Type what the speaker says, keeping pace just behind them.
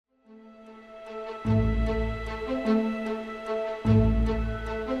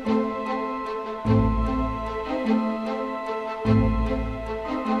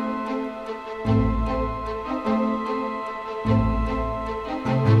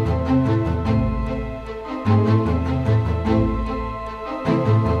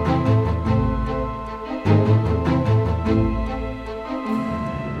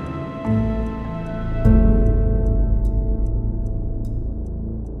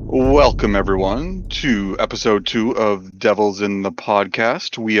Welcome, everyone, to episode 2 of Devils in the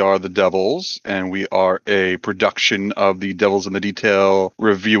Podcast. We are the Devils, and we are a production of the Devils in the Detail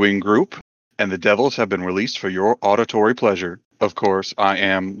reviewing group. And the Devils have been released for your auditory pleasure. Of course, I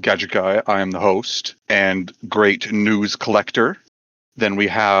am Gadget Guy. I am the host and great news collector. Then we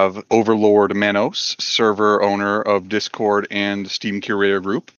have Overlord Manos, server owner of Discord and Steam Curator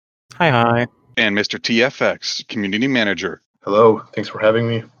Group. Hi. And Mr. TFX, community manager. Hello, thanks for having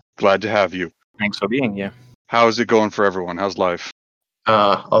me. Glad to have you. Thanks for being here. How's it going for everyone? How's life?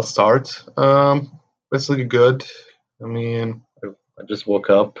 I'll start. It's looking good. I mean, I just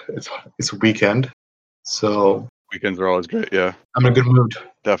woke up. It's a weekend, so Weekends are always great, yeah. I'm in a good mood.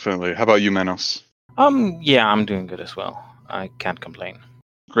 Definitely. How about you, Manos? Yeah, I'm doing good as well. I can't complain.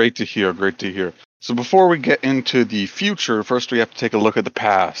 Great to hear, great to hear. So before we get into the future, first we have to take a look at the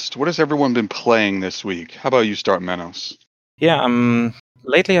past. What has everyone been playing this week? How about you start, Manos? Yeah,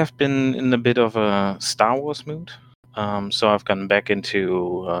 lately I've been in a bit of a Star Wars mood. So I've gone back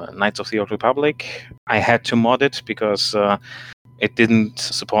into Knights of the Old Republic. I had to mod it because it didn't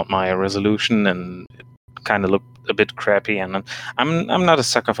support my resolution and it kind of looked a bit crappy. And I'm not a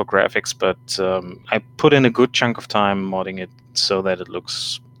sucker for graphics, but I put in a good chunk of time modding it so that it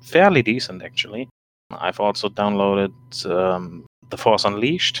looks fairly decent, actually. I've also downloaded The Force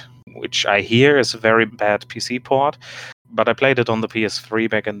Unleashed, which I hear is a very bad PC port, but I played it on the PS3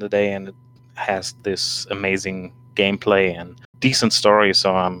 back in the day, and it has this amazing gameplay and decent story,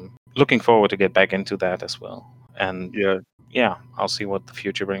 so I'm looking forward to get back into that as well. And yeah, I'll see what the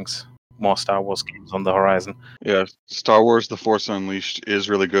future brings. More Star Wars games on the horizon. Yeah, Star Wars The Force Unleashed is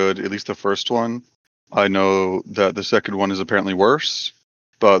really good, at least the first one. I know that the second one is apparently worse,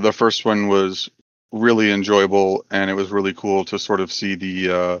 but the first one was really enjoyable, and it was really cool to sort of see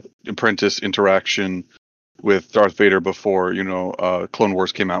the apprentice interaction with Darth Vader before, Clone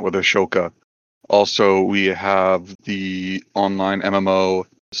Wars came out with Ahsoka. Also, we have the online MMO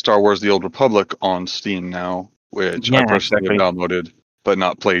Star Wars The Old Republic on Steam now, which I personally have downloaded, but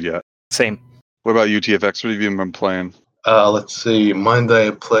not played yet. Same. What about you, TFX? What have you been playing? Let's see. Monday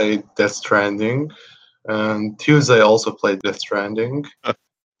I played Death Stranding, and Tuesday I also played Death Stranding.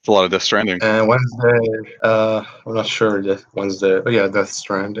 It's a lot of Death Stranding. And Wednesday, I'm not sure that Wednesday, but yeah, Death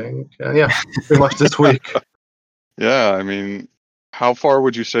Stranding. And yeah, pretty much this week. Yeah, I mean, how far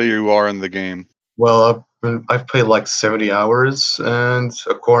would you say you are in the game? Well, I've played like 70 hours, and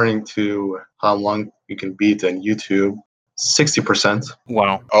according to how long you can beat on YouTube, 60%.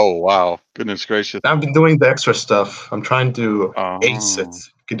 Wow. Oh, wow. Goodness gracious. I've been doing the extra stuff. I'm trying to ace it,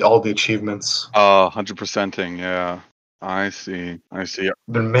 get all the achievements. 100%ing, yeah. I see.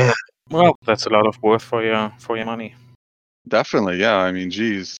 But man, well, that's a lot of worth for your money. Definitely, yeah. I mean,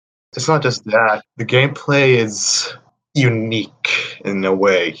 geez. It's not just that. The gameplay is unique in a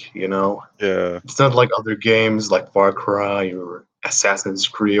way, Yeah. It's not like other games like Far Cry or Assassin's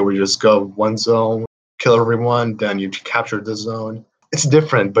Creed where you just go one zone, kill everyone, then you capture the zone. It's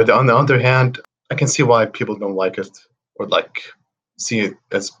different, but on the other hand, I can see why people don't like it or see it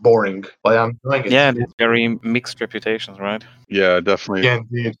as boring. But I'm enjoying it. Yeah, there's very mixed reputations, right? Yeah, definitely. Yeah,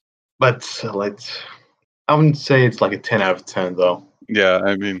 indeed. But I wouldn't say it's like a 10 out of 10 though. Yeah,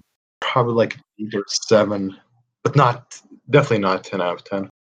 I mean, probably like 8 or 7, but definitely not 10 out of 10.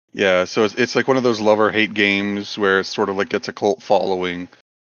 Yeah, so it's like one of those love or hate games where it sort of like gets a cult following,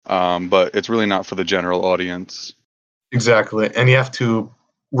 but it's really not for the general audience. Exactly, and you have to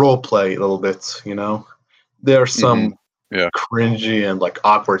role play a little bit. There's some cringy and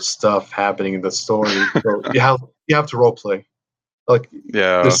awkward stuff happening in the story. So you have to role play.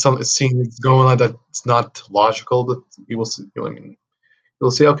 There's some scenes going on that's not logical, but you will see.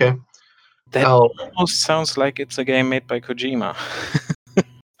 You'll see. Okay, that almost sounds like it's a game made by Kojima.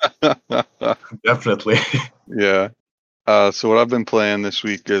 Definitely. Yeah. So what I've been playing this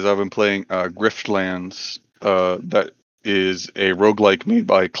week is I've been playing Griftlands. That is a roguelike made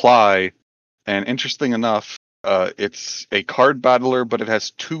by Klei. And interesting enough, it's a card battler, but it has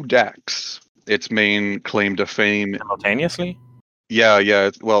 2 decks. Its main claim to fame. Simultaneously?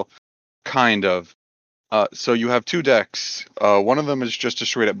 Yeah. Well, kind of. So you have 2 decks. One of them is just a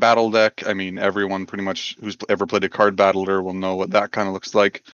straight up battle deck. I mean, everyone pretty much who's ever played a card battler will know what that kind of looks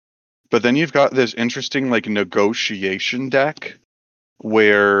like. But then you've got this interesting negotiation deck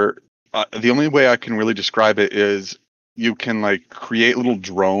where the only way I can really describe it is you can create little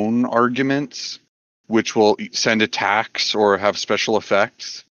drone arguments which will send attacks or have special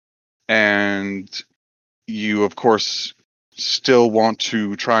effects. And you, of course, still want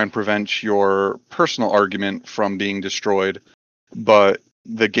to try and prevent your personal argument from being destroyed, but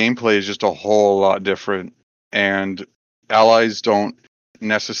the gameplay is just a whole lot different, and allies don't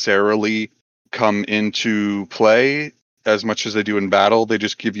necessarily come into play as much as they do in battle. They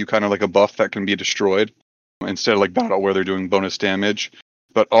just give you kind of like a buff that can be destroyed instead of like battle where they're doing bonus damage.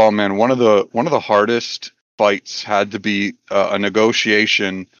 But oh man, one of the hardest fights had to be a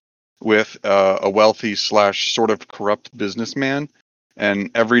negotiation with a wealthy / sort of corrupt businessman.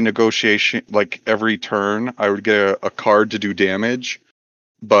 And every negotiation, like every turn, I would get a card to do damage,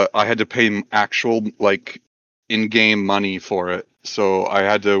 but I had to pay actual like in-game money for it. So I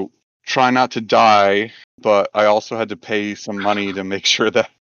had to try not to die, but I also had to pay some money to make sure that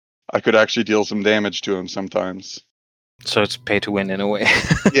I could actually deal some damage to him sometimes. So it's pay to win in a way.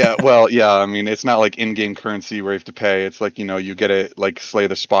 Yeah, well, yeah, I mean, it's not like in-game currency where you have to pay. It's like, you get it like Slay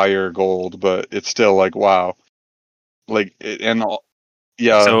the Spire gold, but it's still like, wow. Like,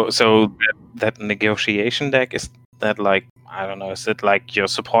 yeah. So that negotiation deck, is that like, I don't know, is it like your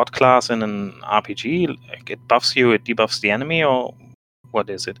support class in an RPG? Like it buffs you, it debuffs the enemy, or what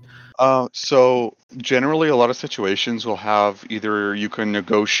is it? So generally a lot of situations will have either you can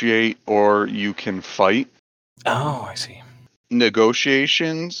negotiate or you can fight. Oh, I see.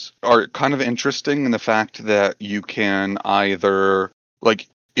 Negotiations are kind of interesting in the fact that you can either, like,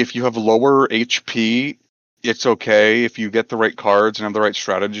 if you have lower HP, it's okay. If you get the right cards and have the right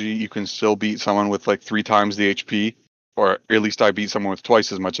strategy, you can still beat someone with like 3 times the HP, or at least I beat someone with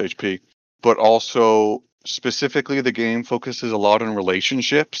twice as much HP. But also, specifically, the game focuses a lot on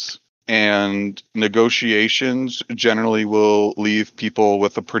relationships, and negotiations generally will leave people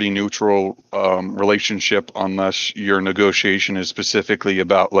with a pretty neutral relationship unless your negotiation is specifically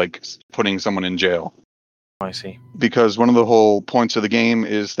about like putting someone in jail. I see. Because one of the whole points of the game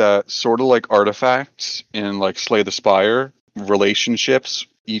is that, sort of like artifacts in like Slay the Spire, relationships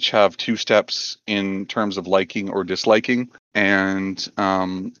each have 2 steps in terms of liking or disliking. And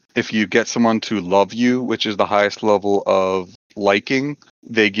if you get someone to love you, which is the highest level of liking,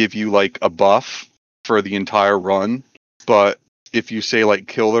 they give you like a buff for the entire run. But if you say like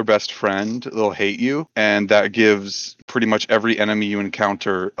kill their best friend, they'll hate you, and that gives pretty much every enemy you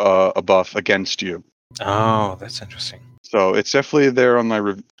encounter a buff against you. Oh, that's interesting. So it's definitely there on my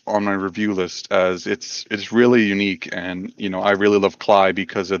review list, as it's really unique, and I really love Cly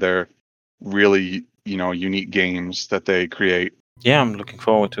because of their really unique games that they create. Yeah, I'm looking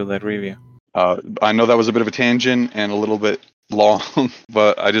forward to that review. I know that was a bit of a tangent and a little bit long,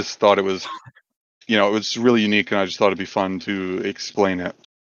 but I just thought it was it was really unique, and I just thought it'd be fun to explain it.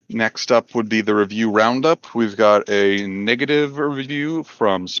 Next up would be the review roundup. We've got a negative review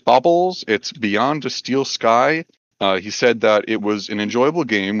from Spobbles. It's Beyond a Steel Sky. He said that it was an enjoyable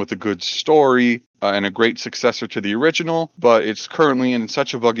game with a good story and a great successor to the original, but it's currently in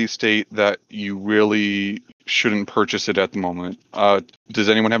such a buggy state that you really shouldn't purchase it at the moment. Does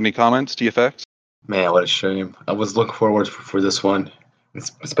anyone have any comments, TFX? Man, what a shame. I was looking forward for this one,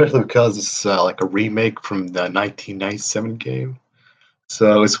 especially because it's like a remake from the 1997 game.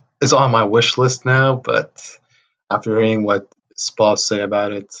 So it's on my wish list now, but after hearing what Spa say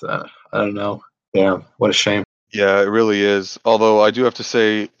about it, I don't know. Damn, what a shame. Yeah, it really is. Although I do have to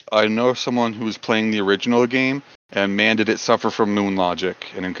say, I know someone who was playing the original game, and man, did it suffer from moon logic.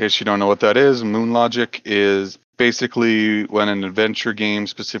 And in case you don't know what that is, moon logic is basically when an adventure game,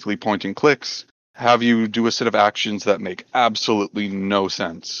 specifically point and clicks, have you do a set of actions that make absolutely no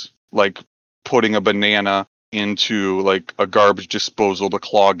sense. Like putting a banana into like a garbage disposal to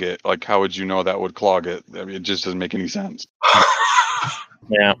clog it. Like, how would you know that would clog it? I mean, it just doesn't make any sense.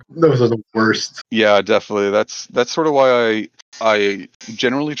 Yeah, those are the worst. Yeah, definitely. That's sort of why I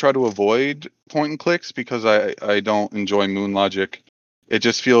generally try to avoid point and clicks, because I don't enjoy moon logic. It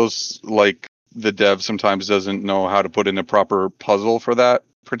just feels like the dev sometimes doesn't know how to put in a proper puzzle for that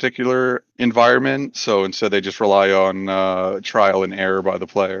particular environment. So instead, they just rely on trial and error by the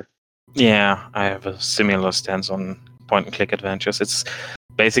player. Yeah, I have a similar stance on point and click adventures. It's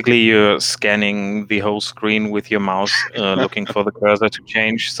basically you're scanning the whole screen with your mouse, looking for the cursor to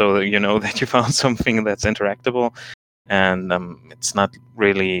change, so that you know that you found something that's interactable. And it's not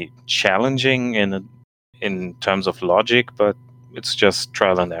really challenging in terms of logic, but it's just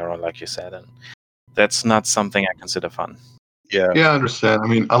trial and error, like you said, and that's not something I consider fun. Yeah, I understand. I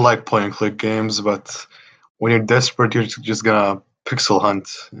mean, I like point and click games, but when you're desperate, you're just gonna pixel hunt.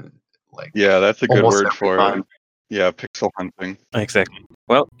 Like, yeah, that's a good almost word every for time. it. Yeah, pixel hunting. Exactly.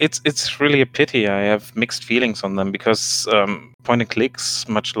 Well, it's really a pity. I have mixed feelings on them because point and clicks,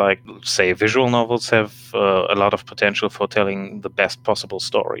 much like say visual novels, have a lot of potential for telling the best possible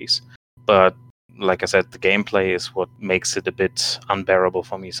stories. But like I said, the gameplay is what makes it a bit unbearable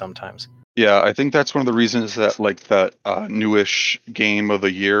for me sometimes. Yeah, I think that's one of the reasons that like that newish game of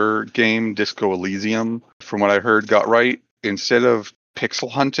the year game, Disco Elysium, from what I heard, got right. Instead of pixel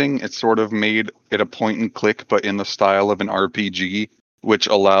hunting. It's sort of made it a point and click, but in the style of an RPG, which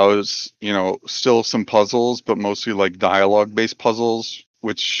allows, still some puzzles, but mostly like dialogue based puzzles,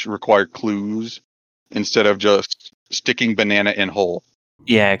 which require clues instead of just sticking banana in hole.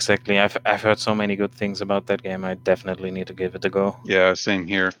 Yeah, exactly. I've heard so many good things about that game. I definitely need to give it a go. Yeah, same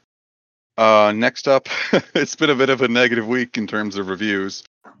here. Next up, it's been a bit of a negative week in terms of reviews.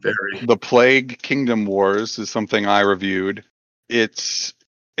 Very. The Plague Kingdom Wars is something I reviewed. It's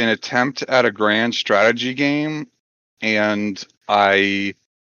an attempt at a grand strategy game, and I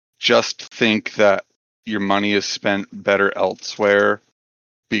just think that your money is spent better elsewhere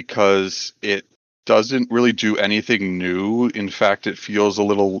because it doesn't really do anything new. In fact, it feels a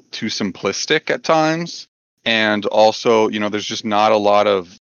little too simplistic at times. And also, there's just not a lot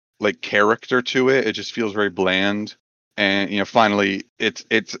of like character to it. It just feels very bland. And finally, it's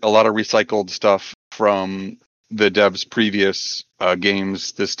a lot of recycled stuff from the dev's previous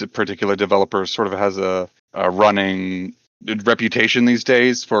games. This particular developer sort of has a running reputation these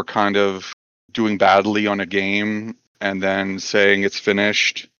days for kind of doing badly on a game and then saying it's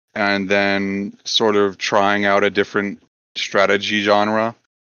finished and then sort of trying out a different strategy genre,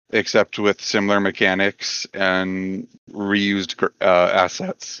 except with similar mechanics and reused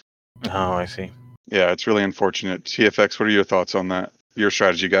assets. Oh, I see. Yeah, it's really unfortunate. TFX, what are your thoughts on that? You're a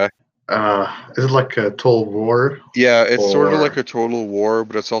strategy guy. Is it like a Total War? Yeah, it's sort of like a Total War,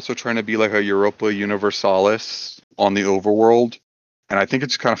 but it's also trying to be like a Europa Universalis on the overworld. And I think it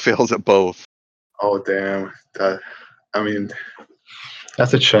just kind of fails at both. Oh, damn.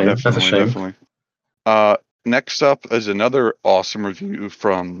 That's a shame. Definitely. Next up is another awesome review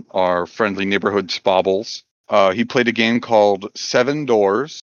from our friendly neighborhood Spobbles. He played a game called Seven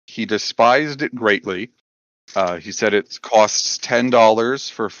Doors. He despised it greatly. He said it costs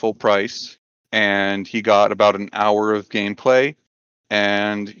 $10 for full price, and he got about an hour of gameplay.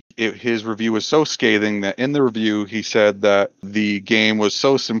 And his review was so scathing that in the review he said that the game was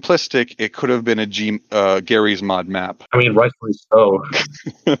so simplistic it could have been a Gary's Mod map. I mean, rightfully so.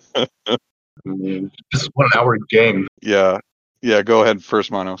 Just 1 hour game. Yeah. Go ahead first,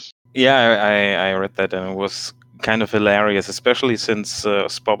 Manos. Yeah, I read that and it was kind of hilarious, especially since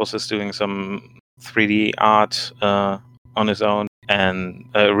Spobbles is doing some 3D art on his own, and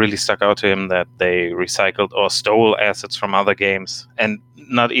it really stuck out to him that they recycled or stole assets from other games, and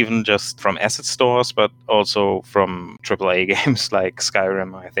not even just from asset stores, but also from AAA games like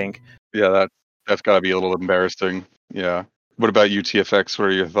Skyrim, I think. Yeah, that's got to be a little embarrassing. Yeah. What about you, TFX? What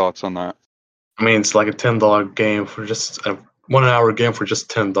are your thoughts on that? I mean, it's like a $10 game for just a 1 hour game for just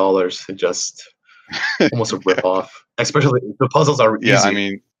 $10. It just almost a ripoff. Especially the puzzles are easy. Yeah, I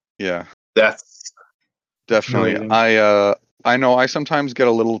mean, yeah. That's definitely. I know I sometimes get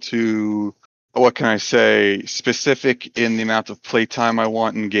a little too, what can I say, specific in the amount of playtime I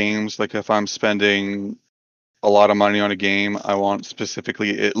want in games. Like if I'm spending a lot of money on a game, I want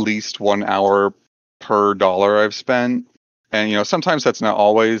specifically at least 1 hour per dollar I've spent. And sometimes that's not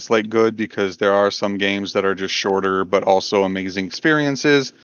always like good because there are some games that are just shorter but also amazing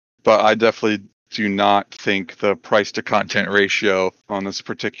experiences. But I definitely do not think the price to content ratio on this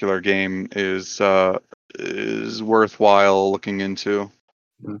particular game is worthwhile looking into.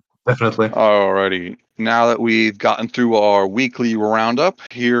 Definitely. Alrighty. Now that we've gotten through our weekly roundup,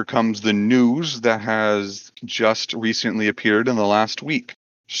 here comes the news that has just recently appeared in the last week.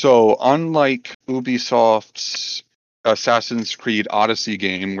 So, unlike Ubisoft's Assassin's Creed Odyssey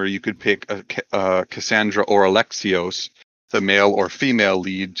game, where you could pick Cassandra or Alexios, the male or female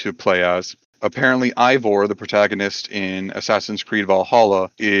lead to play as, apparently Ivor, the protagonist in Assassin's Creed Valhalla,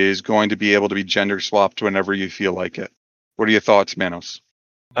 is going to be able to be gender swapped whenever you feel like it. What are your thoughts, Manos?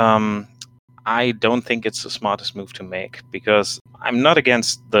 I don't think it's the smartest move to make, because I'm not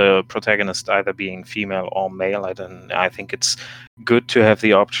against the protagonist either being female or male. I think it's good to have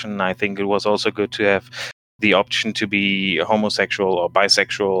the option. I think it was also good to have the option to be homosexual or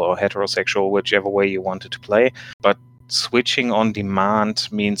bisexual or heterosexual, whichever way you wanted to play. But switching on demand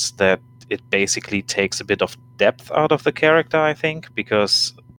means that it basically takes a bit of depth out of the character, I think,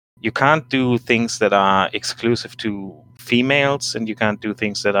 because you can't do things that are exclusive to females and you can't do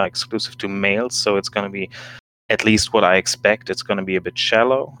things that are exclusive to males. So it's going to be, at least what I expect, it's going to be a bit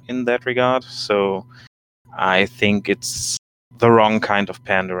shallow in that regard. So I think it's the wrong kind of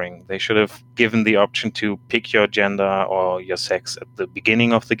pandering. They should have given the option to pick your gender or your sex at the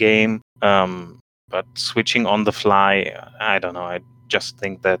beginning of the game. But switching on the fly, I don't know. I just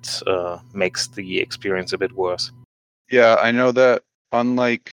think that makes the experience a bit worse. Yeah, I know that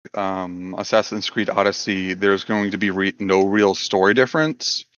unlike Assassin's Creed Odyssey, there's going to be no real story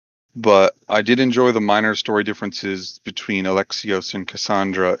difference. but I did enjoy the minor story differences between Alexios and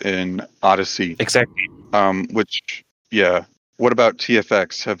Cassandra in Odyssey. Exactly. Which, yeah. What about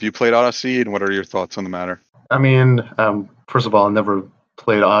TFX? Have you played Odyssey, and what are your thoughts on the matter? I mean, first of all, I never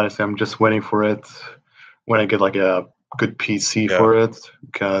played Odyssey. I'm just waiting for it when I get like a good PC for it,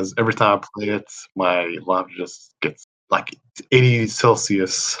 because every time I play it, my laptop just gets like 80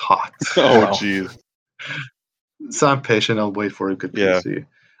 Celsius hot. Oh, jeez. So I'm patient. I'll wait for a good PC.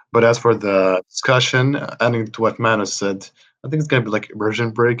 But as for the discussion, adding to what Manu said, I think it's gonna be like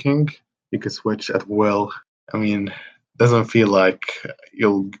immersion breaking. You can switch at will. I mean, it doesn't feel like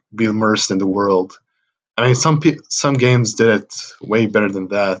you'll be immersed in the world. I mean, some games did it way better than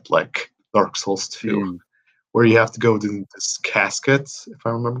that, like Dark Souls 2, where you have to go to this casket, if I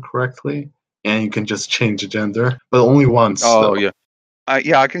remember correctly, and you can just change the gender, but only once. Oh, yeah.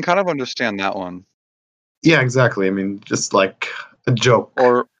 I can kind of understand that one. Yeah, exactly. I mean, just like a joke.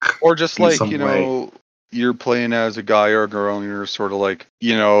 Or just like, you're playing as a guy or a girl, and you're sort of like,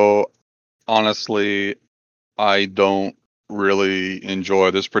 honestly, I don't really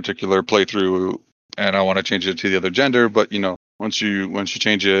enjoy this particular playthrough, and I want to change it to the other gender. But once you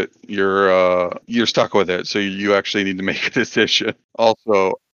change it, you're stuck with it. So you actually need to make a decision.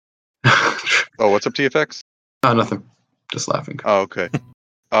 Also, what's up, TFX? Nothing. Just laughing. Oh, okay.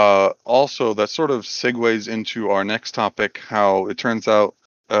 Also, that sort of segues into our next topic, how it turns out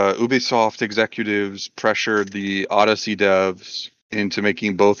Ubisoft executives pressured the Odyssey devs into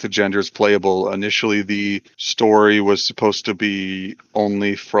making both the genders playable. Initially, the story was supposed to be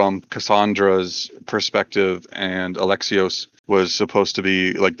only from Cassandra's perspective, and Alexios was supposed to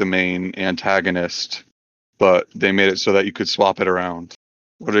be like the main antagonist, but they made it so that you could swap it around.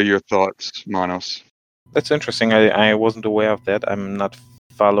 What are your thoughts, Manos? That's interesting. I wasn't aware of that. I'm not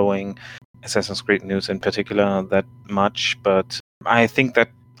following Assassin's Creed news in particular that much, but I think that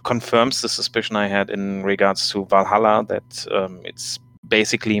confirms the suspicion I had in regards to Valhalla, that it's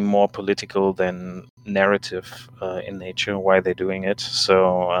basically more political than narrative in nature, why they're doing it.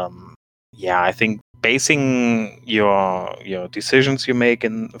 So I think basing your decisions you make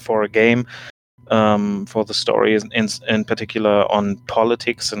for a game, for the story in particular, on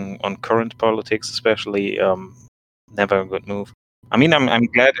politics and on current politics especially, never a good move. I mean, I'm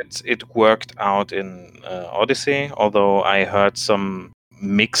glad it worked out in Odyssey, although I heard some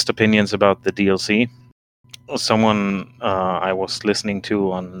mixed opinions about the DLC. Someone I was listening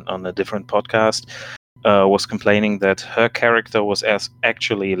to on a different podcast was complaining that her character was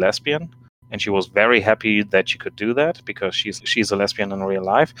actually lesbian, and she was very happy that she could do that because she's a lesbian in real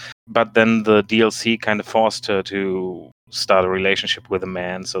life. But then the DLC kind of forced her to start a relationship with a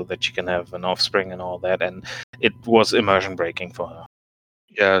man so that she can have an offspring and all that, and it was immersion breaking for her.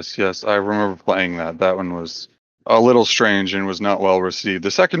 Yes, I remember playing that. That one was a little strange and was not well received.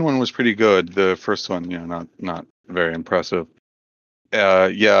 The second one was pretty good. The first one, not very impressive.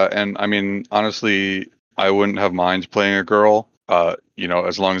 And I mean, honestly, I wouldn't have mind playing a girl.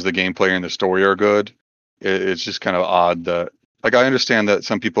 As long as the gameplay and the story are good. It's just kind of odd that, like, I understand that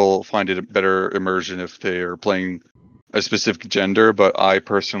some people find it a better immersion if they are playing a specific gender, but I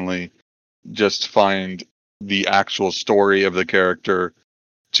personally just find the actual story of the character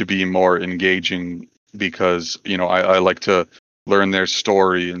to be more engaging because, I like to learn their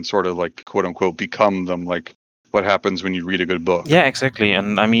story and sort of like, quote unquote, become them, like what happens when you read a good book. Yeah, exactly.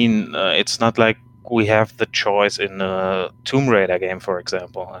 And I mean, it's not like we have the choice in a Tomb Raider game, for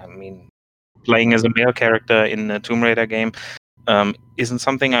example. I mean, playing as a male character in a Tomb Raider game isn't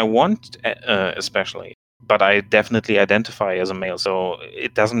something I want, especially. But I definitely identify as a male, so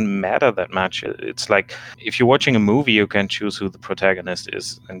it doesn't matter that much. It's like if you're watching a movie, you can choose who the protagonist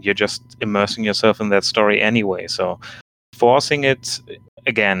is, and you're just immersing yourself in that story anyway. So forcing it,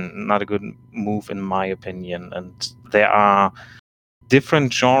 again, not a good move in my opinion. And there are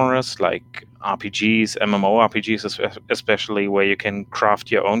different genres like RPGs, MMORPGs especially, where you can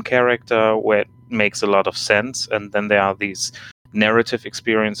craft your own character, where it makes a lot of sense. And then there are these narrative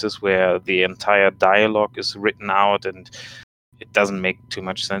experiences where the entire dialogue is written out, and it doesn't make too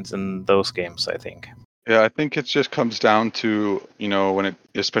much sense in those games, I think. Yeah, I think it just comes down to, when it,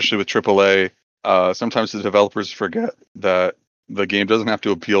 especially with AAA, sometimes the developers forget that the game doesn't have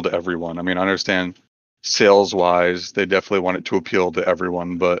to appeal to everyone. I mean, I understand sales-wise, they definitely want it to appeal to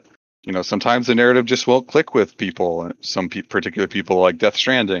everyone, but sometimes the narrative just won't click with people. Some particular people like Death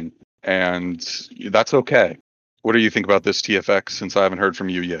Stranding, and that's okay. What do you think about this, TFX? Since I haven't heard from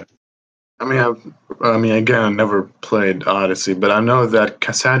you yet. I mean, again, I never played Odyssey, but I know that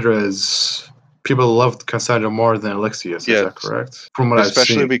Cassandra is. People loved Cassandra more than Alexios. Is that correct? From what I've seen,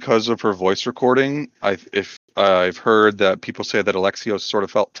 especially because of her voice recording. If I've heard that people say that Alexios sort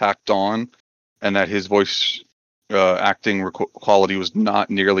of felt tacked on, and that his voice acting quality was not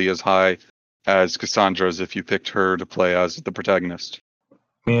nearly as high as Cassandra's if you picked her to play as the protagonist.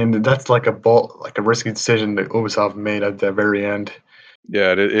 I mean, that's like a risky decision that Ubisoft made at the very end.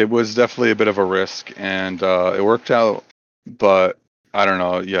 Yeah, it was definitely a bit of a risk, and it worked out. But I don't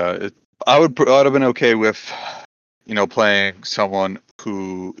know. Yeah, I would have been okay with, playing someone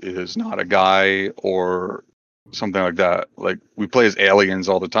who is not a guy or something like that. Like we play as aliens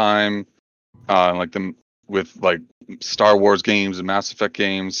all the time, like them with like Star Wars games and Mass Effect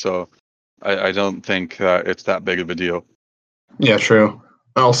games. So I don't think it's that big of a deal. Yeah, true.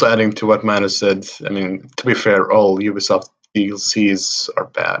 Also, adding to what Manu said, I mean, to be fair, all Ubisoft DLCs are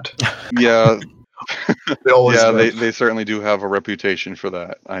bad. Yeah. they they certainly do have a reputation for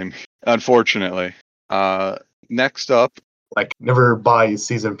that. Unfortunately. Next up, like never buy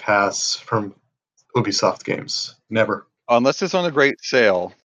season pass from Ubisoft games. Never. Unless it's on a great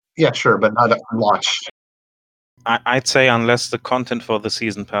sale. Yeah, sure, but not at launch. I'd say unless the content for the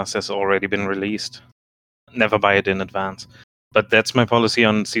season pass has already been released, never buy it in advance. But that's my policy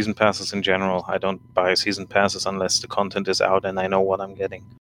on season passes in general. I don't buy season passes unless the content is out and I know what I'm getting.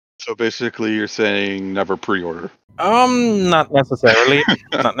 So basically, you're saying never pre-order. Not necessarily.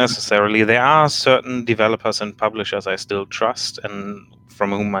 Not necessarily. There are certain developers and publishers I still trust and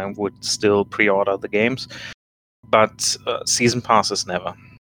from whom I would still pre-order the games. But season passes, never.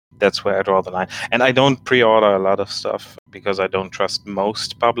 That's where I draw the line. And I don't pre-order a lot of stuff because I don't trust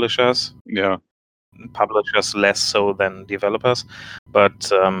most publishers. Yeah. Publishers less so than developers.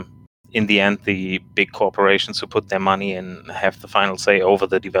 But in the end, the big corporations who put their money in have the final say over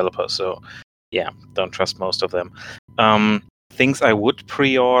the developer. So, yeah, don't trust most of them. Things I would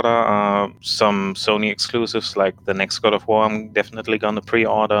pre-order are some Sony exclusives, like the next God of War. I'm definitely going to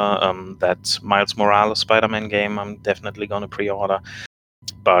pre-order. That Miles Morales Spider-Man game, I'm definitely going to pre-order.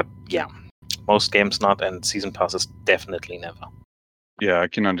 But yeah, most games not, and season passes definitely never. Yeah, I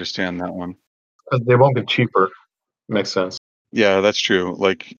can understand that one. Because they won't be cheaper. Makes sense. Yeah, that's true.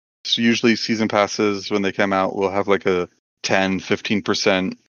 Like, so usually season passes, when they come out, will have like a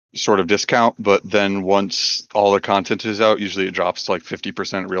 10-15% sort of discount, but then once all the content is out, usually it drops to like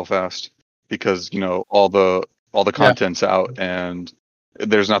 50% real fast because all the content's out and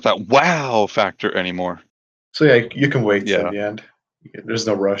there's not that wow factor anymore. So yeah, you can wait Yeah. in the end. There's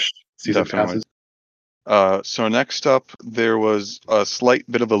no rush. Season Definitely. passes. So next up, there was a slight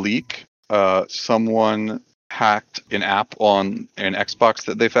bit of a leak. Someone hacked an app on an Xbox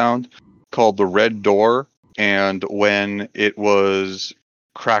that they found called the Red Door, and when it was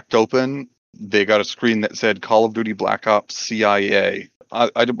cracked open, they got a screen that said Call of Duty Black Ops CIA.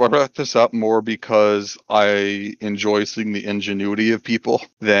 I brought this up more because I enjoy seeing the ingenuity of people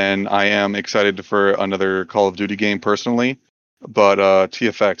than I am excited for another Call of Duty game personally. But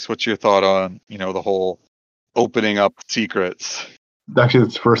TFX, what's your thought on the whole opening up secrets? Actually,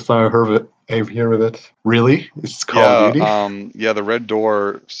 it's the first time I've heard of it. Really? It's Call of Duty? Yeah, the Red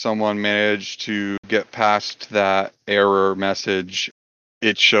Door, someone managed to get past that error message.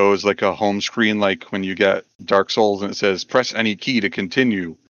 It shows like a home screen, like when you get Dark Souls, and it says press any key to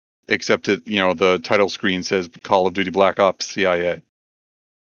continue, except that the title screen says Call of Duty Black Ops CIA.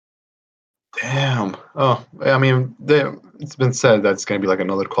 Damn. Oh, I mean, it's been said that it's going to be like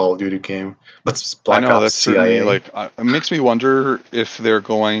another Call of Duty game, but it's Black Ops that's CIA. certainly it makes me wonder if they're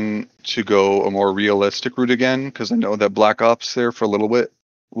going to go a more realistic route again, because I know that Black Ops there for a little bit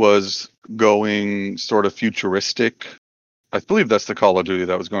was going sort of futuristic. I believe that's the Call of Duty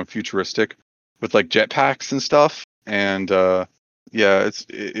that was going futuristic with like jetpacks and stuff. And yeah,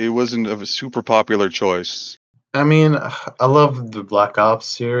 it wasn't a super popular choice. I mean, I love the Black Ops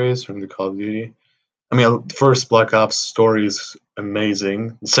series from the Call of Duty. I mean, the first Black Ops story is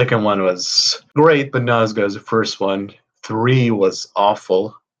amazing. The second one was great, but not as good as the first one. 3 was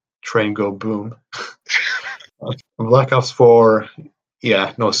awful. Train go boom. Black Ops 4,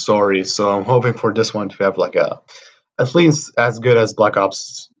 yeah, no story. So I'm hoping for this one to have like at least as good as Black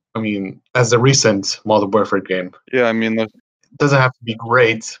Ops. I mean, as the recent Modern Warfare game. Yeah, I mean, it doesn't have to be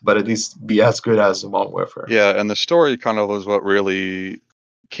great, but at least be as good as Modern Warfare. Yeah, and the story kind of was what really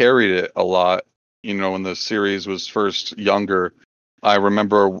carried it a lot. When the series was first younger, I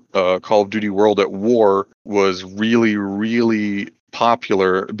remember Call of Duty World at War was really, really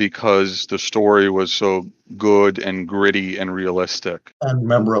popular because the story was so good and gritty and realistic. And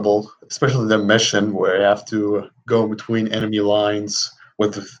memorable, especially the mission where you have to go between enemy lines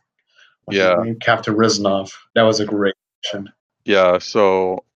with Captain Reznov. That was a great mission. Yeah,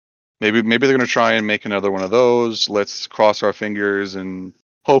 so maybe they're going to try and make another one of those. Let's cross our fingers and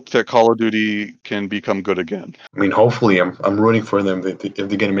hope that Call of Duty can become good again. I mean, hopefully, I'm rooting for them if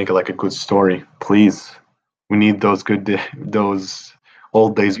they're gonna make it like a good story. Please, we need those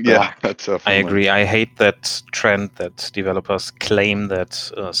old days Yeah, back. that's I definitely. agree. I hate that trend that developers claim that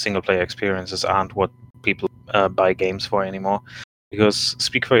single player experiences aren't what people buy games for anymore. Because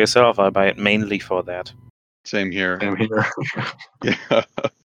speak for yourself, I buy it mainly for that. Same here. I'm here. Yeah.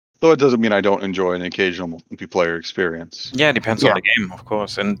 Though it doesn't mean I don't enjoy an occasional multiplayer experience. Yeah, it depends on the game, of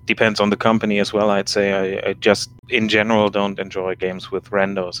course, and depends on the company as well. I'd say I just, in general, don't enjoy games with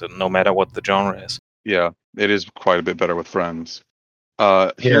randos, no matter what the genre is. Yeah, it is quite a bit better with friends.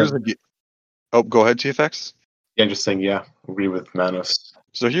 Yeah. Here's oh, go ahead, TFX. Yeah, just saying. Yeah, agree with Manos.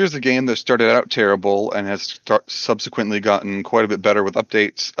 So here's a game that started out terrible and has subsequently gotten quite a bit better with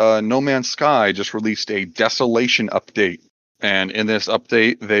updates. No Man's Sky just released a Desolation update. And in this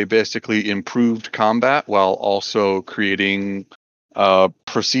update, they basically improved combat while also creating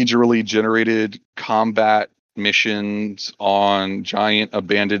procedurally generated combat missions on giant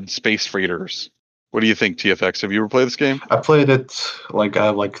abandoned space freighters. What do you think, TFX? Have you ever played this game? I played it I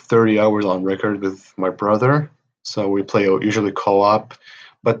have 30 hours on record with my brother, so we play usually co-op.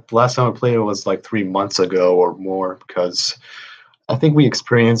 But last time I played it was 3 months ago or more, because I think we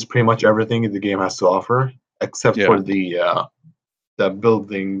experienced pretty much everything the game has to offer, except for the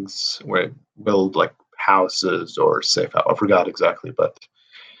buildings where it build houses or safe house. I forgot exactly, but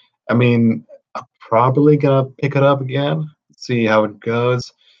I mean, I'm probably gonna pick it up again, see how it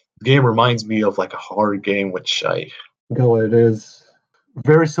goes. The game reminds me of a horror game, which I forget what it is.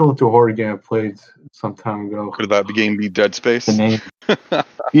 Very similar to a horror game I played some time ago. Could that game be Dead Space? The name.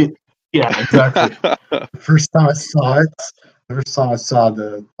 Yeah, exactly. The first time I saw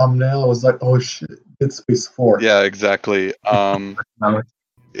the thumbnail, I was like, "Oh shit, Dead Space 4." Yeah, exactly. Yeah,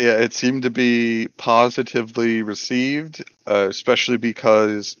 it seemed to be positively received, especially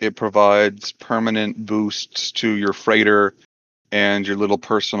because it provides permanent boosts to your freighter and your little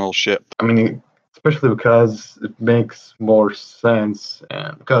personal ship. I mean, especially because it makes more sense,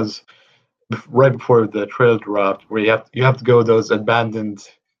 and because right before the trailer dropped, where you have to go those abandoned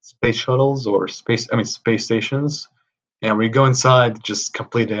space shuttles or space stations, and we go inside just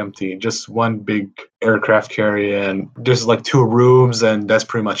completely empty, just one big aircraft carrier, and there's 2 rooms, and that's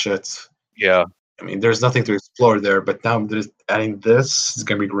pretty much it. Yeah. I mean, there's nothing to explore there, but now there's adding this is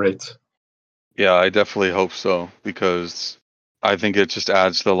gonna be great. Yeah, I definitely hope so, because I think it just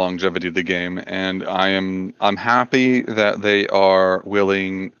adds to the longevity of the game, and I'm happy that they are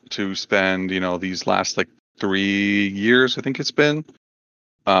willing to spend, these last 3 years, I think it's been,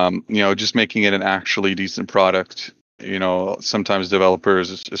 just making it an actually decent product. Sometimes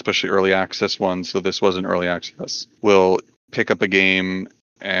developers, especially early access ones, so this wasn't early access, will pick up a game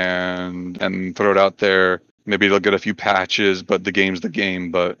and throw it out there. Maybe they'll get a few patches, but the game's the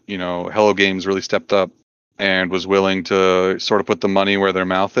game. But Hello Games really stepped up and was willing to sort of put the money where their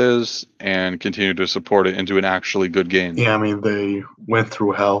mouth is and continue to support it into an actually good game. Yeah, I mean, they went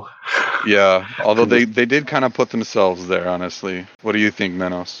through hell. Yeah, although they did kind of put themselves there, honestly. What do you think,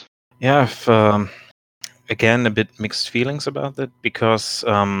 Menos? Yeah, I've again a bit mixed feelings about it, because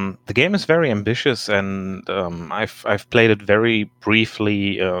the game is very ambitious, and I've played it very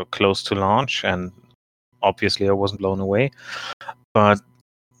briefly close to launch, and obviously I wasn't blown away. But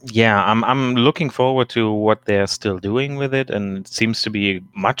yeah, I'm looking forward to what they're still doing with it, and it seems to be a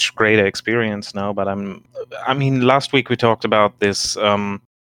much greater experience now. But I mean, last week we talked about this.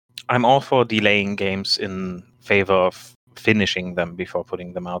 I'm all for delaying games in favor of finishing them before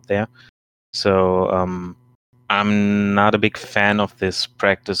putting them out there. So I'm not a big fan of this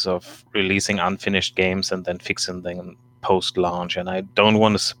practice of releasing unfinished games and then fixing them post-launch, and I don't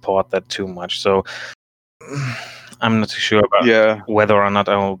want to support that too much. So I'm not too sure about whether or not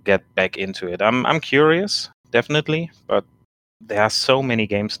I will get back into it. I'm curious, definitely, but there are so many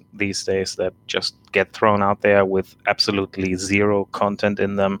games these days that just get thrown out there with absolutely zero content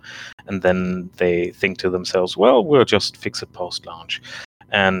in them, and then they think to themselves, well, we'll just fix it post-launch.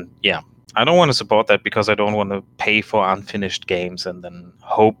 And yeah, I don't want to support that, because I don't want to pay for unfinished games and then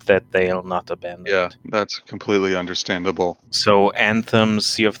hope that they'll not abandon it. Yeah, that's completely understandable. So Anthem,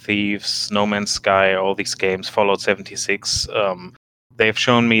 Sea of Thieves, No Man's Sky, all these games, Fallout 76, they've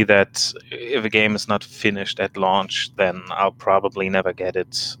shown me that if a game is not finished at launch, then I'll probably never get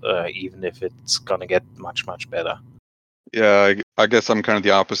it, even if it's going to get much, much better. Yeah, I guess I'm kind of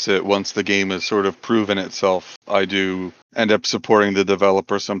the opposite. Once the game has sort of proven itself, I do end up supporting the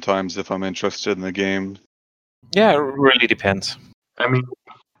developer sometimes if I'm interested in the game. Yeah, it really depends. I mean,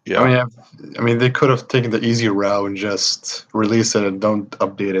 they could have taken the easy route and just release it and don't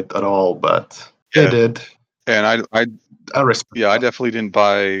update it at all, but they did. And I respect. I that. definitely didn't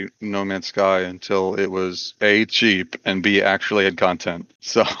buy No Man's Sky until it was A, cheap, and B, actually had content.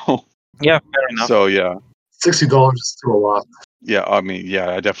 So Yeah, fair enough. so yeah. $60 is still a lot. Yeah, I mean, yeah,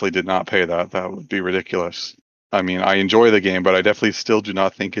 I definitely did not pay that. That would be ridiculous. I mean, I enjoy the game, but I definitely still do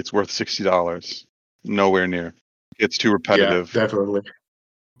not think it's worth $60. Nowhere near. It's too repetitive. Yeah, definitely.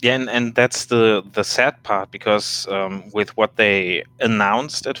 Yeah, and that's the sad part, because with what they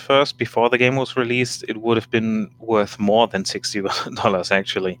announced at first before the game was released, it would have been worth more than $60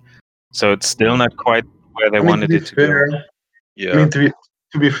 actually. So it's still not quite where they wanted it to go. Yeah. I mean,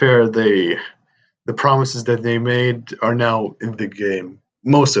 to be fair, the promises that they made are now in the game.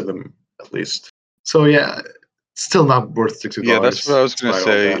 Most of them, at least. So yeah, it's still not worth $60. Yeah, that's what I was gonna despite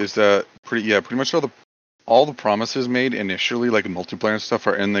all say. that. Is that pretty much all the promises made initially, like multiplayer and stuff,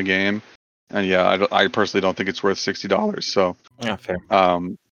 are in the game. And yeah, I personally don't think it's worth $60. So Yeah, fair.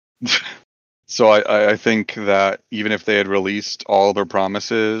 so I think that even if they had released all their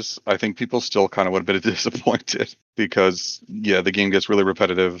promises, I think people still kind of would have been disappointed, because yeah, the game gets really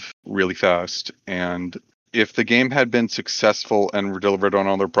repetitive really fast. And if the game had been successful and delivered on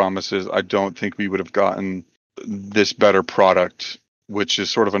all their promises, I don't think we would have gotten this better product, which is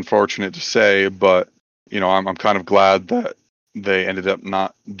sort of unfortunate to say, but I'm kind of glad that they ended up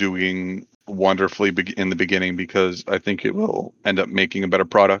not doing wonderfully in the beginning, because I think it will end up making a better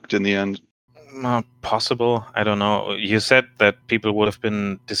product in the end. Possible. I don't know. You said that people would have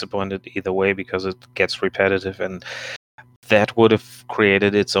been disappointed either way because it gets repetitive, and that would have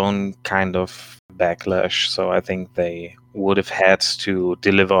created its own kind of backlash. So I think they would have had to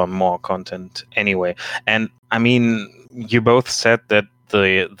deliver more content anyway. And I mean, you both said that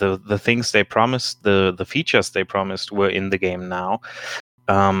the things they promised, the features they promised, were in the game now.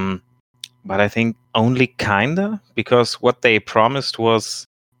 But I think only kinda, because what they promised was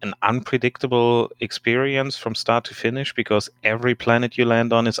an unpredictable experience from start to finish, because every planet you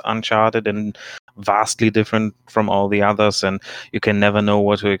land on is uncharted and vastly different from all the others, and you can never know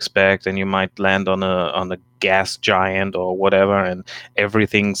what to expect, and you might land on a gas giant or whatever, and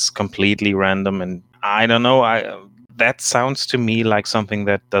everything's completely random. And I don't know, that sounds to me like something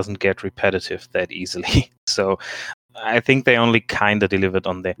that doesn't get repetitive that easily. So I think they only kind of delivered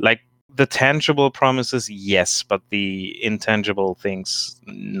on there. Like, the tangible promises, yes, but the intangible things,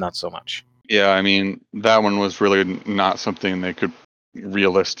 not so much. Yeah, I mean, that one was really not something they could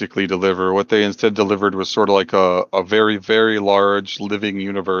realistically deliver. What they instead delivered was sort of like a very, very large living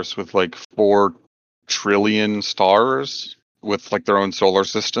universe with like 4 trillion stars with like their own solar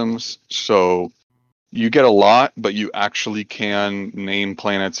systems. So you get a lot, but you actually can name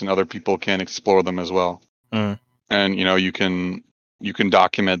planets and other people can explore them as well. Mm. And you can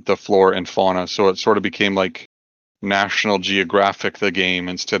document the flora and fauna. So it sort of became like National Geographic the game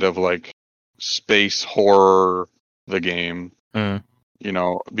instead of like space horror the game. Mm.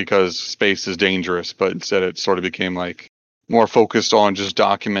 Because space is dangerous, but instead it sort of became like more focused on just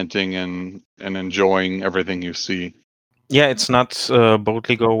documenting and enjoying everything you see. Yeah, it's not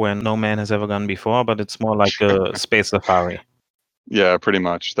boldly go where no man has ever gone before, but it's more like a space safari. Yeah, pretty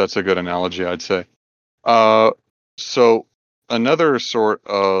much. That's a good analogy, I'd say. So another sort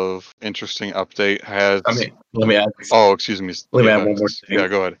of interesting update has. I mean, let me add. Oh, excuse me. Let me add one more thing. Yeah,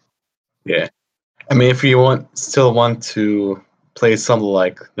 go ahead. Yeah, I mean, if you still want to play something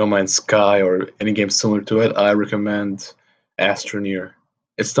like No Man's Sky or any game similar to it, I recommend Astroneer.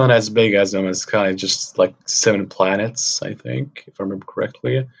 It's not as big as No Man's Sky, just like 7 planets, I think, if I remember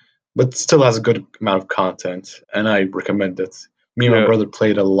correctly, but still has a good amount of content, and I recommend it. Me and my brother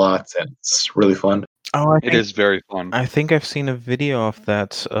played a lot, and it's really fun. Oh, it is very fun. I think I've seen a video of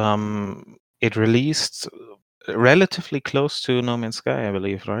that. It released relatively close to No Man's Sky, I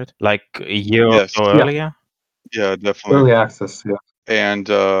believe, right? Like a year or so earlier. Yeah, definitely. Early access, yeah. And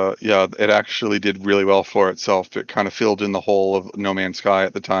it actually did really well for itself. It kind of filled in the hole of No Man's Sky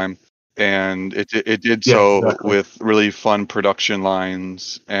at the time, and it did so exactly. with really fun production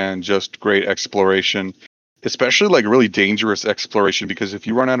lines and just great exploration, especially like really dangerous exploration, because if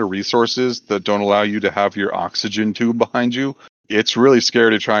you run out of resources that don't allow you to have your oxygen tube behind you, it's really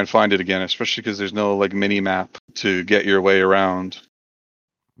scary to try and find it again, especially because there's no like mini map to get your way around.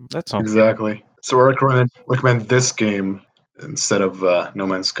 That's all. Exactly. So I recommend this game instead of No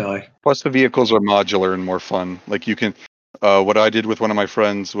Man's Sky. Plus, the vehicles are modular and more fun. Like you can, what I did with one of my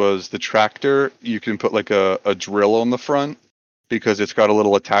friends was the tractor. You can put like a drill on the front because it's got a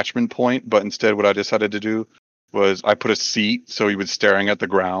little attachment point. But instead, what I decided to do was I put a seat so he was staring at the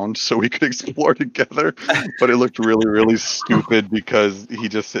ground so we could explore together. But it looked really, really stupid because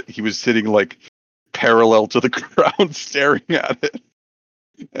he was sitting like parallel to the ground staring at it.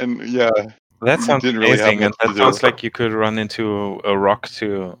 And yeah. That sounds didn't really have amazing, and much to that do. sounds like you could run into a rock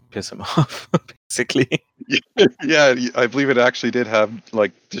to piss him off, basically. Yeah, I believe it actually did have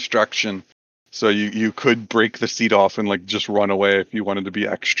like destruction, so you could break the seat off and like just run away if you wanted to be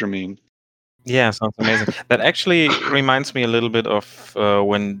extra mean. Yeah, sounds amazing. That actually reminds me a little bit of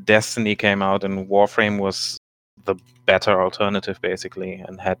when Destiny came out and Warframe was the better alternative, basically,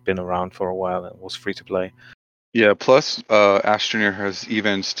 and had been around for a while and was free to play. Yeah, plus Astroneer has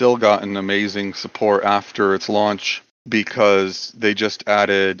even still gotten amazing support after its launch because they just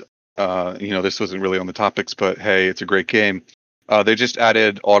added, this wasn't really on the topics, but hey, it's a great game. They just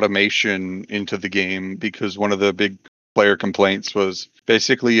added automation into the game because one of the big player complaints was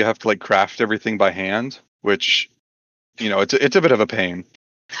basically you have to like craft everything by hand, which, it's a bit of a pain.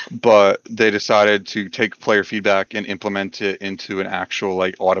 But they decided to take player feedback and implement it into an actual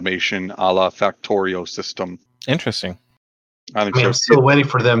like automation a la Factorio system. Interesting. I think so. I'm still waiting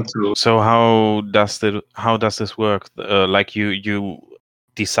for them to. So how does this work? Like you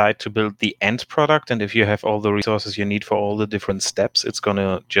decide to build the end product, and if you have all the resources you need for all the different steps, it's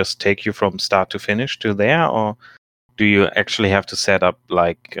gonna just take you from start to finish to there, or do you actually have to set up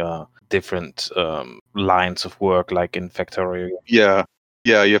like different lines of work, like in Factorio? Yeah,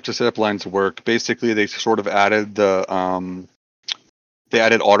 you have to set up lines of work. Basically, they sort of added they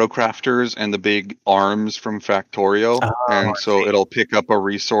added auto crafters and the big arms from Factorio, and so it'll pick up a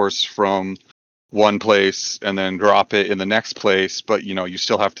resource from one place and then drop it in the next place. But you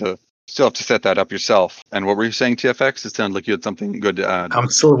still have to set that up yourself. And what were you saying, TFX? It sounded like you had something good to add. I'm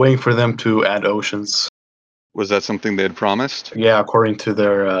still waiting for them to add oceans. Was that something they had promised? Yeah, according to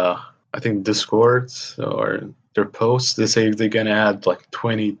their, I think Discord or their posts, they say they're gonna add like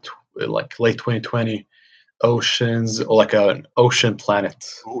late 2020 oceans, or like an ocean planet.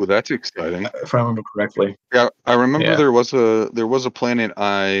 Oh, that's exciting. If I remember correctly. Yeah, I remember there was a planet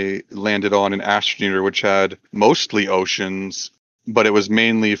I landed on in Astroneer which had mostly oceans, but it was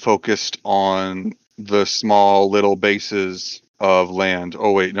mainly focused on the small little bases of land.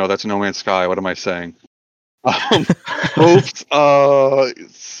 Oh wait, no, that's No Man's Sky. What am I saying? Oops.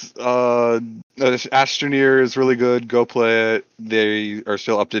 Astroneer is really good. Go play it. They are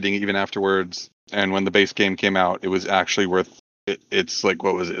still updating even afterwards. And when the base game came out, it was actually worth. It's like,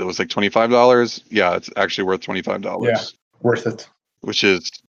 what was it? It was like $25. Yeah, it's actually worth $25. Yeah, worth it. Which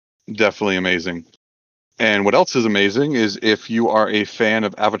is definitely amazing. And what else is amazing is if you are a fan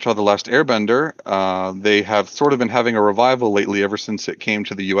of Avatar: The Last Airbender, they have sort of been having a revival lately ever since it came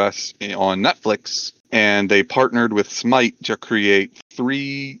to the US on Netflix. And they partnered with Smite to create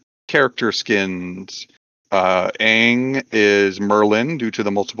 3 character skins. Aang is Merlin due to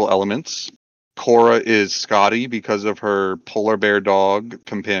the multiple elements. Korra is Scotty because of her polar bear dog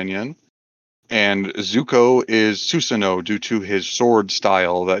companion. And Zuko is Susanoo due to his sword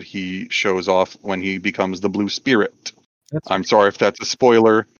style that he shows off when he becomes the Blue Spirit. I'm sorry if that's a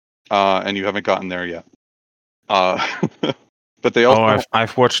spoiler, and you haven't gotten there yet. But they also... Oh,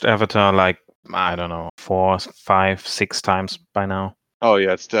 I've watched Avatar like, I don't know, 4, 5, 6 times by now. Oh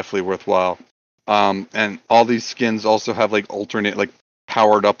yeah, it's definitely worthwhile. And all these skins also have like alternate, like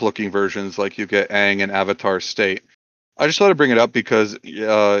powered up looking versions, like you get Aang in Avatar State. I just thought to bring it up because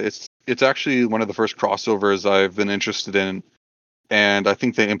it's actually one of the first crossovers I've been interested in, and I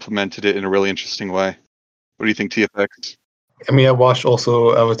think they implemented it in a really interesting way. What do you think, TFX? I mean, I watched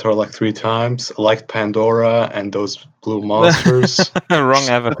also Avatar like 3 times. I liked Pandora and those blue monsters. Wrong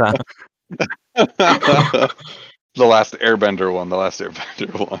Avatar. The Last Airbender one. Have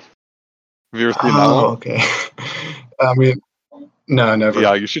you ever seen that one? Okay. I mean, no, never.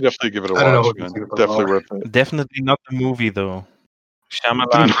 Yeah, you should definitely give it a watch. I don't know man. Definitely worth it. Definitely not the movie though.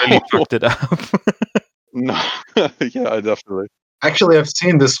 Shyamalan really fucked it up. No, yeah, definitely. Actually, I've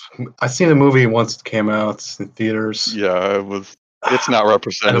seen the movie once it came out in theaters. Yeah, it's not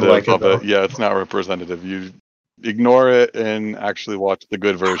representative of it. Yeah, it's not representative. You ignore it and actually watch the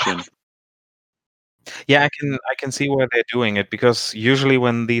good version. Yeah, I can see why they're doing it, because usually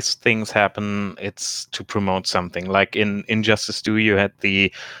when these things happen, it's to promote something. Like in Injustice 2, you had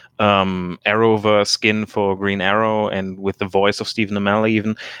the Arrowverse skin for Green Arrow, and with the voice of Stephen Amell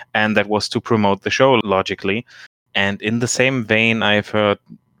even, and that was to promote the show, logically. And in the same vein, I've heard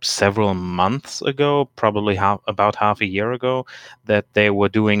several months ago, probably about half a year ago, that they were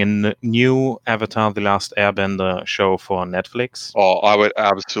doing a new Avatar: The Last Airbender show for Netflix. Oh, I would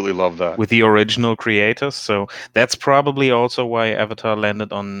absolutely love that. With the original creators. So that's probably also why Avatar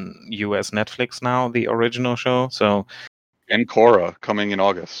landed on US Netflix now, the original show. So, and Korra coming in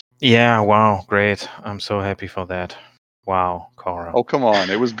August. Yeah, wow, great. I'm so happy for that. Wow, Korra. Oh, come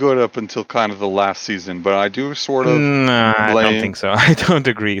on. It was good up until kind of the last season, but I do sort of Nah, I don't blame. think so. I don't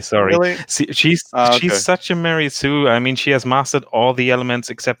agree. Sorry. Really? She's Okay. such a Mary Sue. I mean, she has mastered all the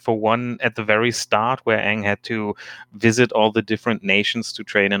elements except for one at the very start, where Aang had to visit all the different nations to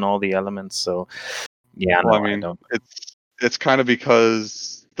train in all the elements. So, yeah, Well, no, I I mean, don't. it's kind of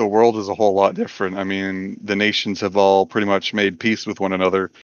because the world is a whole lot different. I mean, the nations have all pretty much made peace with one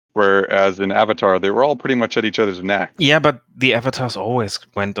another, whereas in Avatar, they were all pretty much at each other's neck. Yeah, but the avatars always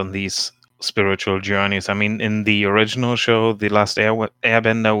went on these spiritual journeys. I mean, in the original show, The Last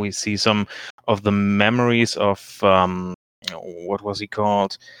Airbender, we see some of the memories of what was he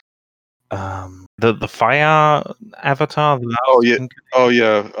called? The fire avatar. The Oh last yeah,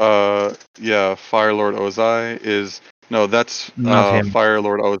 incarnation? yeah. Fire Lord Ozai is no, that's Not him. Fire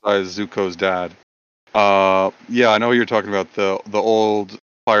Lord Ozai is Zuko's dad. Yeah, I know what you're talking about, the old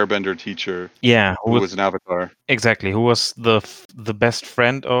firebender teacher Yeah, who was an avatar. exactly, who was the best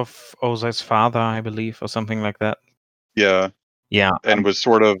friend of Ozai's father, I believe, or something like that. Yeah, Yeah, and was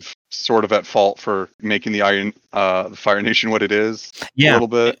sort of at fault for making the Fire Nation what it is a yeah, little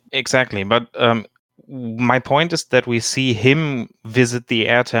bit. exactly. But my point is that we see him visit the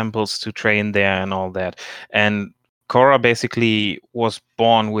air temples to train there and all that. And Korra basically was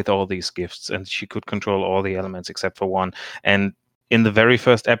born with all these gifts, and she could control all the elements except for one. And in the very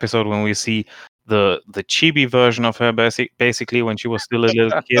first episode, when we see the chibi version of her, basically when she was still a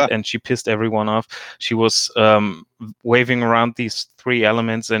little kid and she pissed everyone off, she was waving around these three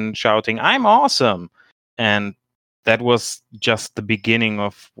elements and shouting, "I'm awesome!" And that was just the beginning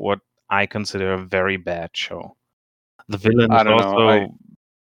of what I consider a very bad show. The villain I is don't know.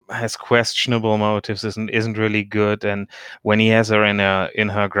 has questionable motives, isn't really good, and when he has her in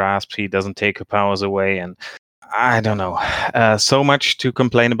her grasp, he doesn't take her powers away, and I don't know. So much to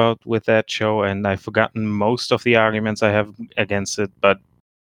complain about with that show, and I've forgotten most of the arguments I have against it, but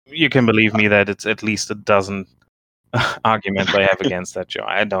you can believe me that it's at least a dozen arguments I have against that show.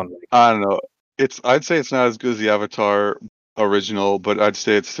 I don't like it. I don't know. I'd say it's not as good as the Avatar original, but I'd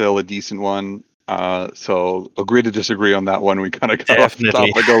say it's still a decent one. So agree to disagree on that one. We kind of got off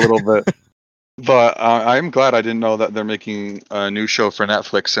Definitely. topic a little bit. But I'm glad I didn't know that they're making a new show for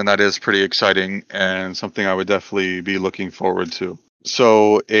Netflix, and that is pretty exciting and something I would definitely be looking forward to.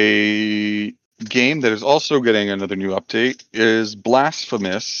 So a game that is also getting another new update is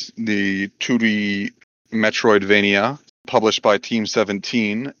Blasphemous, the 2D Metroidvania published by Team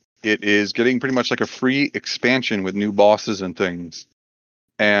 17. It is getting pretty much like a free expansion with new bosses and things.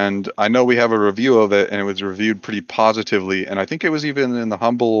 And I know we have a review of it, and it was reviewed pretty positively, and I think it was even in the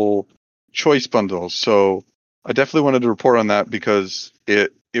Humble Choice bundle. So I definitely wanted to report on that because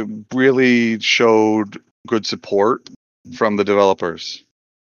it really showed good support from the developers.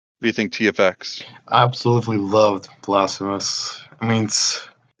 What do you think, TFX? I absolutely loved Blasphemous. I mean,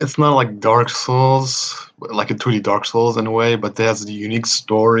 it's not like Dark Souls, like a 2D Dark Souls in a way, but it has a unique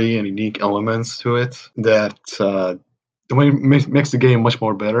story and unique elements to it that makes the game much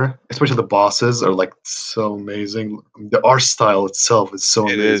more better. Especially the bosses are like so amazing. The art style itself is so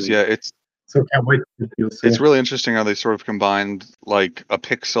It amazing. is, yeah. So can't wait to DLC. It's really interesting how they sort of combined like a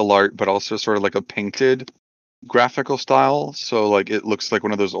pixel art, but also sort of like a painted graphical style. So like it looks like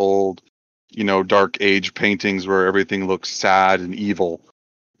one of those old, dark age paintings where everything looks sad and evil,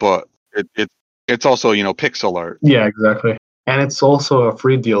 but it's also pixel art. Yeah, exactly. And it's also a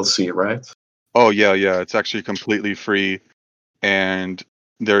free DLC, right? Oh yeah, it's actually completely free, and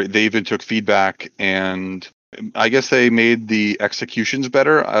they even took feedback, and I guess they made the executions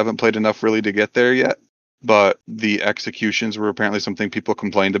better. I haven't played enough really to get there yet, but the executions were apparently something people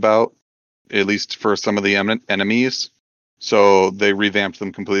complained about, at least for some of the enemies. So they revamped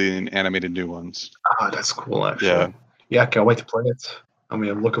them completely and animated new ones. Ah, that's cool, actually. Yeah, I can't wait to play it. I mean,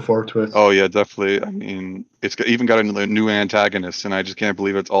 I'm looking forward to it. Oh yeah, definitely. I mean, even got a new antagonist, and I just can't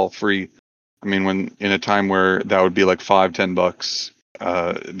believe it's all free. I mean, when in a time where that would be like $5-10,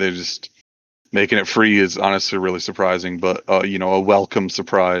 they're just making it free is honestly really surprising, but a welcome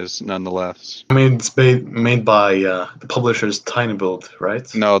surprise nonetheless. I mean, it's made by the publisher's Tiny Build,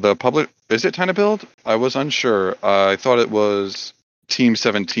 right? No, is it Tiny Build? I was unsure. I thought it was Team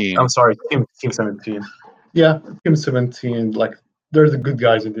 17. I'm sorry, Team 17. Yeah, Team 17. Like, they're the good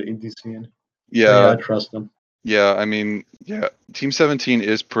guys in the scene. Yeah, I trust them. Yeah, I mean, yeah, Team 17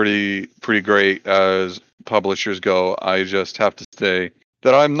 is pretty great as publishers go. I just have to say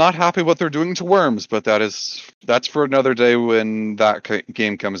that I'm not happy what they're doing to Worms, but that's for another day when that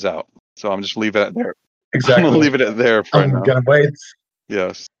game comes out. So I'm just leaving it there. Exactly. I'm gonna leave it there for now. I'm gonna wait.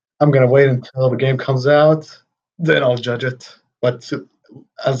 Yes. I'm gonna wait until the game comes out, then I'll judge it. But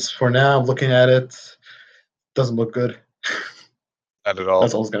as for now, looking at it, doesn't look good. Not at all.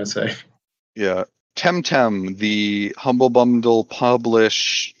 That's all I was gonna say. Yeah. Temtem, the Humble Bundle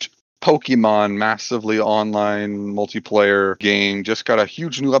published Pokemon massively online multiplayer game, just got a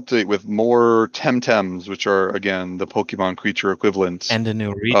huge new update with more Temtems, which are again the Pokemon creature equivalents. And a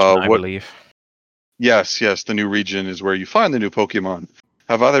new region, I believe. Yes, the new region is where you find the new Pokemon.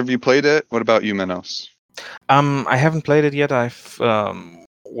 Have either of you played it? What about you, Menos? I haven't played it yet. I've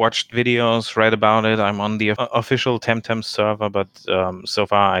watched videos, read about it. I'm on the official Temtem server, but so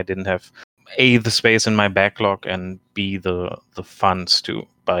far I didn't have A, the space in my backlog, and B, the funds to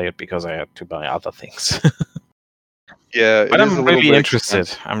buy it because I had to buy other things. Yeah, but I'm really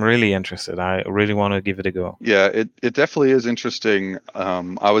interested. I'm really interested. I really want to give it a go. Yeah, it definitely is interesting.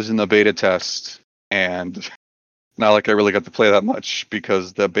 I was in the beta test, and not like I really got to play that much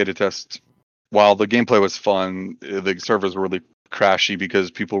because the beta test, while the gameplay was fun, the servers were really crashy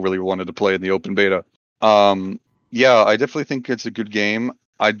because people really wanted to play in the open beta. Yeah, I definitely think it's a good game.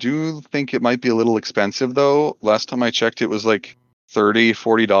 I do think it might be a little expensive though. Last time I checked, it was like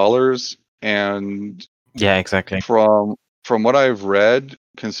 $30-$40, and yeah, exactly. From what I've read,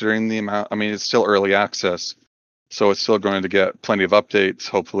 considering the amount, I mean, it's still early access, so it's still going to get plenty of updates,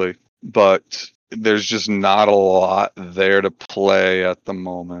 hopefully. But there's just not a lot there to play at the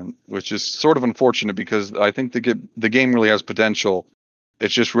moment, which is sort of unfortunate because I think the game really has potential. It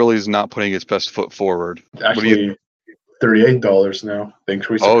just really is not putting its best foot forward. Actually, $38 now. They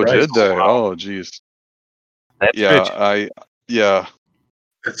increased the price. Did they? Oh, geez. That's yeah, good.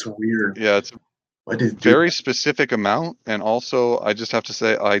 That's weird. Yeah, it's very specific amount, and also I just have to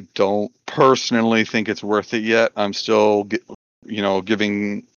say I don't personally think it's worth it yet. I'm still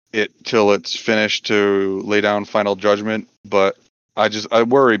giving it till it's finished to lay down final judgment, but I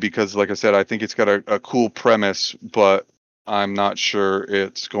worry because, like I said, I think it's got a cool premise, but I'm not sure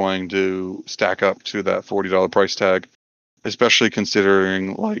it's going to stack up to that $40 price tag, especially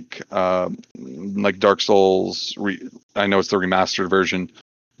considering like Dark Souls. I know it's the remastered version,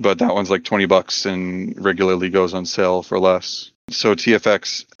 but that one's like $20 and regularly goes on sale for less. So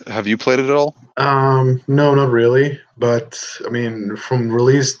TFX, have you played it at all? No, not really. But I mean, from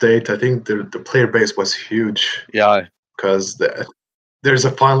release date, I think the player base was huge. Yeah, because there's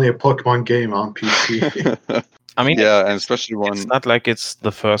finally a Pokemon game on PC. I mean, yeah, and especially one. It's not like it's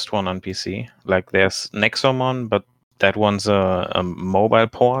the first one on PC. Like there's Nexomon, but that one's a mobile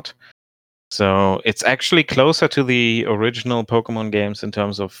port. So it's actually closer to the original Pokemon games in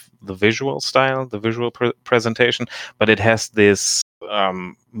terms of the visual style, the visual presentation, but it has this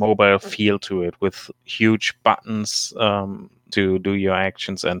mobile feel to it with huge buttons to do your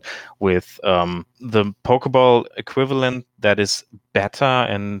actions, and with the Pokeball equivalent that is better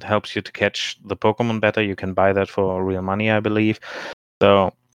and helps you to catch the Pokemon better. You can buy that for real money, I believe.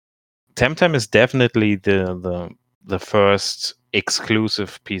 So Temtem is definitely the first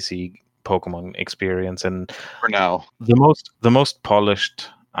exclusive PC Pokemon experience, and for now the most polished,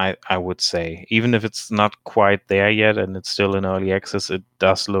 I would say. Even if it's not quite there yet and it's still in early access, it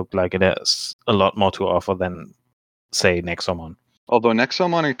does look like it has a lot more to offer than, say, Nexomon. Although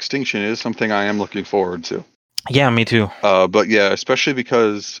Nexomon Extinction is something I am looking forward to. Yeah, me too. But yeah, especially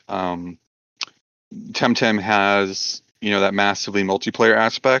because Temtem has that massively multiplayer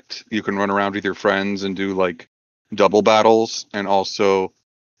aspect. You can run around with your friends and do like double battles, and also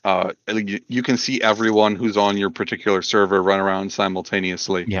you can see everyone who's on your particular server run around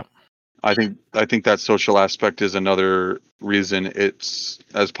simultaneously. Yeah, I think that social aspect is another reason it's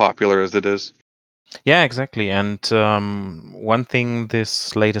as popular as it is. Yeah, exactly. And one thing,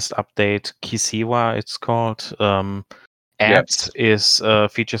 this latest update, Kisiwa, it's called, adds is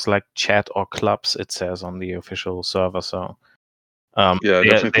features like chat or clubs. It says on the official server. So I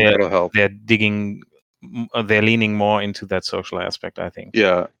definitely think that'll help. They're leaning more into that social aspect, I think.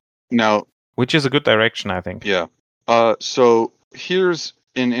 Yeah. Now, which is a good direction, I think. Yeah. So here's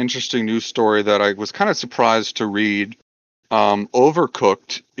an interesting news story that I was kind of surprised to read.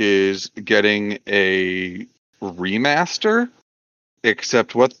 Overcooked is getting a remaster,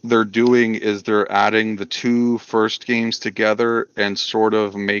 except what they're doing is they're adding the two first games together and sort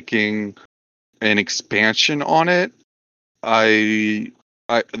of making an expansion on it.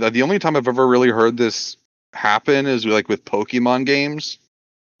 The only time I've ever really heard this happen is like with Pokemon games,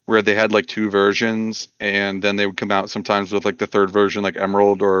 where they had like two versions, and then they would come out sometimes with like the third version, like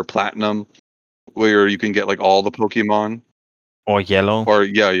Emerald or Platinum, where you can get like all the Pokemon. Or Yellow. Or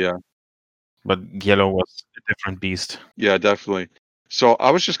yeah. But Yellow was a different beast. Yeah, definitely. So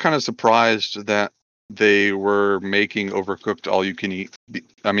I was just kind of surprised that they were making Overcooked all you can eat.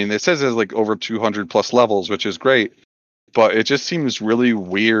 I mean, it says there's like over 200 plus levels, which is great, but it just seems really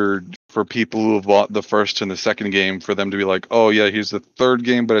weird for people who have bought the first and the second game, for them to be like, oh yeah, here's the third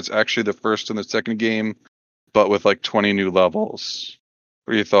game, but it's actually the first and the second game, but with like 20 new levels.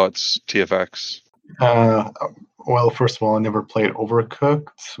 What are your thoughts, TFX? Well, first of all, I never played Overcooked,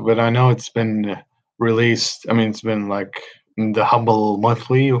 but I know it's been released. I mean, it's been like in the Humble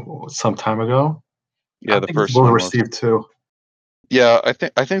Monthly some time ago. Yeah, I think it's well received too. Yeah,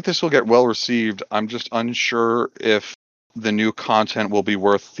 I think this will get well received. I'm just unsure if the new content will be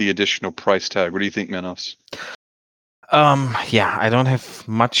worth the additional price tag. What do you think, Minos? Yeah, I don't have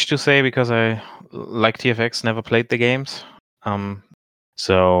much to say because I, like TFX, never played the games.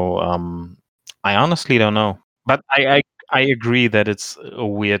 So I honestly don't know. But I agree that it's a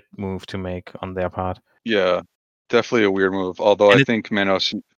weird move to make on their part. Yeah, definitely a weird move. Although I think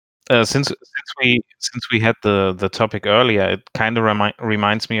Minos. Since we had the topic earlier, it kind of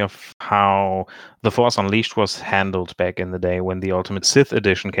reminds me of how The Force Unleashed was handled back in the day when the Ultimate Sith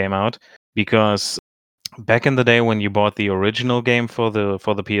Edition came out. Because back in the day when you bought the original game for the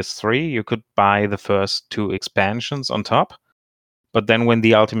PS3, you could buy the first 2 expansions on top. But then when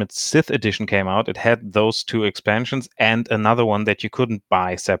the Ultimate Sith Edition came out, it had those 2 expansions and another one that you couldn't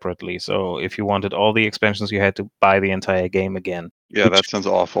buy separately. So if you wanted all the expansions, you had to buy the entire game again. Yeah, that sounds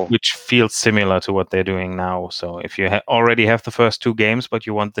awful. Which feels similar to what they're doing now. So if you already have the first 2 games, but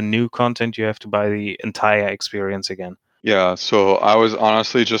you want the new content, you have to buy the entire experience again. Yeah, so I was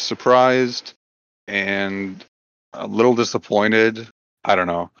honestly just surprised and a little disappointed. I don't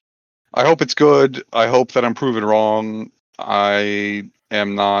know. I hope it's good. I hope that I'm proven wrong. I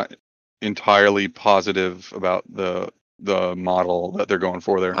am not entirely positive about the model that they're going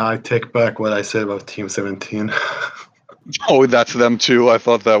for there. I take back what I said about Team 17. Oh, that's them too. I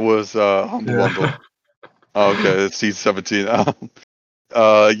thought that was Humble Bundle. Okay, it's C17.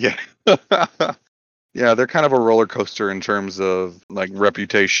 Yeah. Yeah, they're kind of a roller coaster in terms of like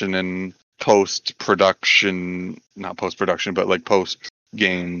reputation and post-production, not post-production, but like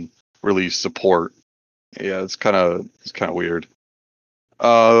post-game release support. Yeah, it's kind of weird.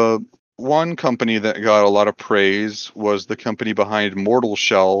 One company that got a lot of praise was the company behind Mortal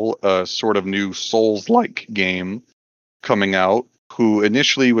Shell, a sort of new Souls-like game coming out, who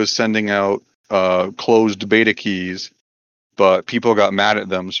initially was sending out closed beta keys, but people got mad at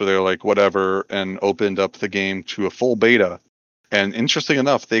them, so they're like, whatever, and opened up the game to a full beta. And interesting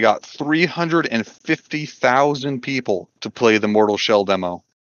enough, they got 350,000 people to play the Mortal Shell demo.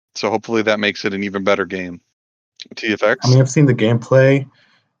 So hopefully that makes it an even better game. TFX? I mean, I've seen the gameplay.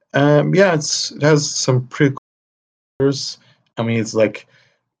 Yeah, it has some pretty cool features. I mean, it's like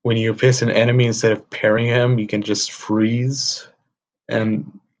when you face an enemy, instead of parrying him, you can just freeze and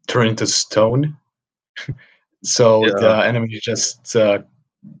turn into stone. So the enemy just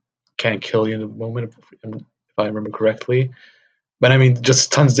can't kill you in the moment, if I remember correctly. But I mean, just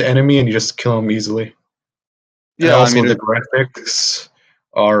stuns the enemy and you just kill him easily. Yeah, and also the graphics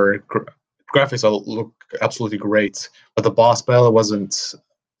look absolutely great. But the boss battle it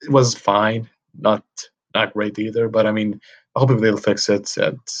was fine, not great either. But I mean, I hope they'll fix it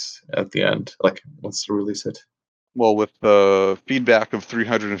at the end, like once they release it. Well, with the feedback of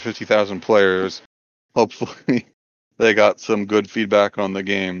 350,000 players, hopefully they got some good feedback on the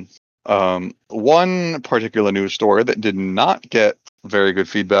game. One particular news story that did not get very good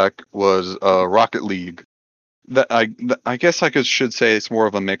feedback was Rocket League. That I guess I should say it's more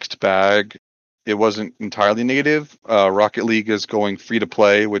of a mixed bag. It wasn't entirely negative. Rocket League is going free to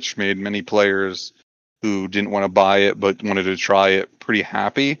play, which made many players who didn't want to buy it but wanted to try it pretty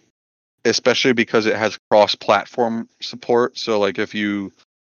happy, especially because it has cross-platform support. So like if you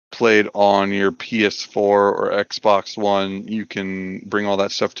played on your PS4 or Xbox One, you can bring all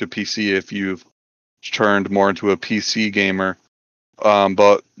that stuff to PC if you've turned more into a PC gamer.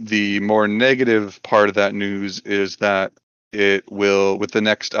 But the more negative part of that news is that it will, with the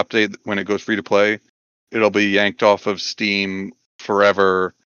next update, when it goes free to play, it'll be yanked off of Steam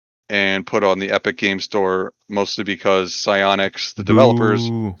forever and put on the Epic Game Store, mostly because Psyonix, the developers,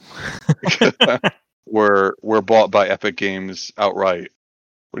 were bought by Epic Games outright.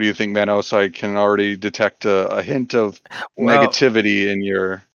 What do you think, Manos? I can already detect a hint of negativity in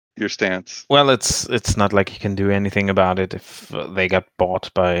your stance. Well, it's not like you can do anything about it if they got bought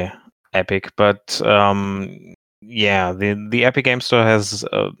by Epic, but yeah, the Epic Game Store has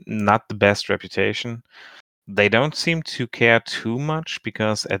not the best reputation. They don't seem to care too much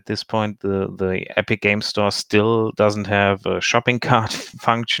because at this point the Epic Game Store still doesn't have a shopping cart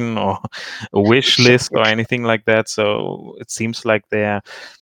function or a wish list or anything like that. So it seems like they're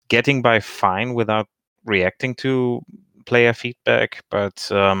getting by fine without reacting to player feedback. But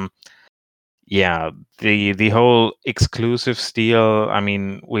Yeah, the whole exclusive deal. I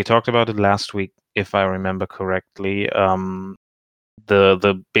mean, we talked about it last week, if I remember correctly.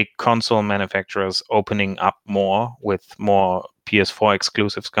 The big console manufacturers opening up more with more PS4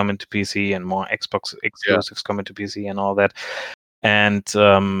 exclusives coming to PC and more Xbox exclusives coming to PC and all that. And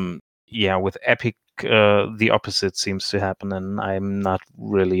with Epic, the opposite seems to happen, and I'm not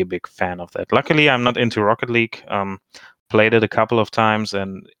really a big fan of that. Luckily, I'm not into Rocket League. Played it a couple of times,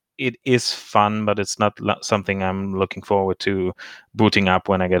 and it is fun, but it's not something I'm looking forward to booting up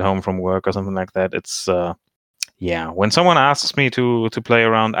when I get home from work or something like that. It's when someone asks me to play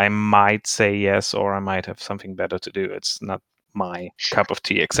around, I might say yes, or I might have something better to do. It's not my cup of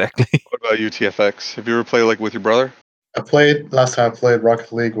tea exactly. What about you, TFX? Have you ever played like with your brother? Last time I played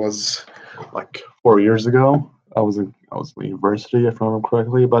Rocket League was like 4 years ago. I was in university, if I remember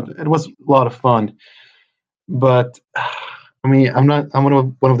correctly, but it was a lot of fun. But I mean, I'm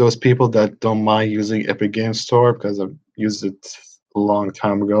one of those people that don't mind using Epic Game Store because I've used it a long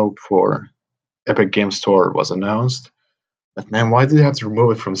time ago before Epic Game Store was announced. But man, why do you have to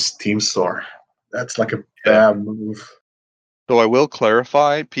remove it from Steam Store? That's like a bad move. So I will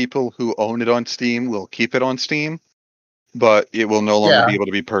clarify, people who own it on Steam will keep it on Steam, but it will no longer be able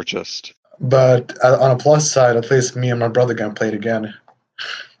to be purchased. But on a plus side, at least me and my brother can play it again.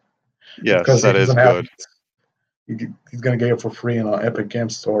 Yes, because that is good. He's gonna get it for free in our Epic Game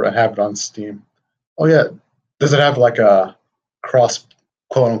Store and have it on Steam. Oh yeah, does it have like a cross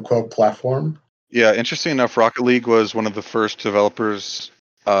quote unquote platform? Yeah, interesting enough, Rocket League was one of the first developers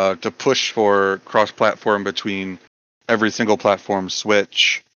to push for cross-platform between every single platform: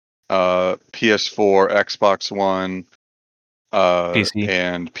 Switch, PS4, Xbox One, PC.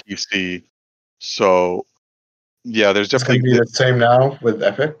 and PC. So, yeah, there's definitely going to be the same now with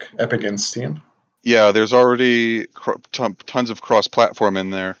Epic and Steam. Yeah, there's already tons of cross-platform in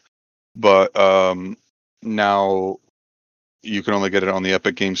there, but now you can only get it on the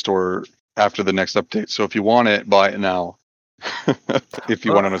Epic Game Store after the next update. So if you want it, buy it now. If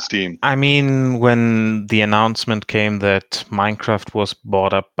you want it on Steam. I mean, when the announcement came that Minecraft was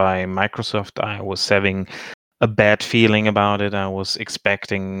bought up by Microsoft, I was having a bad feeling about it. I was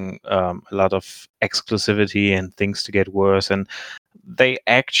expecting a lot of exclusivity and things to get worse, and they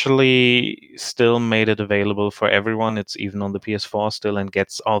actually still made it available for everyone. It's even on the PS4 still and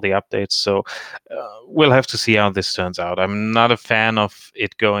gets all the updates. So we'll have to see how this turns out. I'm not a fan of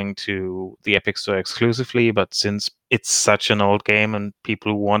it going to the Epic Store exclusively, but since it's such an old game and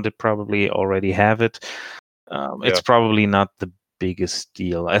people who want it probably already have it, it's probably not the biggest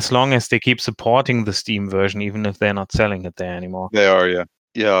deal, as long as they keep supporting the Steam version, even if they're not selling it there anymore. They are, yeah.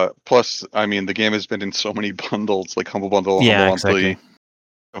 Yeah, plus, I mean, the game has been in so many bundles, like Humble Bundle, Humble Monthly,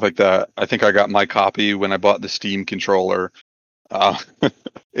 stuff like that. I think I got my copy when I bought the Steam controller.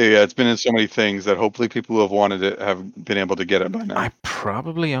 It's been in so many things that hopefully people who have wanted it have been able to get it by now. I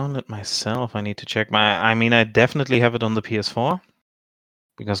probably own it myself. I need to check I definitely have it on the PS4.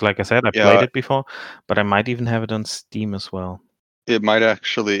 Because like I said, I played it before, but I might even have it on Steam as well. It might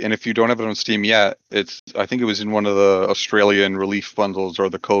actually, and if you don't have it on Steam yet, I think it was in one of the Australian relief bundles or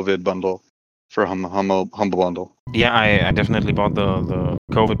the COVID bundle for Humble Bundle. Yeah, I definitely bought the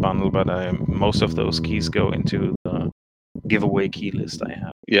COVID bundle, but most of those keys go into the giveaway key list I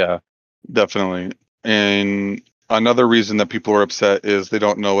have. Yeah, definitely. And another reason that people are upset is they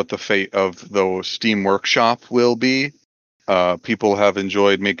don't know what the fate of the Steam Workshop will be. People have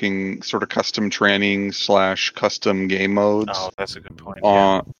enjoyed making sort of custom training / custom game modes. Oh, that's a good point.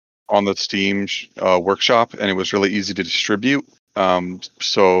 On the Steam Workshop, and it was really easy to distribute.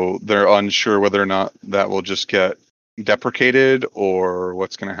 So they're unsure whether or not that will just get deprecated or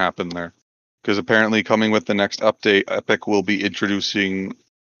what's going to happen there. Because apparently, coming with the next update, Epic will be introducing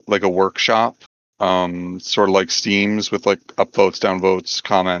like a workshop, sort of like Steam's with like upvotes, downvotes,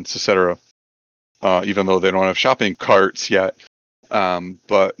 comments, etc. Even though they don't have shopping carts yet.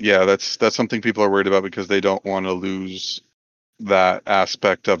 But yeah, that's something people are worried about because they don't want to lose that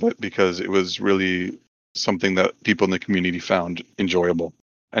aspect of it, because it was really something that people in the community found enjoyable.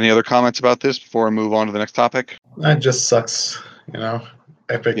 Any other comments about this before I move on to the next topic? That just sucks,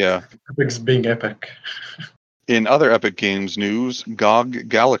 Epic. Yeah. Epic's being Epic. In other Epic Games news, GOG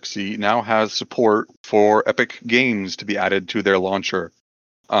Galaxy now has support for Epic Games to be added to their launcher.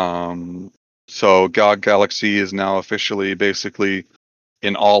 So GOG Galaxy is now officially basically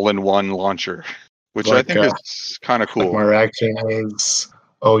an all-in-one launcher, which I think is kind of cool. Like my reaction is,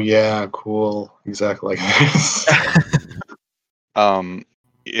 oh yeah, cool, exactly like this.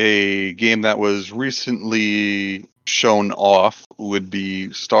 A game that was recently shown off would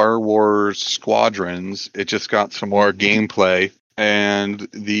be Star Wars Squadrons. It just got some more gameplay, and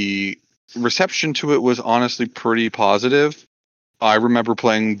the reception to it was honestly pretty positive. I remember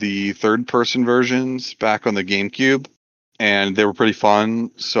playing the third-person versions back on the GameCube, and they were pretty fun.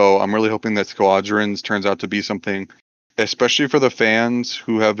 So I'm really hoping that Squadrons turns out to be something, especially for the fans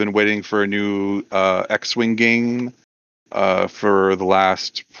who have been waiting for a new X-Wing game for the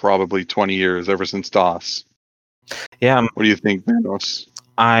last probably 20 years, ever since DOS. Yeah. What do you think, Manos?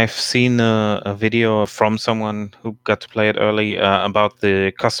 I've seen a video from someone who got to play it early about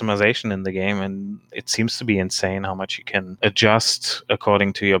the customization in the game, and it seems to be insane how much you can adjust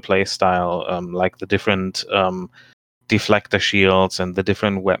according to your play style, like the different deflector shields and the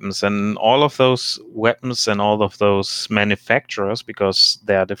different weapons, and all of those weapons and all of those manufacturers, because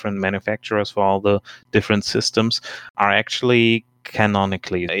there are different manufacturers for all the different systems, are actually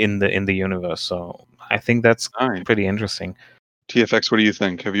canonically in the universe. So I think that's pretty interesting. TFX, what do you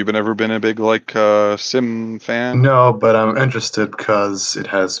think? Have you ever been a big sim fan? No, but I'm interested because it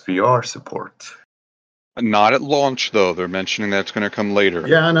has VR support. Not at launch, though. They're mentioning that it's going to come later.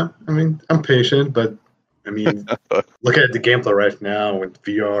 Yeah, I know. I mean, I'm patient, but I mean, looking at the gameplay right now with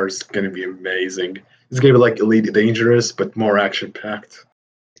VR is going to be amazing. It's going to be like Elite Dangerous, but more action-packed.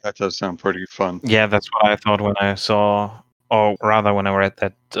 That does sound pretty fun. Yeah, that's what I thought when I saw, or rather when I read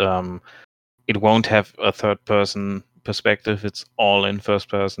that it won't have a third-person perspective. It's all in first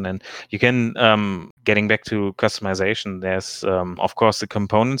person, and you can getting back to customization, there's of course the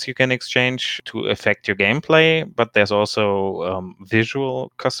components you can exchange to affect your gameplay, but there's also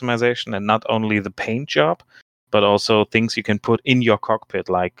visual customization, and not only the paint job but also things you can put in your cockpit,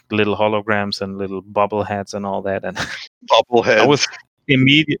 like little holograms and little bobbleheads and all that. And bobbleheads. I was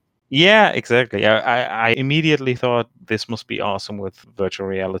immediate. Yeah, exactly. I immediately thought this must be awesome with virtual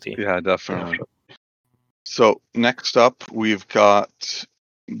reality. Yeah, definitely. So next up, we've got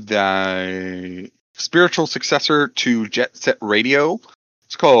the spiritual successor to Jet Set Radio.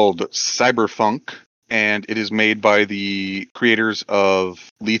 It's called Cyberfunk, and it is made by the creators of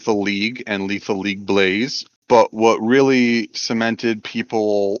Lethal League and Lethal League Blaze. But what really cemented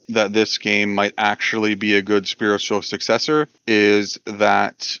people that this game might actually be a good spiritual successor is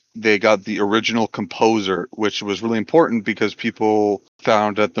that they got the original composer, which was really important because people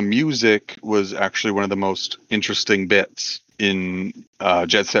found that the music was actually one of the most interesting bits in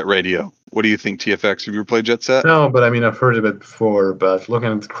Jet Set Radio. What do you think, TFX? Have you ever played Jet Set? No, but I mean, I've heard of it before, but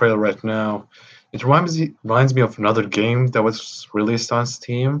looking at the trailer right now, it reminds me of another game that was released on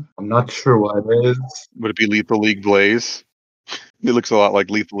Steam. I'm not sure what it is. Would it be Lethal League Blaze? It looks a lot like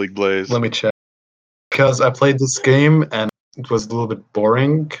Lethal League Blaze. Let me check. Because I played this game and it was a little bit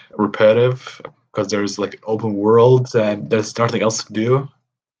boring, repetitive, because there's like open world and there's nothing else to do.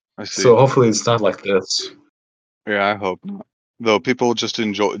 I see. So hopefully it's not like this. Yeah, I hope not. Though people just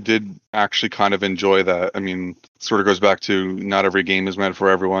did actually kind of enjoy that. I mean, sort of goes back to not every game is meant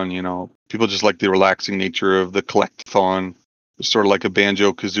for everyone, you know. People just like the relaxing nature of the collectathon. It's sort of like a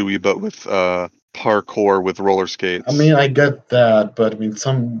Banjo-Kazooie, but with parkour with roller skates. I mean, I get that, but I mean,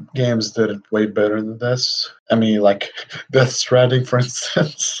 some games did it way better than this. I mean, like Death Stranding, for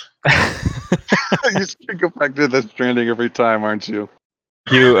instance. You should go back to Death Stranding every time, aren't you?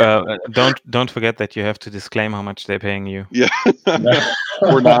 You don't forget that you have to disclaim how much they're paying you. Yeah,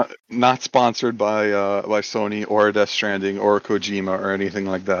 we're not sponsored by Sony or Death Stranding or Kojima or anything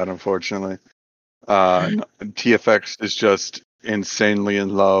like that. Unfortunately, TFX is just insanely in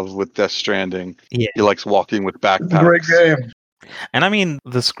love with Death Stranding. Yeah, he likes walking with backpacks. Great game. And I mean,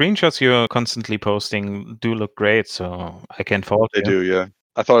 the screenshots you're constantly posting do look great, so I can fault you. They do, yeah.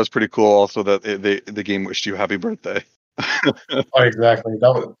 I thought it was pretty cool also that the game wished you happy birthday. Oh, exactly.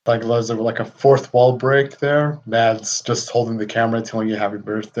 That was like a fourth wall break there. Mads just holding the camera telling you happy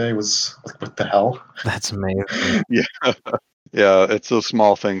birthday. It was like, what the hell? That's amazing. Yeah. Yeah, it's those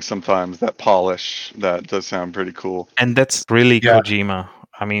small things sometimes that polish that does sound pretty cool. And that's really Kojima.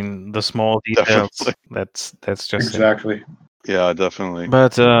 I mean, the small details. Definitely. That's just exactly. It. Yeah, definitely.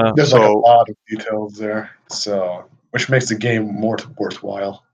 But there's like a lot of details there, so which makes the game more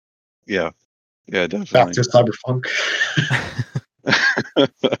worthwhile. Yeah. Yeah, definitely. Back to Cyberpunk.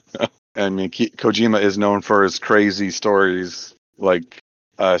 I mean, Kojima is known for his crazy stories, like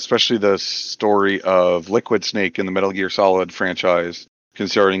especially the story of Liquid Snake in the Metal Gear Solid franchise,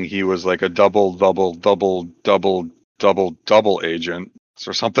 considering he was like a double agent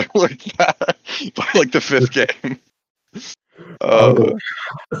or something like that, by like the fifth game.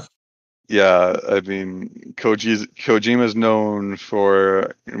 Yeah, I mean, Kojima's known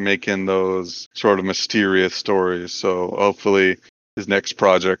for making those sort of mysterious stories, so hopefully his next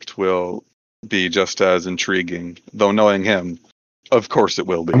project will be just as intriguing, though knowing him, of course it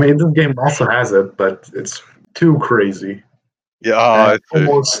will be. I mean, this game also has it, but it's too crazy. Yeah,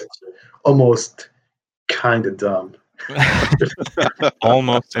 almost kind of dumb.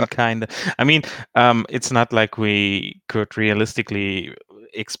 Almost and kind of. I mean, it's not like we could realistically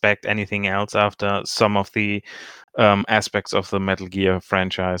expect anything else after some of the aspects of the Metal Gear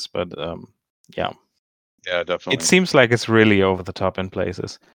franchise, but yeah. Yeah, definitely. It seems like it's really over the top in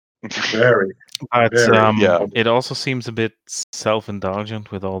places. Very. But Yeah. it also seems a bit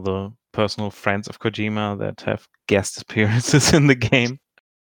self-indulgent with all the personal friends of Kojima that have guest appearances in the game.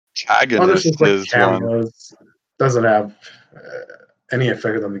 Protagonist is one. cameras doesn't have any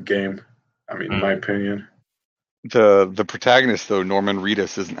effect on the game. I mean, in my opinion. The protagonist, though, Norman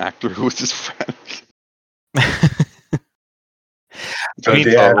Reedus, is an actor who was his friend.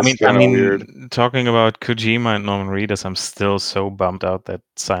 I mean, weird. Talking about Kojima and Norman Reedus, I'm still so bummed out that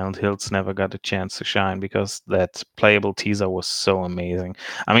Silent Hills never got a chance to shine because that playable teaser was so amazing.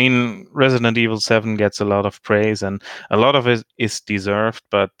 I mean, Resident Evil 7 gets a lot of praise and a lot of it is deserved,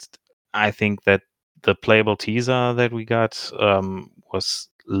 but I think that the playable teaser that we got was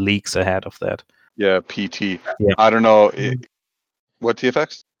leagues ahead of that. Yeah, PT. Yeah. I don't know. What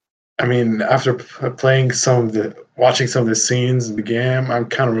TFX? I mean, after watching some of the scenes in the game, I'm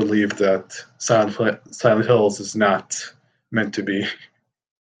kind of relieved that Silent Hills is not meant to be.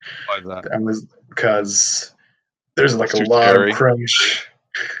 Why is that? Because there's like It's a too lot scary. of crunch.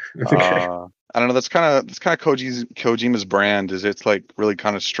 I don't know. That's kind of Kojima's brand. Is it's like really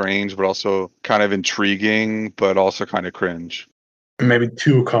kind of strange, but also kind of intriguing, but also kind of cringe. Maybe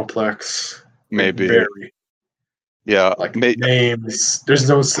too complex. Maybe. Very. Yeah. Like names. There's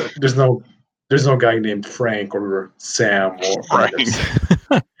no guy named Frank or Sam or Frank.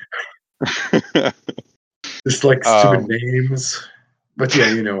 Just like stupid names. But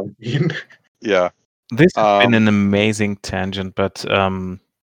yeah, you know what I mean. Yeah. This has been an amazing tangent, but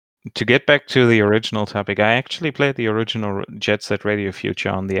to get back to the original topic, I actually played the original Jet Set Radio Future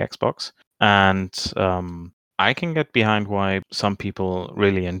on the Xbox, and I can get behind why some people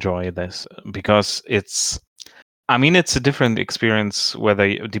really enjoy this because it's a different experience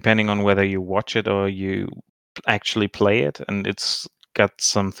depending on whether you watch it or you actually play it, and it's got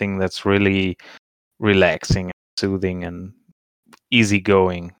something that's really relaxing, and soothing, and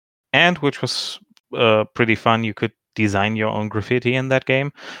easygoing, and which was pretty fun. You could design your own graffiti in that game,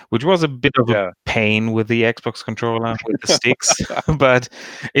 which was a bit of a pain with the Xbox controller with the sticks, but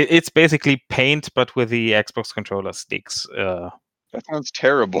it's basically paint, but with the Xbox controller sticks. That sounds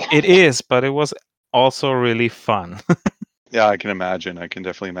terrible. It is, but it was also really fun. Yeah, I can imagine. I can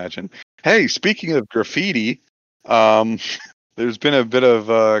definitely imagine. Hey, speaking of graffiti, there's been a bit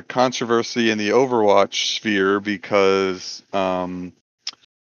of controversy in the Overwatch sphere because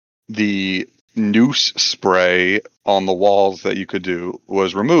the noose spray on the walls that you could do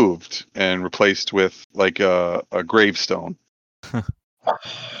was removed and replaced with like a gravestone.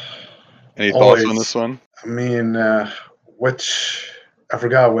 Any thoughts on this one? I mean, I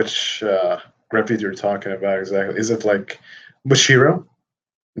forgot which graffiti you're talking about exactly. Is it like Bushiro?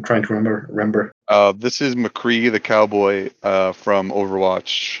 I'm trying to remember. This is McCree, the cowboy from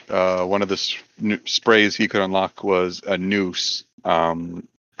Overwatch. One of the sprays he could unlock was a noose. And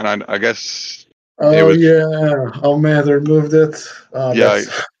I guess. Oh man, they removed it. Yeah,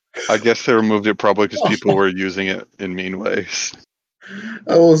 I guess they removed it probably because people were using it in mean ways.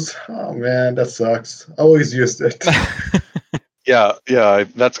 Oh man, that sucks. I always used it. Yeah,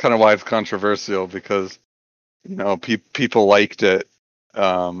 that's kind of why it's controversial because people liked it,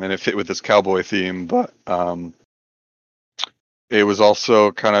 and it fit with this cowboy theme, but it was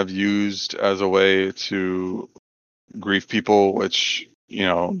also kind of used as a way to grief people, which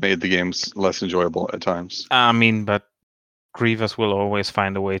made the games less enjoyable at times. I mean, but grievers will always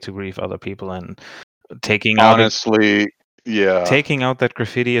find a way to grieve other people, and taking out that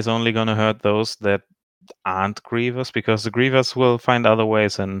graffiti is only going to hurt those that aren't grievers, because the grievers will find other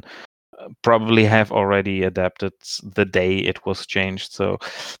ways and probably have already adapted the day it was changed. So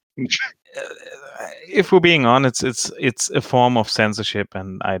if we're being honest, it's a form of censorship,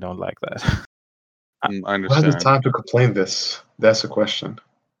 and I don't like that. I understand. Who had the time to complain this? That's the question.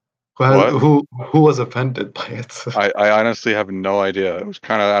 Who was offended by it? I honestly have no idea. It was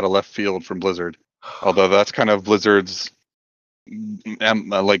kind of out of left field from Blizzard. Although that's kind of Blizzard's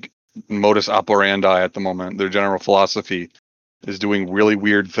like modus operandi at the moment. Their general philosophy is doing really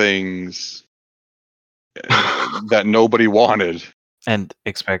weird things that nobody wanted and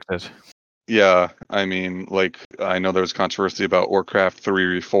expected. Yeah, I mean, like, I know there was controversy about Warcraft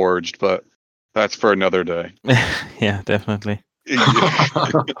 3 Reforged, but that's for another day. Yeah, definitely.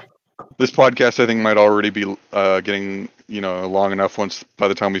 This podcast, I think, might already be getting, long enough. Once by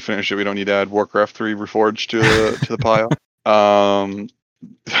the time we finish it, we don't need to add Warcraft 3 Reforged to the pile.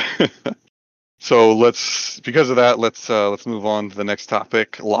 So because of that, let's move on to the next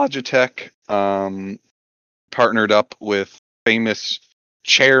topic. Logitech partnered up with famous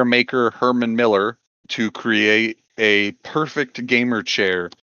chair maker Herman Miller to create a perfect gamer chair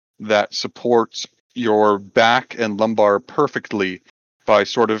that supports your back and lumbar perfectly by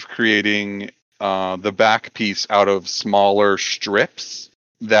sort of creating the back piece out of smaller strips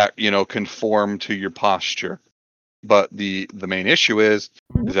that conform to your posture. But the main issue is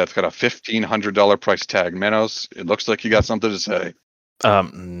that it's got a $1,500 price tag. Manos, it looks like you got something to say.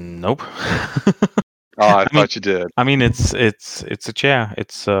 Nope. Oh, I thought you did. I mean, it's a chair.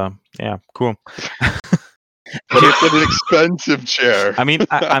 It's yeah, cool. But it's an expensive chair. I mean,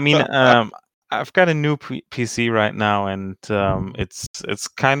 I've got a new PC right now, and it's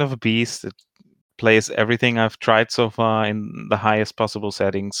kind of a beast. It plays everything I've tried so far in the highest possible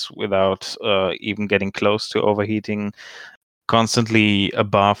settings without even getting close to overheating. Constantly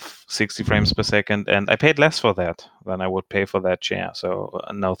above 60 frames per second, and I paid less for that than I would pay for that chair. So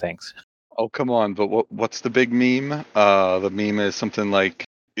no thanks. Oh, come on! But what's the big meme? The meme is something like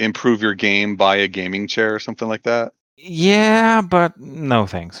improve your game, buy a gaming chair, or something like that. Yeah, but no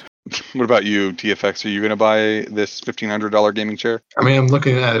thanks. What about you, TFX? Are you going to buy this $1,500 gaming chair? I mean, I'm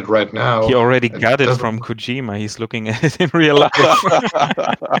looking at it right now. He already got it from Kojima. He's looking at it in real life.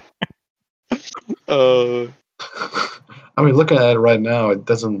 I mean, looking at it right now, it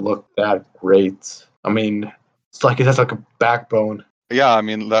doesn't look that great. I mean, it's like it has like a backbone. Yeah, I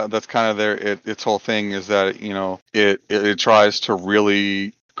mean that's kind of its whole thing is that it tries to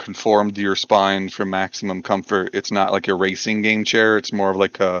really conform to your spine for maximum comfort. It's not like a racing game chair. It's more of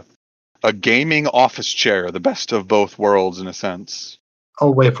like a gaming office chair, the best of both worlds in a sense.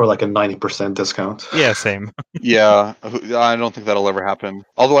 I'll wait for like a 90% discount. Yeah, same. Yeah, I don't think that'll ever happen.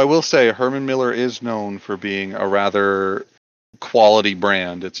 Although I will say Herman Miller is known for being a rather quality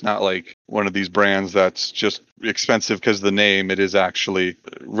brand. It's not like one of these brands that's just expensive because of the name. It is actually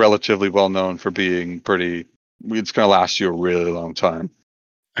relatively well known for being pretty. It's going to last you a really long time.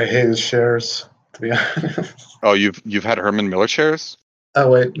 I hate his shares, to be honest. Oh, you've had Herman Miller chairs?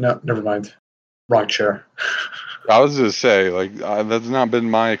 Oh wait, no, never mind. Wrong chair. I was going to say, like, that's not been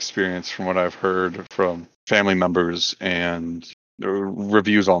my experience from what I've heard from family members and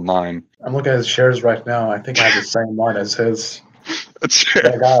reviews online. I'm looking at his shares right now. I think I have the same one as his. I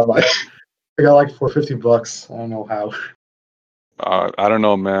got like for $50. I don't know how. I don't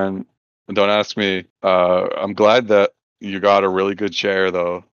know, man. Don't ask me. I'm glad that you got a really good chair,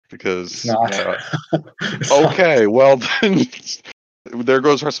 though, because it's not. Okay, well then, there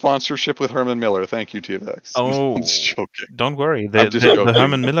goes our sponsorship with Herman Miller. Thank you, TFX. Oh, I'm just joking. Don't worry. The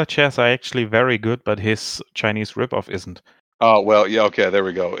Herman Miller chairs are actually very good, but his Chinese ripoff isn't. Oh well, yeah, okay, there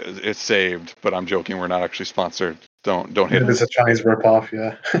we go. It's saved, but I'm joking. We're not actually sponsored. Don't hit us. It's a Chinese ripoff,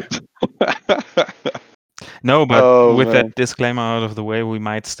 yeah. No, but with that disclaimer out of the way, we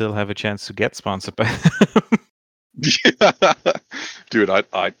might still have a chance to get sponsored by them. Dude, I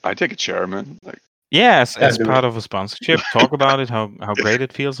take a chair, man. Like, yes, as part of a sponsorship, talk about it, how great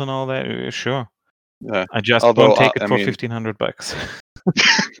it feels and all that. Sure. Yeah. I just won't take it for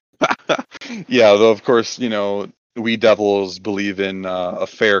 $1,500. Yeah, though of course, we Devils believe in a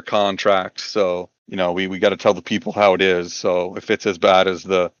fair contract, so we got to tell the people how it is. So if it's as bad as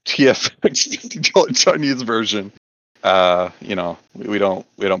the TFX Chinese version, we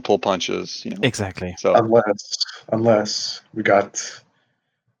don't pull punches. Exactly. So unless we got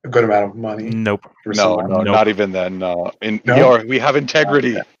a good amount of money. Nope. No, not even then. No. We have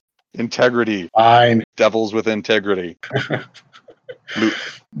integrity. Okay. Integrity. Fine. Devils with integrity.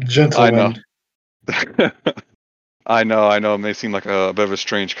 Gentlemen. I know. It may seem like a bit of a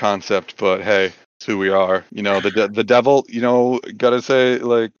strange concept, but hey, it's who we are. The devil, gotta say,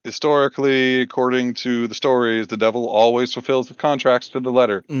 like, historically, according to the stories, the devil always fulfills the contracts to the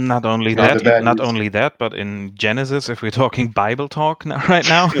letter. Not only that, but in Genesis, if we're talking Bible talk right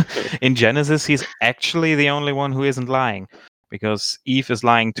now, in Genesis, he's actually the only one who isn't lying. Because Eve is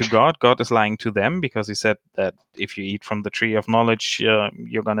lying to God, God is lying to them, because he said that if you eat from the tree of knowledge,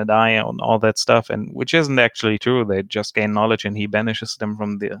 you're gonna die, and all that stuff, and which isn't actually true. They just gain knowledge, and he banishes them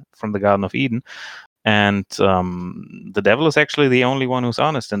from the Garden of Eden. And the devil is actually the only one who's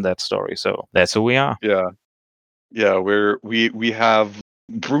honest in that story. So that's who we are. Yeah. We have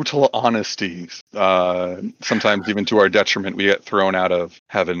brutal honesty. Sometimes even to our detriment, we get thrown out of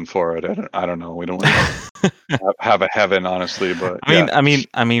heaven for it. I don't know. We don't have a heaven, honestly. But I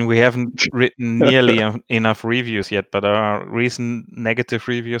mean, we haven't written nearly enough reviews yet, but our recent negative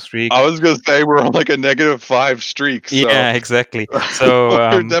review streak. I was gonna say we're on like a -5 streak. So. Yeah, exactly.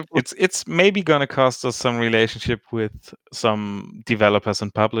 So definitely... it's maybe gonna cost us some relationship with some developers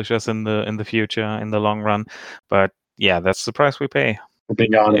and publishers in the future, in the long run. But yeah, that's the price we pay.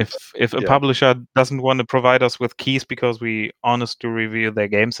 Being honest. If a publisher doesn't want to provide us with keys because we honestly review their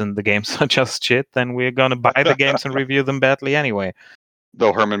games and the games are just shit, then we're gonna buy the games and review them badly anyway.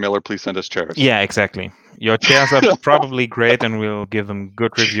 Though Herman Miller, please send us chairs. Yeah, exactly. Your chairs are probably great, and we'll give them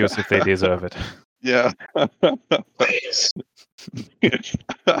good reviews if they deserve it. Yeah. Please.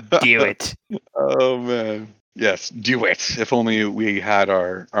 Do it. Oh man. Yes, do it. If only we had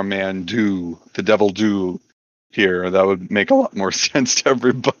our man the devil do here, that would make a lot more sense to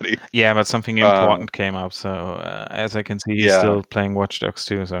everybody. Yeah, but something important came up, so as I can see, he's still playing Watch Dogs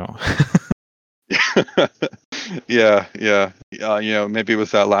 2, so... yeah. Maybe it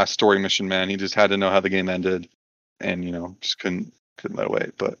was that last story mission, man. He just had to know how the game ended, and just couldn't let it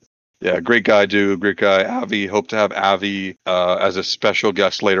wait. But yeah, great guy, dude. Great guy. Avi. Hope to have Avi as a special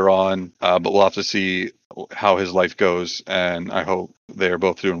guest later on, but we'll have to see how his life goes, and I hope they are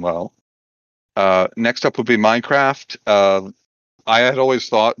both doing well. Next up would be Minecraft. I had always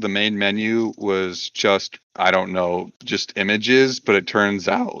thought the main menu was just images, but it turns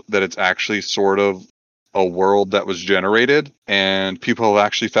out that it's actually sort of a world that was generated, and people have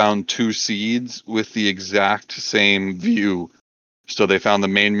actually found 2 seeds with the exact same view. So they found the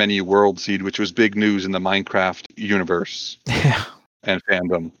main menu world seed, which was big news in the Minecraft universe and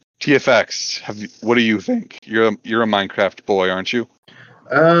fandom. TFX, what do you think? You're a Minecraft boy, aren't you?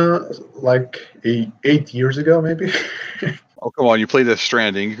 Like 8 years ago, maybe. Oh, come on! You played Death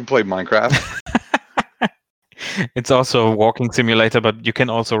Stranding. You can play Minecraft. It's also a walking simulator, but you can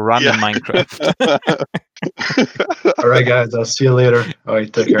also run in Minecraft. All right, guys. I'll see you later. All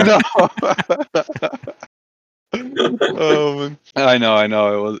right, take care. No. I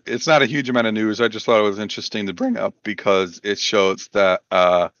know. It's not a huge amount of news. I just thought it was interesting to bring up because it shows that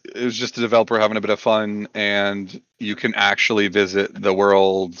it was just a developer having a bit of fun, and you can actually visit the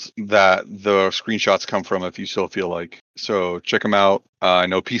worlds that the screenshots come from if you still feel like. So check them out. I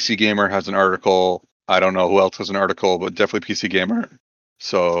know PC Gamer has an article. I don't know who else has an article, but definitely PC Gamer.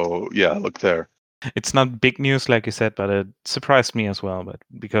 So yeah, look there. It's not big news, like you said, but it surprised me as well. But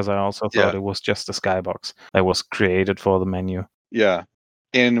because I also thought it was just a skybox that was created for the menu. Yeah.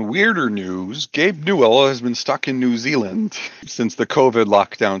 In weirder news, Gabe Newell has been stuck in New Zealand since the COVID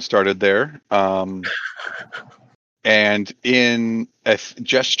lockdown started there. And in a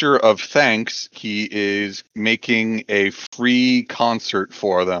gesture of thanks, he is making a free concert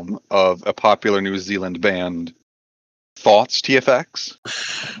for them of a popular New Zealand band. Thoughts, TFX?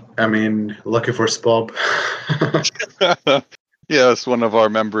 I mean, lucky for Spob. Yes, one of our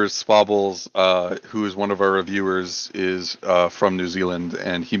members, Swabbles, who is one of our reviewers, is from New Zealand,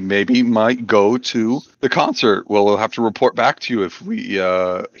 and he might go to the concert. We'll have to report back to you if we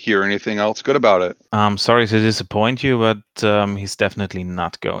hear anything else good about it. I'm sorry to disappoint you, but he's definitely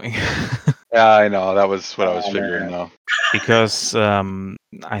not going. Yeah, I know. That was what I was figuring, though. Because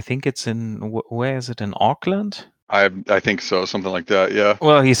I think it's where is it, in Auckland? I think so, something like that, yeah.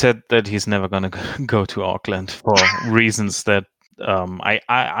 Well, he said that he's never going to go to Auckland for reasons that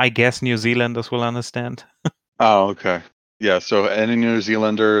I guess New Zealanders will understand. Oh, okay. Yeah, so any New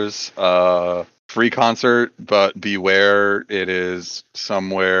Zealanders, free concert, but beware, it is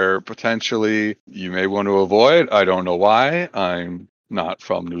somewhere potentially you may want to avoid. I don't know why. I'm not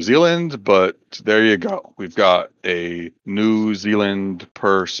from New Zealand, but there you go. We've got a New Zealand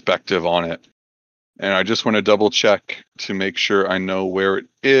perspective on it. And I just want to double check to make sure I know where it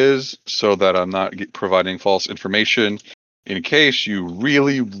is so that I'm not providing false information in case you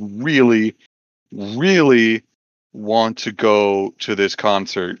really, really, really want to go to this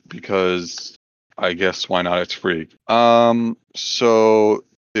concert, because I guess why not? It's free. So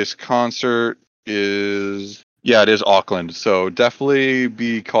this concert is, it is Auckland. So definitely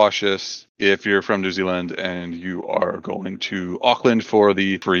be cautious if you're from New Zealand and you are going to Auckland for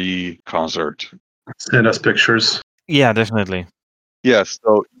the free concert. Send us pictures. Yeah, definitely. Yes.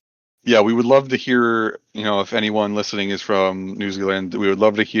 So, yeah, we would love to hear, if anyone listening is from New Zealand, we would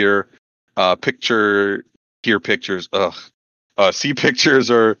love to hear hear pictures, see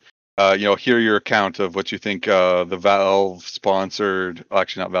pictures, or, hear your account of what you think the Valve sponsored,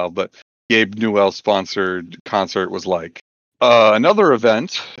 actually not Valve, but Gabe Newell sponsored concert was like. Another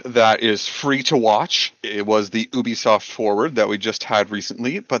event that is free to watch, it was the Ubisoft Forward that we just had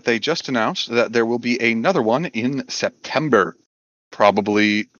recently, but they just announced that there will be another one in September,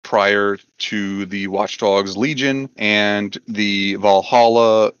 probably prior to the Watch Dogs Legion and the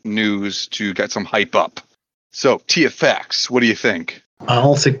Valhalla news to get some hype up. So, TFX, what do you think?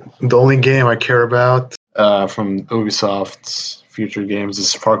 Honestly, the only game I care about from Ubisoft's future games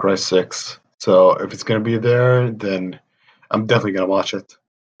is Far Cry 6. So if it's going to be there, then I'm definitely going to watch it.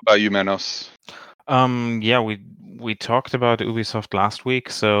 How about you, Manos? Yeah, we talked about Ubisoft last week,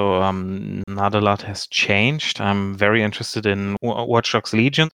 so not a lot has changed. I'm very interested in Watch Dogs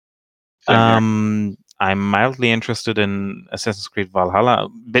Legion. I'm mildly interested in Assassin's Creed Valhalla, a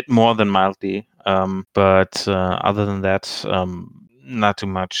bit more than mildly. But other than that, not too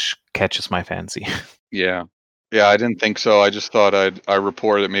much catches my fancy. Yeah, I didn't think so. I just thought I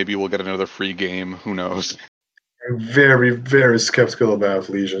report that maybe we'll get another free game. Who knows? I'm very, very skeptical about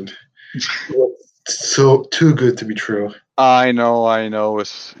Legion. So too good to be true. I know.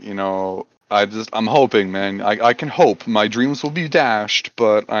 It's, I'm hoping, man. I can hope. My dreams will be dashed,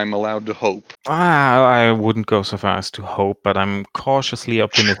 but I'm allowed to hope. I wouldn't go so far as to hope, but I'm cautiously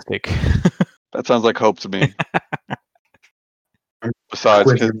optimistic. That sounds like hope to me.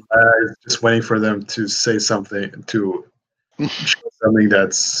 Besides, just waiting for them to say something, to show something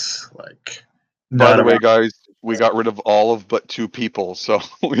that's like. By the way, guys, we got rid of all of but 2 people, so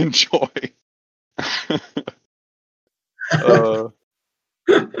enjoy.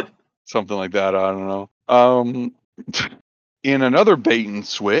 Something like that. I don't know. In another bait and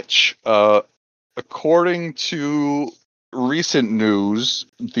switch, according to recent news,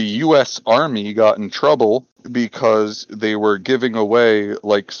 the U.S. Army got in trouble because they were giving away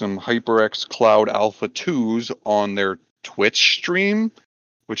like some HyperX Cloud Alpha 2s on their Twitch stream,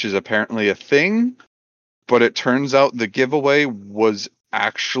 which is apparently a thing. But it turns out the giveaway was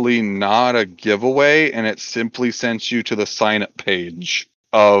actually not a giveaway, and it simply sent you to the sign-up page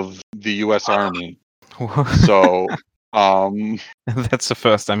of the U.S. Army. So, that's the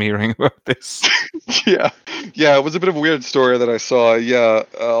first I'm hearing about this. yeah, it was a bit of a weird story that I saw. Yeah,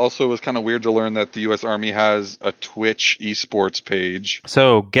 also it was kind of weird to learn that the U.S. Army has a Twitch esports page.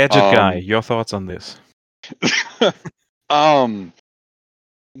 So, Gadget Guy, your thoughts on this?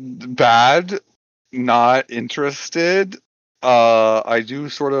 Bad. Not interested. I do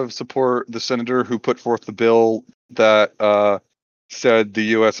sort of support the senator who put forth the bill that said the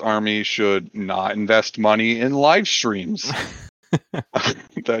U.S. Army should not invest money in live streams.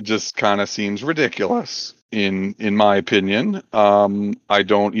 That just kind of seems ridiculous, in my opinion. I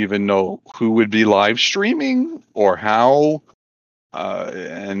don't even know who would be live streaming or how.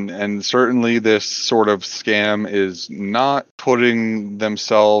 And certainly this sort of scam is not putting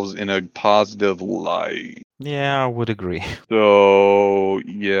themselves in a positive light. Yeah, I would agree. So,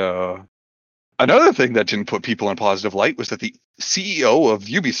 yeah. Another thing that didn't put people in positive light was that the CEO of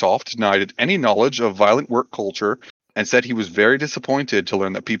Ubisoft denied any knowledge of violent work culture and said he was very disappointed to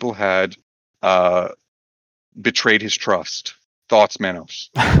learn that people had betrayed his trust. Thoughts,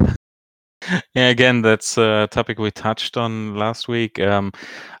 Manos? Yeah, again, that's a topic we touched on last week.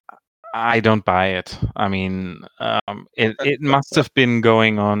 I don't buy it. I mean, it must have been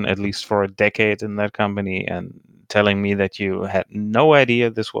going on at least for a decade in that company, and telling me that you had no idea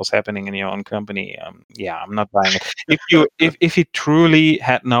this was happening in your own company. Yeah, I'm not buying it. If he truly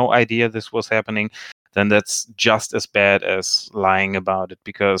had no idea this was happening, then that's just as bad as lying about it,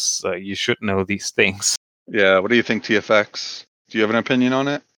 because you should know these things. Yeah, what do you think, TFX? Do you have an opinion on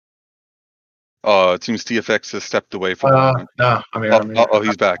it? It seems TFX has stepped away from it. No, I'm here. Oh,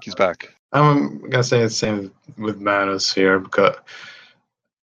 he's back. I'm gonna say the same with Manos here, because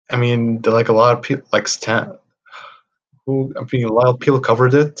I mean, like a lot of people, like Stan, a lot of people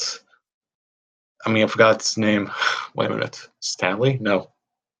covered it. I mean, I forgot his name. Wait a minute, Stanley? No,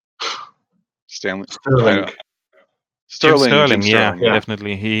 Stanley. Sterling. Sterling, yeah,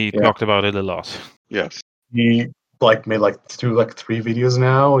 definitely. He talked about it a lot. Yes. He made 3 videos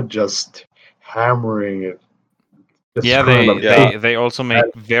now, just hammering it. Yeah, they also make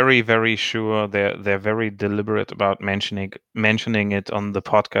very, very sure they're very deliberate about mentioning it on the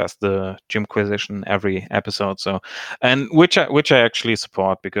podcast, the Jimquisition, every episode. So, and which I actually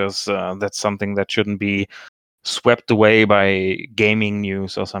support, because that's something that shouldn't be swept away by gaming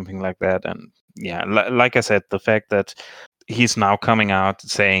news or something like that. And yeah, like I said, the fact that he's now coming out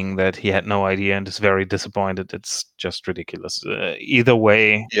saying that he had no idea and is very disappointed, it's just ridiculous. Either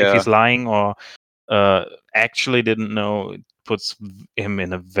way, if he's lying or actually didn't know, it puts him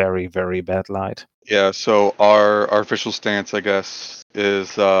in a very, very bad light. Yeah, so our official stance, I guess,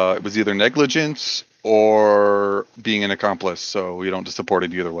 is it was either negligence or being an accomplice, so we don't support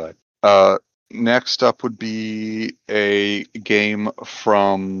it either way. Next up would be a game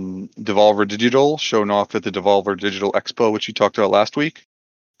from Devolver Digital, shown off at the Devolver Digital Expo, which you talked about last week.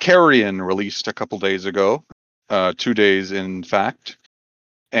 Carrion released a couple days ago, 2 days in fact,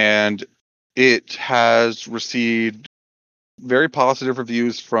 and it has received very positive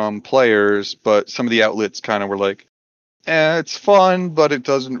reviews from players, but some of the outlets kind of were like, it's fun, but it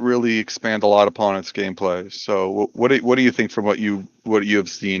doesn't really expand a lot upon its gameplay. So what do you think from what you have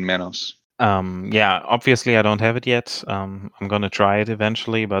seen, Manos? Yeah, obviously I don't have it yet. I'm gonna try it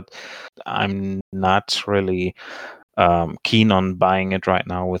eventually, but I'm not really keen on buying it right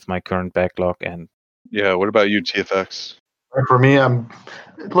now with my current backlog. And yeah, what about you, TFX? For me,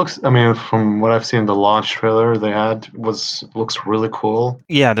 it looks. I mean, from what I've seen, the launch trailer they had looks really cool.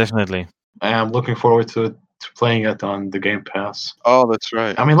 Yeah, definitely. And I'm looking forward to playing it on the Game Pass. Oh, that's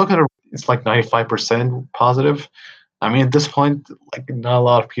right. I mean, look at it; it's like 95% positive. I mean, at this point, like not a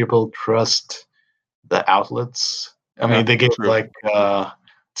lot of people trust the outlets. I mean, they gave true. like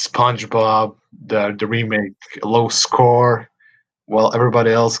SpongeBob the remake a low score. Well,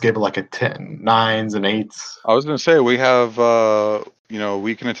 everybody else gave it like a 10, 9s and 8s. I was going to say, we have,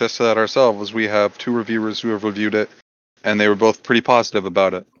 we can attest to that ourselves. We have 2 reviewers who have reviewed it, and they were both pretty positive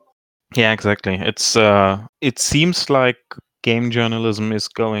about it. Yeah, exactly. It seems like game journalism is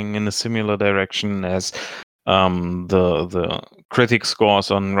going in a similar direction as the critic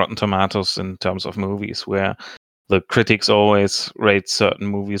scores on Rotten Tomatoes in terms of movies, where the critics always rate certain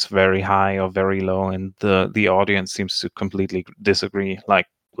movies very high or very low, and the audience seems to completely disagree, like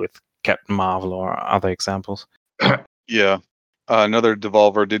with Captain Marvel or other examples. Yeah. Another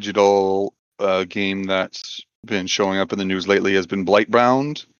Devolver Digital game that's been showing up in the news lately has been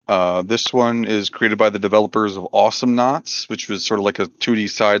Blightbound. This one is created by the developers of Awesome Knots, which was sort of like a 2D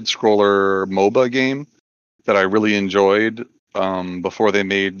side-scroller MOBA game that I really enjoyed before they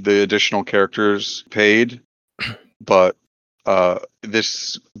made the additional characters paid. But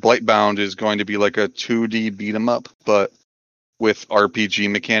this Blightbound is going to be like a 2D beat 'em up, but with RPG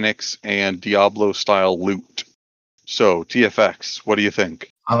mechanics and Diablo-style loot. So, TFX, what do you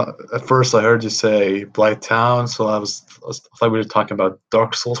think? At first, I heard you say Blighttown, so I thought we were talking about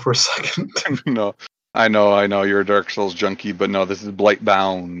Dark Souls for a second. No, I know, you're a Dark Souls junkie, but no, this is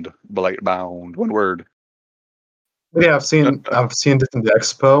Blightbound. Blightbound, one word. Yeah, I've seen this in the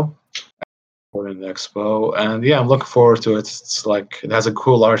expo. And yeah, I'm looking forward to it. It's like it has a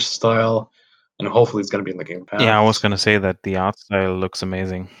cool art style, and hopefully it's gonna be in the Game Pass. Yeah, I was gonna say that the art style looks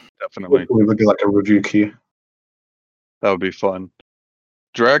amazing. Definitely. Hopefully it'll be like a review key. That would be fun.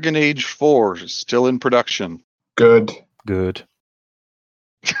 Dragon Age 4 is still in production. Good.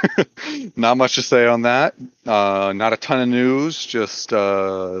 Not much to say on that. Not a ton of news. Just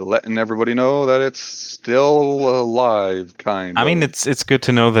letting everybody know that it's still alive, kind of. I mean, it's good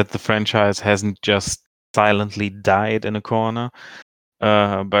to know that the franchise hasn't just silently died in a corner.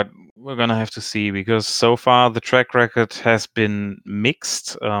 But we're gonna have to see, because so far the track record has been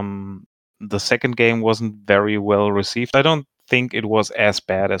mixed. The second game wasn't very well received. I don't think it was as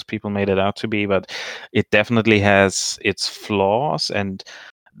bad as people made it out to be, but it definitely has its flaws and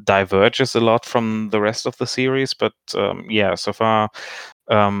diverges a lot from the rest of the series. But yeah, so far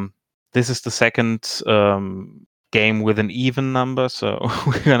this is the second game with an even number, so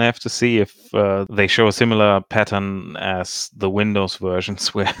we're gonna have to see if they show a similar pattern as the Windows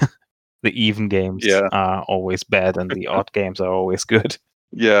versions, where the even games are always bad and the odd games are always good.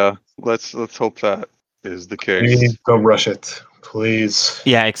 Yeah, let's hope that is the case. Don't rush it, please.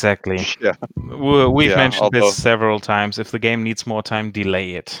 Yeah, exactly. Yeah, we've mentioned this several times. If the game needs more time,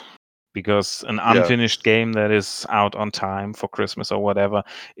 delay it, because an unfinished game that is out on time for Christmas or whatever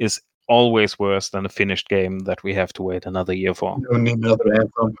is always worse than a finished game that we have to wait another year for. You don't need another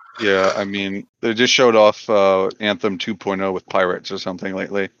Anthem. Yeah, I mean, they just showed off Anthem 2.0 with pirates or something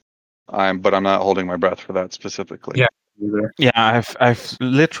lately. But I'm not holding my breath for that specifically. Yeah, either. Yeah, I've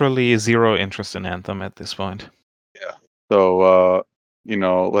literally zero interest in Anthem at this point. Yeah. So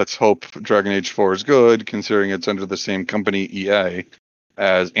let's hope Dragon Age 4 is good, considering it's under the same company, EA,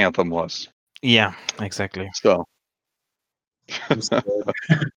 as Anthem was. Yeah, exactly. So.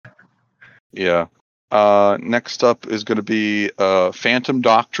 Yeah. Next up is going to be Phantom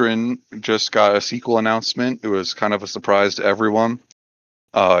Doctrine. Just got a sequel announcement. It was kind of a surprise to everyone.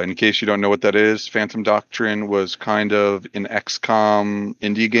 In case you don't know what that is, Phantom Doctrine was kind of an XCOM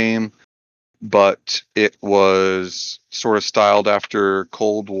indie game, but it was sort of styled after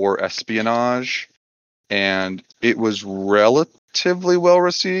Cold War espionage, and it was relatively well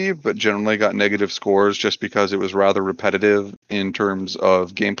received, but generally got negative scores just because it was rather repetitive in terms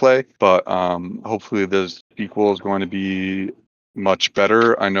of gameplay. But hopefully the sequel is going to be much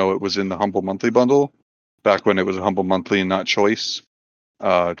better. I know it was in the Humble Monthly bundle back when it was a Humble Monthly and not Choice.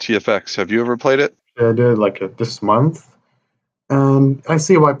 TFX, have you ever played it? Yeah, I did like it this month. And I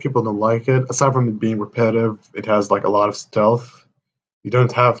see why people don't like it. Aside from it being repetitive, it has like a lot of stealth. You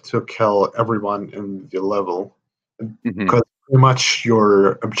don't have to kill everyone in the level. Because pretty much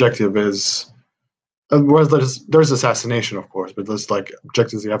your objective is whereas there's assassination, of course, but there's like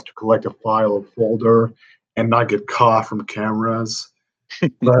objectives you have to collect a file or folder and not get caught from cameras.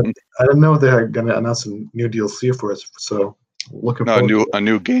 But I don't know if they're gonna announce a new DLC for us, so looking No, forward to a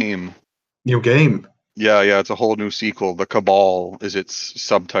new game. new game. Yeah, it's a whole new sequel. The Cabal is its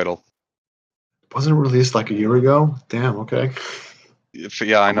subtitle. Wasn't it released like a year ago? Damn, okay.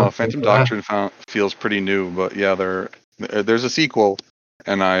 I know. Phantom Doctrine feels pretty new, but yeah, there's a sequel,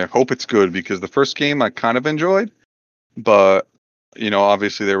 and I hope it's good because the first game I kind of enjoyed, but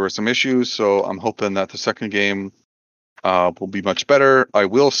obviously there were some issues, so I'm hoping that the second game will be much better. I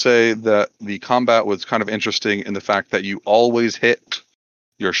will say that the combat was kind of interesting in the fact that you always hit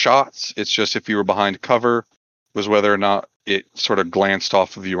your shots. It's just if you were behind cover was whether or not it sort of glanced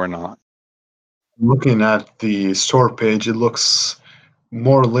off of you or not. Looking at the store page, it looks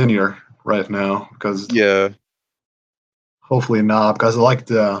more linear right now because hopefully not, because I like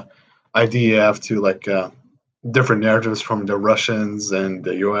the idea you have to like different narratives from the Russians and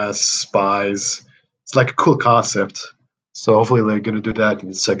the US spies. It's like a cool concept. So hopefully they're gonna do that in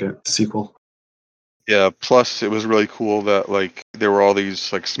the second sequel. Yeah, plus it was really cool that like there were all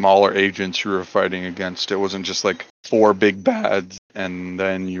these like smaller agents you were fighting against. It wasn't just like 4 big bads and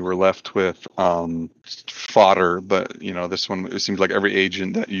then you were left with fodder, but this one it seems like every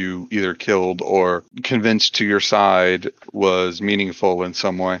agent that you either killed or convinced to your side was meaningful in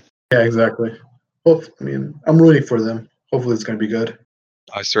some way. Yeah, exactly. I'm rooting for them. Hopefully it's gonna be good.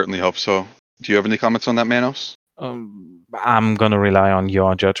 I certainly hope so. Do you have any comments on that, Manos? I'm gonna rely on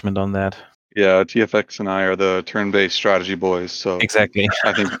your judgment on that. Yeah, TFX and I are the turn-based strategy boys, so exactly.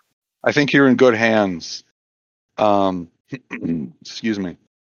 I think you're in good hands. Excuse me.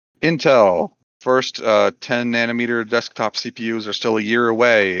 Intel first 10 nanometer desktop CPUs are still a year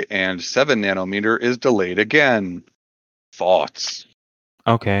away, and 7 nanometer is delayed again. Thoughts?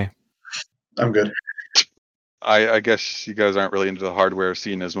 Okay. I'm good. I guess you guys aren't really into the hardware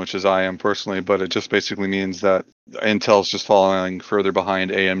scene as much as I am personally, but it just basically means that Intel's just falling further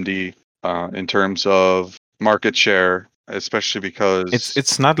behind AMD in terms of market share, especially because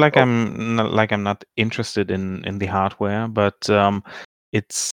it's not like I'm not interested in the hardware, but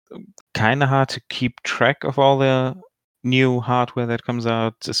it's kind of hard to keep track of all the new hardware that comes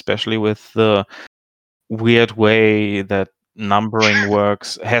out, especially with the weird way that numbering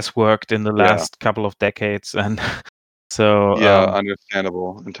has worked in the last couple of decades, and so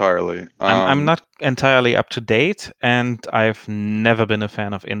understandable entirely. I'm not entirely up to date, and I've never been a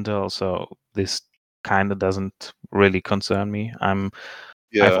fan of Intel, so this kind of doesn't really concern me. I've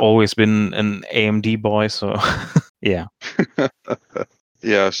always been an AMD boy, so yeah.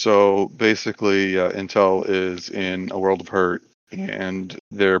 Yeah, so basically Intel is in a world of hurt, and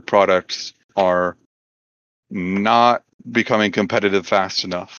their products are not becoming competitive fast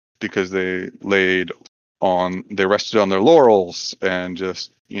enough because they rested on their laurels and just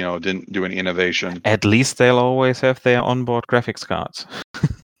didn't do any innovation. At least they'll always have their onboard graphics cards.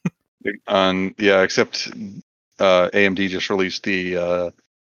 Except AMD just released the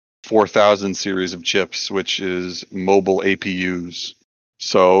 4000 series of chips, which is mobile APUs.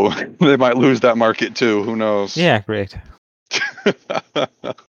 So they might lose that market too. Who knows? Yeah, great.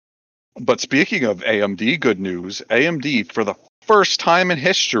 But speaking of AMD, good news. AMD, for the first time in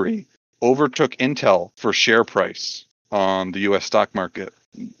history, overtook Intel for share price on the U.S. stock market,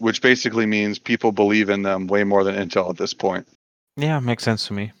 which basically means people believe in them way more than Intel at this point. Yeah, makes sense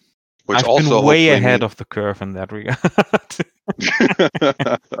to me. Which I've also been way ahead of the curve in that regard.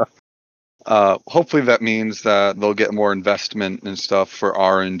 Hopefully that means that they'll get more investment and stuff for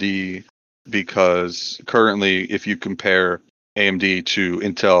R&D, because currently if you compare AMD to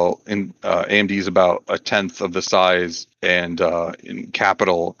Intel, AMD is about 1/10 of the size and in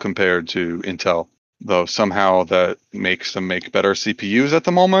capital compared to Intel. Though somehow that makes them make better CPUs at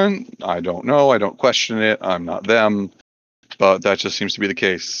the moment. I don't know. I don't question it. I'm not them. But that just seems to be the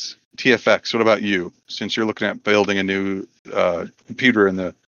case. TFX, what about you? Since you're looking at building a new computer in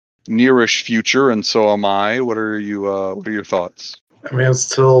the nearish future, and so am I, what are your thoughts? I'm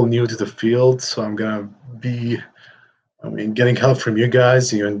still new to the field, so I'm gonna be getting help from you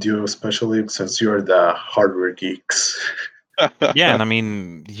guys, you and Duo especially, since you're the hardware geeks. Yeah, and I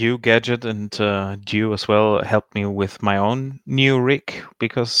mean, you, Gadget, and Dew as well helped me with my own new rig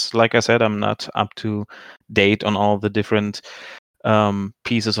because, like I said, I'm not up to date on all the different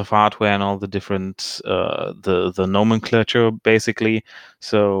pieces of hardware and all the different the nomenclature, basically.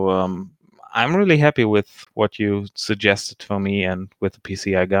 So I'm really happy with what you suggested for me and with the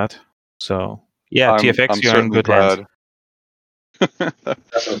PC I got. So yeah, TFX, I'm you're in certainly good hands. glad.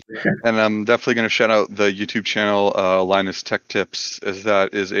 And I'm definitely going to shout out the YouTube channel Linus Tech Tips, as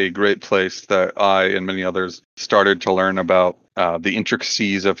that is a great place that I and many others started to learn about the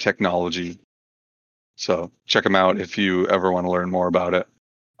intricacies of technology. So check them out if you ever want to learn more about it.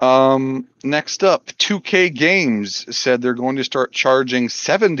 Next up, 2K Games said they're going to start charging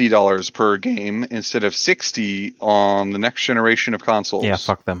 $70 per game instead of $60 on the next generation of consoles. Yeah,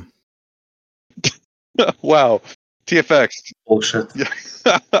 fuck them. Wow. TFX. Bullshit. Yeah.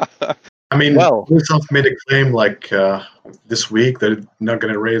 I mean, Well. Ubisoft made a claim like this week that they're not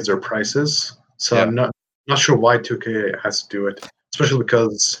going to raise their prices. So Yeah. I'm not sure why 2K has to do it, especially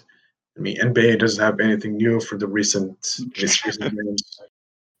because I mean NBA doesn't have anything new for the recent games. And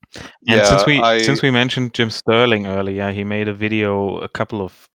Yeah, since we mentioned Jim Sterling earlier, he made a video a couple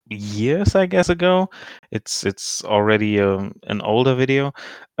of years, I guess, ago. It's already an older video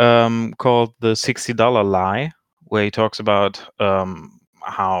called the $60 Lie, where he talks about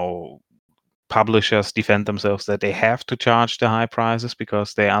how publishers defend themselves that they have to charge the high prices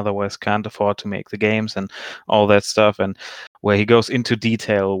because they otherwise can't afford to make the games and all that stuff, and where he goes into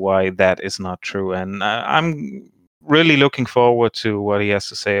detail why that is not true. And I'm really looking forward to what he has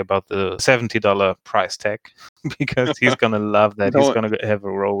to say about the $70 price tag because he's gonna love that. He's gonna have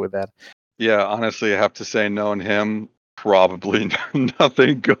a roll with that. Yeah, honestly, I have to say, knowing him, probably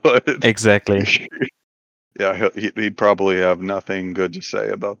nothing good. Exactly. Yeah, he'd probably have nothing good to say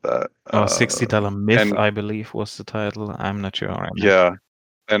about that. $60 Myth, and, I believe, was the title. I'm not sure right now. Yeah,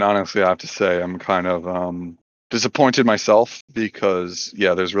 and honestly, I have to say, I'm kind of disappointed myself because,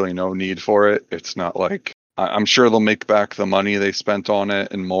 yeah, there's really no need for it. It's not like I'm sure they'll make back the money they spent on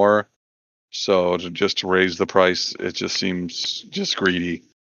it and more. So to raise the price, it just seems just greedy.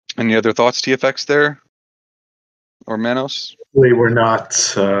 Any other thoughts, TFX there? Or Manos? We're not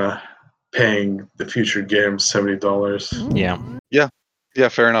paying the future games $70. Yeah,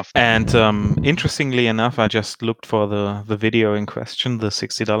 fair enough. And interestingly enough, I just looked for the video in question, the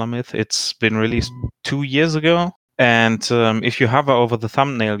 $60 Myth. It's been released 2 years ago. And if you hover over the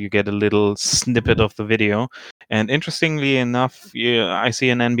thumbnail, you get a little snippet of the video. And interestingly enough, I see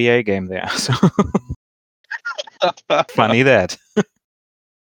an NBA game there. So funny that.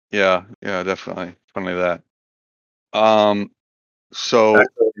 Yeah, definitely. Funny that. So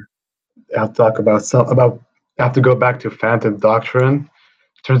I have to talk about I have to go back to Phantom Doctrine.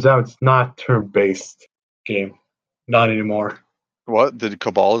 Turns out it's not turn-based game, not anymore. what? The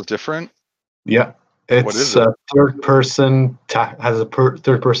Cabal is different? Yeah, it's what is it? third-person has a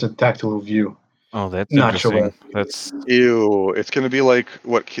third-person tactile view. Oh, that's Not interesting. sure That's Ew! It's gonna be like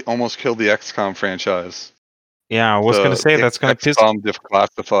what almost killed the XCOM franchise. yeah. I was gonna say that's gonna piss. XCOM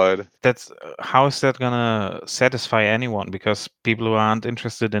declassified. That's how is that gonna satisfy anyone? Because people who aren't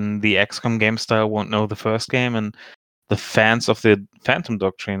interested in the XCOM game style won't know the first game, and the fans of the Phantom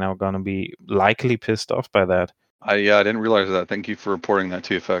Doctrine are gonna be likely pissed off by that. I didn't realize that. Thank you for reporting that,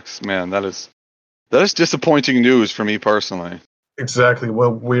 TFX. Man, that is disappointing news for me personally. Exactly.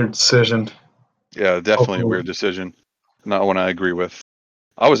 What weird decision. Yeah, definitely a weird decision. Not one I agree with.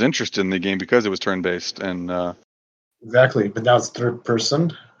 I was interested in the game because it was turn-based, and exactly. But now it's third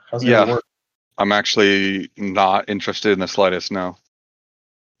person. How's it yeah, work? I'm actually not interested in the slightest now.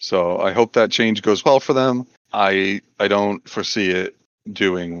 So I hope that change goes well for them. I don't foresee it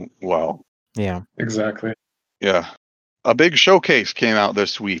doing well. Yeah, exactly. Yeah. A big showcase came out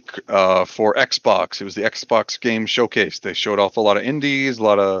this week for Xbox. It was the Xbox Game Showcase. They showed off a lot of indies, a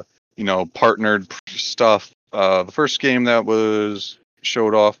lot of partnered stuff. The first game that was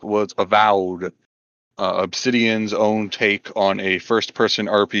showed off was Avowed, Obsidian's own take on a first-person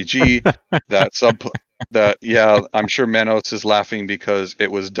RPG. I'm sure Manos is laughing because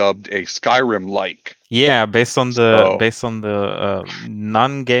it was dubbed a Skyrim-like. Yeah, based on the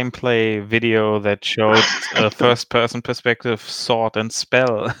non-gameplay video that showed a first-person perspective sword and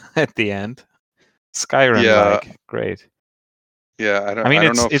spell at the end. Skyrim-like, great. Yeah, I don't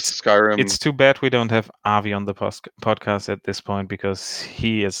know if Skyrim. It's too bad we don't have Avi on the podcast at this point because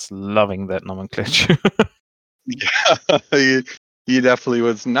he is loving that nomenclature. Yeah, he definitely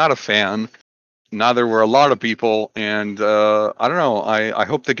was not a fan. Neither were a lot of people, and I don't know. I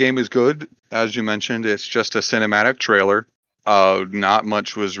hope the game is good. As you mentioned, it's just a cinematic trailer. Not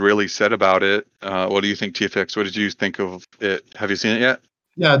much was really said about it. What do you think, TFX? What did you think of it? Have you seen it yet?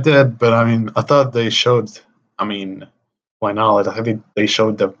 Yeah, I did, but I mean, I thought they showed. I mean, why not? I think they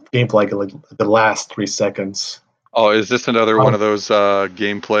showed the gameplay like the last 3 seconds. Oh, is this another one of those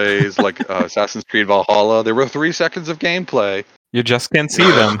gameplays like Assassin's Creed Valhalla? There were 3 seconds of gameplay. You just can't see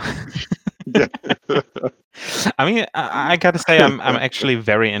them. Yeah. I mean, I gotta say, I'm actually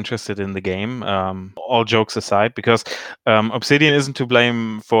very interested in the game. All jokes aside, because Obsidian isn't to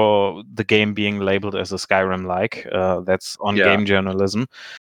blame for the game being labeled as a Skyrim-like. That's on game journalism.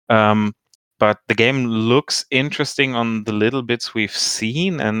 But the game looks interesting on the little bits we've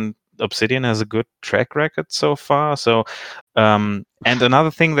seen, and Obsidian has a good track record so far. So, and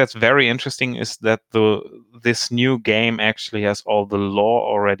another thing that's very interesting is that this new game actually has all the lore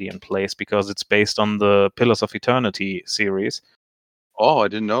already in place because it's based on the Pillars of Eternity series. Oh, I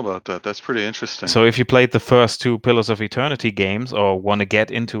didn't know about that. That's pretty interesting. So if you played the first 2 Pillars of Eternity games or want to get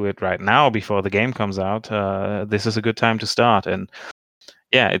into it right now before the game comes out, this is a good time to start. And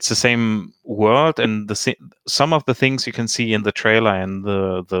yeah, it's the same world, and some of the things you can see in the trailer and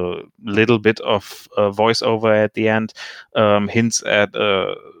the little bit of voiceover at the end hints at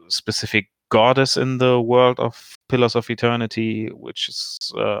a specific goddess in the world of Pillars of Eternity, which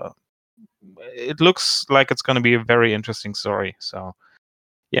is it looks like it's going to be a very interesting story. So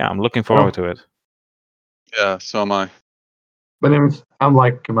yeah, I'm looking forward to it. Yeah, so am I. But I'm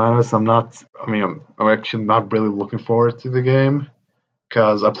like Manus. I'm not. I mean, I'm actually not really looking forward to the game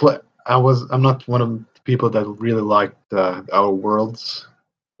because I'm not one of the people that really liked Outer Worlds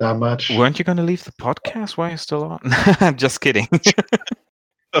that much. Weren't you going to leave the podcast? Why are you still on? Just kidding.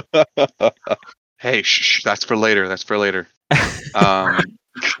 Hey, shh, that's for later. That's for later.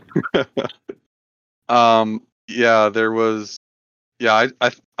 Yeah, there was. Yeah,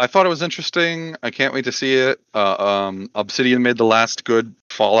 I thought it was interesting. I can't wait to see it. Obsidian made the last good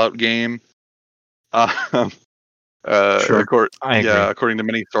Fallout game. Sure. According to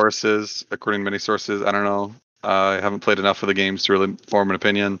many sources. I don't know. I haven't played enough of the games to really form an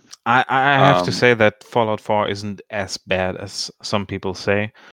opinion. I have to say that Fallout 4 isn't as bad as some people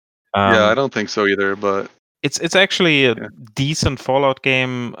say. Yeah, I don't think so either, but it's actually a decent Fallout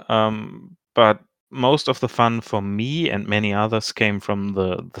game, but most of the fun for me and many others came from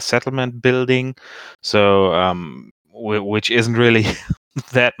the settlement building, so which isn't really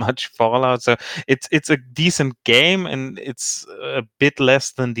that much Fallout. So it's a decent game, and it's a bit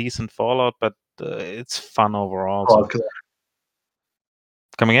less than decent Fallout, but it's fun overall. So.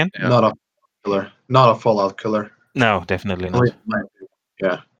 Come again? Yeah. Not a killer. Not a Fallout killer. No, definitely not.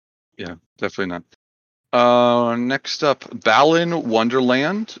 Yeah, definitely not. Next up, Balan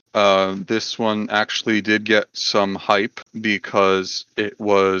Wonderland. This one actually did get some hype because it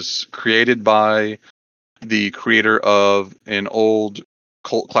was created by the creator of an old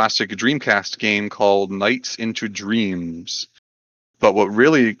cult classic Dreamcast game called Nights into Dreams. But what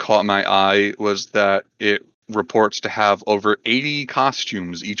really caught my eye was that it reports to have over 80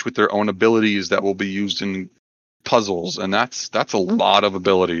 costumes, each with their own abilities that will be used in puzzles, and that's a lot of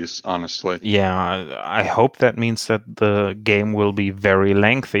abilities, honestly. Yeah, I hope that means that the game will be very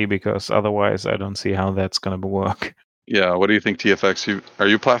lengthy, because otherwise I don't see how that's going to work. Yeah, what do you think, TFX? Are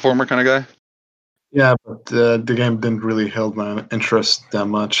you a platformer kind of guy? Yeah, but the game didn't really hold my interest that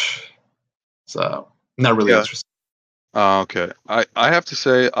much, so not really interested. Okay, I have to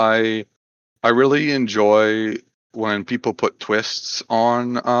say I really enjoy when people put twists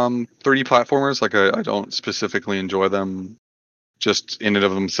on 3D platformers. Like I don't specifically enjoy them just in and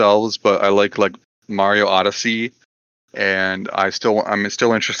of themselves, but I like Mario Odyssey, and I'm still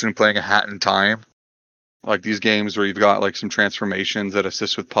interested in playing A Hat in Time. Like these games where you've got like some transformations that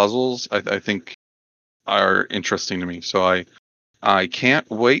assist with puzzles, I think are interesting to me. So I can't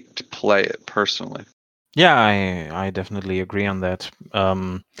wait to play it personally. Yeah, I definitely agree on that.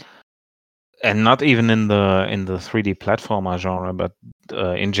 And not even in the 3D platformer genre, but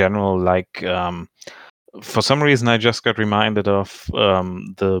in general, like for some reason I just got reminded of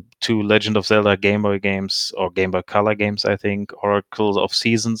the 2 Legend of Zelda Game Boy games, or Game Boy Color games, I think, Oracle of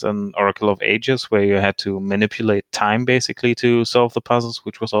Seasons and Oracle of Ages, where you had to manipulate time basically to solve the puzzles,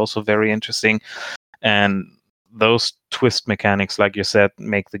 which was also very interesting. And those twist mechanics, like you said,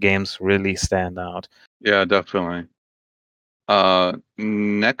 make the games really stand out. Yeah, definitely.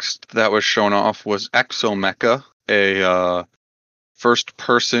 Next that was shown off was Exomecha, a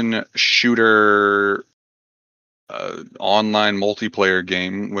first-person shooter online multiplayer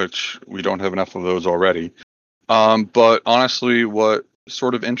game, which we don't have enough of those already. But honestly, what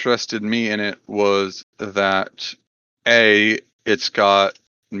sort of interested me in it was that it's got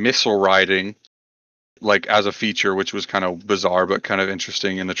missile riding, like as a feature, which was kind of bizarre but kind of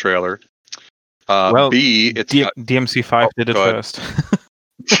interesting in the trailer. Well, B, it's DMC5 did it first.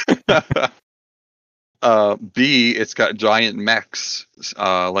 B, it's got giant mechs,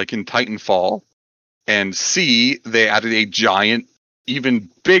 like in Titanfall. And C, they added a giant, even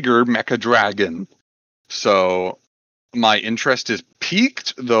bigger mecha dragon. So my interest is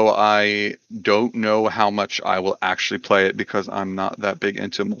piqued, though I don't know how much I will actually play it because I'm not that big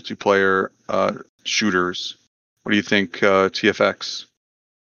into multiplayer shooters. What do you think, TFX?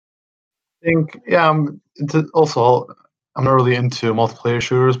 I think, yeah, I'm not really into multiplayer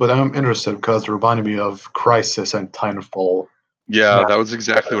shooters, but I'm interested because it reminded me of Crysis and Titanfall. Yeah, that was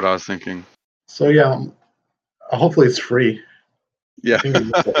exactly what I was thinking. So yeah, hopefully it's free. Yeah. I think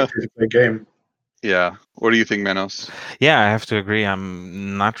it's a free-to-play game. Yeah. What do you think, Manos? Yeah, I have to agree.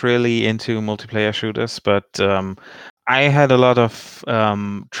 I'm not really into multiplayer shooters, but I had a lot of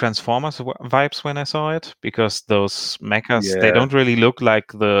Transformers vibes when I saw it because those mechas they don't really look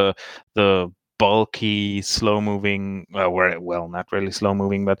like the bulky, slow-moving. Well, not really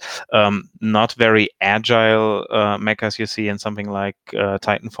slow-moving, but not very agile mechas you see in something like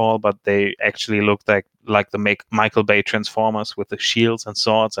Titanfall. But they actually look like the Michael Bay Transformers with the shields and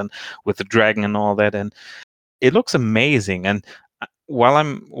swords and with the dragon and all that. And it looks amazing. And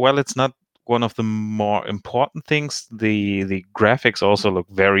while it's not one of the more important things, the graphics also look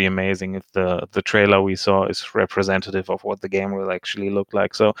very amazing. If the trailer we saw is representative of what the game will actually look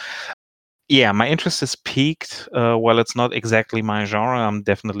like. So yeah, my interest is piqued. While it's not exactly my genre, I'm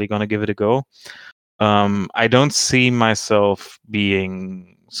definitely going to give it a go. I don't see myself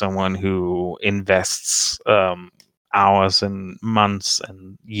being someone who invests hours and months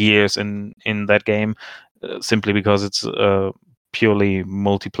and years in that game simply because it's a purely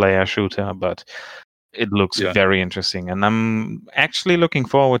multiplayer shooter, but it looks very interesting, and I'm actually looking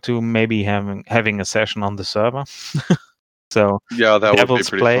forward to maybe having a session on the server. So yeah, that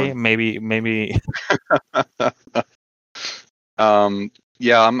Devil's would be pretty Play, fun. maybe.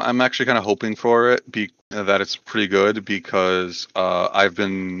 Yeah, I'm actually kind of hoping for it that it's pretty good because I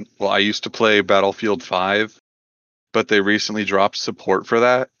used to play Battlefield 5, but they recently dropped support for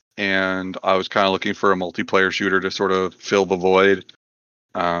that, and I was kind of looking for a multiplayer shooter to sort of fill the void.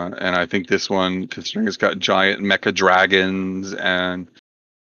 And I think this one, considering it's got giant mecha dragons and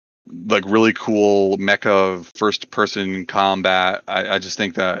like really cool mecha first-person combat, I just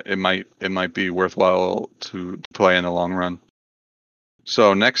think that it might be worthwhile to play in the long run.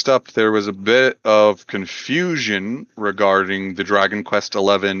 So next up, there was a bit of confusion regarding the Dragon Quest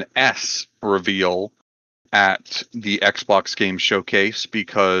XI S reveal at the Xbox Game Showcase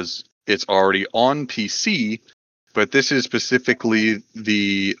because it's already on PC, but this is specifically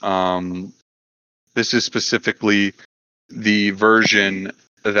the version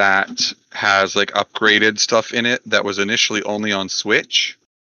that has like upgraded stuff in it that was initially only on Switch,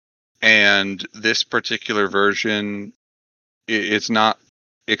 and this particular version, it's not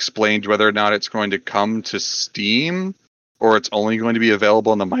explained whether or not it's going to come to Steam or it's only going to be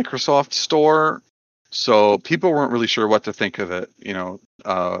available in the Microsoft Store. So people weren't really sure what to think of it,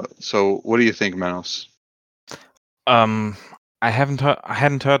 So what do you think, Manos? I hadn't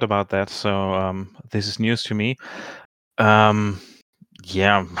heard about that, so this is news to me.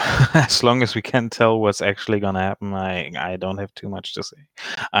 Yeah, as long as we can tell what's actually gonna happen, I don't have too much to say.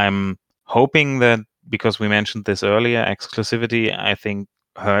 I'm hoping that because we mentioned this earlier, exclusivity I think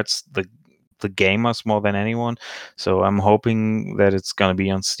hurts the gamers more than anyone. So I'm hoping that it's gonna be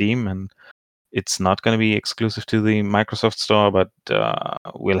on Steam and it's not gonna be exclusive to the Microsoft Store, but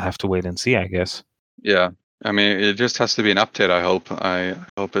we'll have to wait and see, I guess. Yeah, I mean, it just has to be an update. I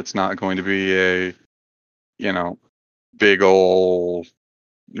hope it's not going to be a, big ol'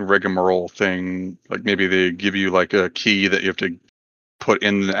 rigmarole thing. Like maybe they give you like a key that you have to put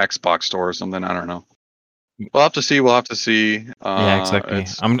in the Xbox Store or something. I don't know. We'll have to see. Yeah, exactly.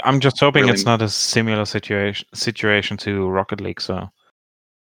 I'm just hoping really, it's not a similar situation to Rocket League. So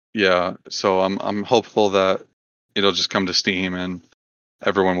yeah. So I'm hopeful that it'll just come to Steam and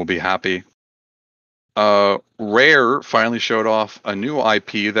everyone will be happy. Rare finally showed off a new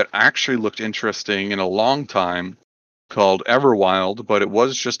IP that actually looked interesting in a long time, called Everwild, but it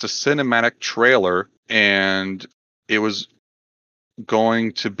was just a cinematic trailer, and it was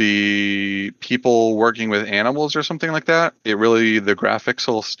going to be people working with animals or something like that. The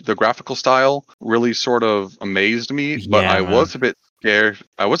graphical style really sort of amazed me, but yeah, I was a bit scared.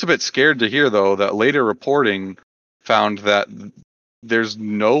 I was a bit scared to hear though that later reporting found that there's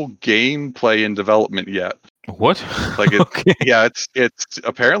no gameplay in development yet. What? Like it's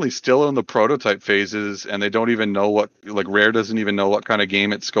apparently still in the prototype phases, and they don't even know Rare doesn't even know what kind of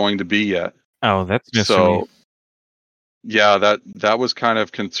game it's going to be yet. Oh, that's news to me. So yeah, that was kind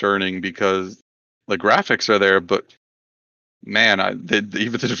of concerning because the graphics are there, but man,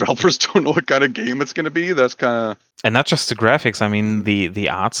 even the developers don't know what kind of game it's going to be. That's kind of And not just the graphics. I mean, the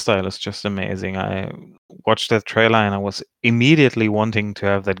art style is just amazing. I watched that trailer and I was immediately wanting to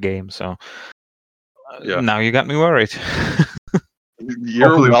have that game. So yeah. now you got me worried. You're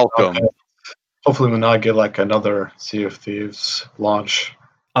Hopefully welcome. Hopefully, we'll not get like another Sea of Thieves launch.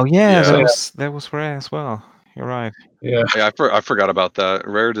 Oh yeah, Yeah. that was rare as well. You're right. Yeah, Yeah, I forgot about that.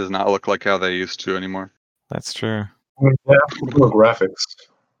 Rare does not look like how they used to anymore. That's true. I mean, they have more graphics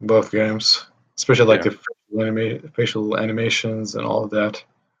in both games, especially like Yeah. the facial animations and all of that.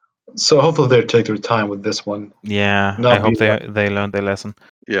 So hopefully they take their time with this one. Yeah, Not I hope be like- they learned their lesson.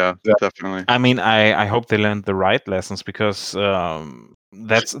 Yeah, Yeah. definitely. I mean, I hope they learned the right lessons because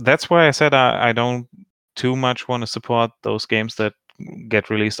that's why I said I don't too much want to support those games that get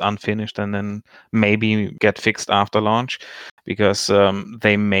released unfinished and then maybe get fixed after launch, because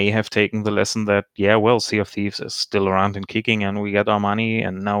they may have taken the lesson that Sea of Thieves is still around and kicking, and we get our money,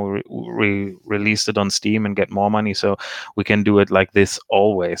 and now we released it on Steam and get more money, so we can do it like this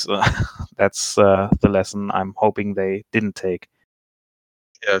always. That's the lesson I'm hoping they didn't take.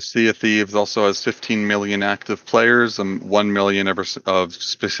 Yeah, Sea of Thieves also has 15 million active players and 1 million of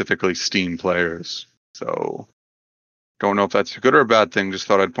specifically Steam players. So, don't know if that's a good or a bad thing. Just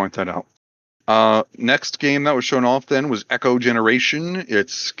thought I'd point that out. Next game that was shown off then was Echo Generation.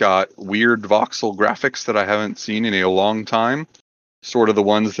 It's got weird voxel graphics that I haven't seen in a long time. Sort of the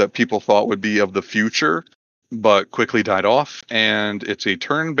ones that people thought would be of the future, but quickly died off. And it's a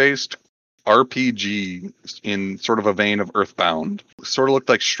turn-based RPG in sort of a vein of Earthbound. Sort of looked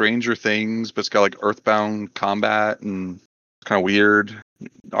like Stranger Things, but it's got like Earthbound combat and kind of weird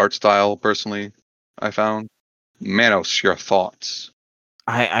art style, personally, I found. Manos, your thoughts?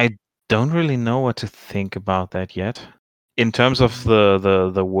 I don't really know what to think about that yet. In terms of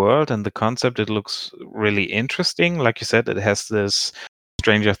the world and the concept, it looks really interesting. Like you said, it has this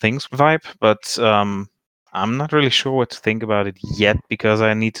Stranger Things vibe, but I'm not really sure what to think about it yet because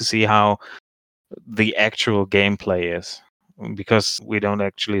I need to see how the actual gameplay is, because we don't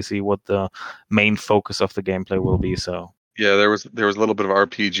actually see what the main focus of the gameplay will be. So Yeah, there was a little bit of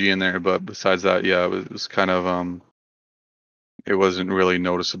RPG in there, but besides that, yeah, it was kind of it wasn't really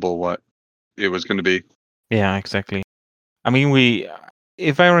noticeable what it was going to be. yeah, exactly. I mean,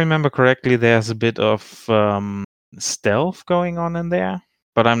 if I remember correctly, there's a bit of stealth going on in there,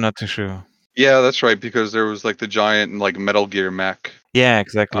 but I'm not too sure. Yeah, that's right, because there was like the giant like Metal Gear mech. Yeah,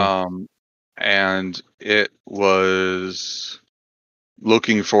 exactly. And it was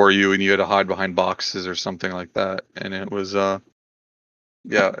looking for you, and you had to hide behind boxes or something like that. And it was there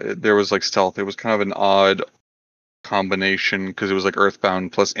was like stealth. It was kind of an odd combination because it was like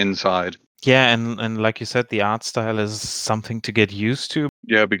Earthbound plus Inside. Yeah, and like you said, the art style is something to get used to.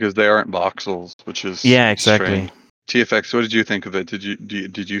 Yeah, because they aren't voxels, which is exactly. strange. TFX, what did you think of it?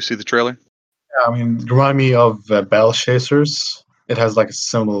 Did you see the trailer? Yeah, I mean, it reminded me of Battle Chasers. It has like a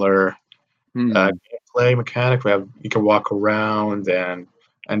similar gameplay mechanic. You can walk around,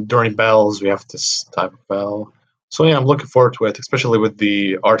 and during battles we have this type of battle. So yeah, I'm looking forward to it, especially with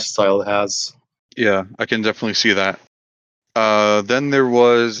the art style it has. Yeah, I can definitely see that. Then there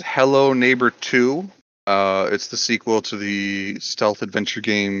was Hello Neighbor 2. It's the sequel to the stealth adventure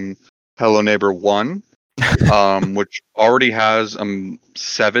game Hello Neighbor 1, which already has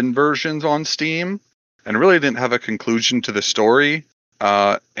 7 versions on Steam and really didn't have a conclusion to the story.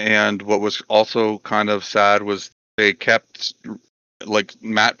 And what was also kind of sad was they kept, like,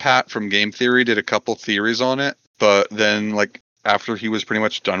 Matt Pat from Game Theory did a couple theories on it, but then, like, after he was pretty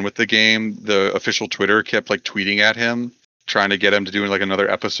much done with the game, the official Twitter kept like tweeting at him, trying to get him to do like another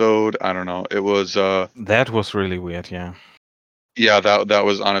episode. I don't know. It was that was really weird. Yeah. Yeah, that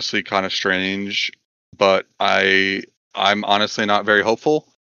was honestly kind of strange, but I'm honestly not very hopeful.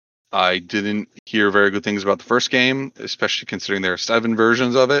 I didn't hear very good things about the first game, especially considering there are 7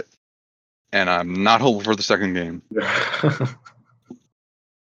 versions of it, and I'm not hopeful for the second game.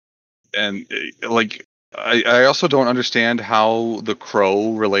 And like I also don't understand how the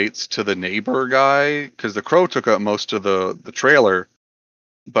crow relates to the neighbor guy, because the crow took up most of the trailer,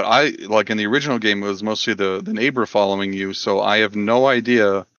 but I like in the original game it was mostly the neighbor following you, so I have no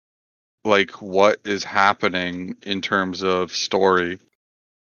idea like what is happening in terms of story.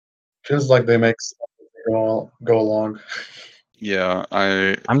 Feels like they make stuff go along. Yeah,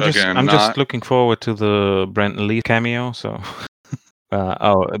 I'm just looking forward to the Brandon Lee cameo. So,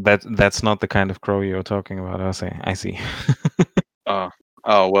 that's not the kind of crow you're talking about. I see. Oh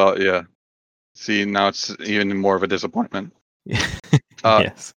well, yeah. See, now it's even more of a disappointment.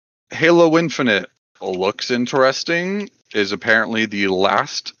 Yes. Halo Infinite looks interesting. Is apparently the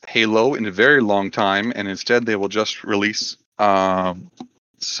last Halo in a very long time, and instead they will just release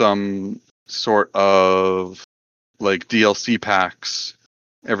some sort of like DLC packs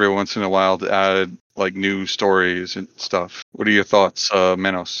every once in a while to add like new stories and stuff. What are your thoughts,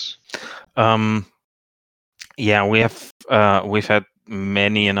 Menos? Yeah, we've had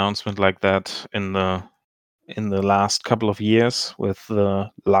many announcements like that in the last couple of years with the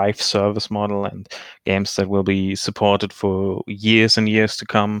live service model and games that will be supported for years and years to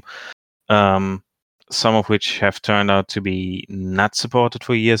come. Some of which have turned out to be not supported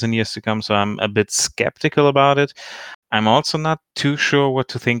for years and years to come. So I'm a bit skeptical about it. I'm also not too sure what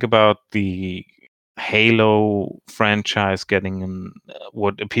to think about the Halo franchise getting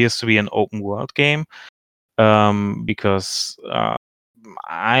what appears to be an open world game. Because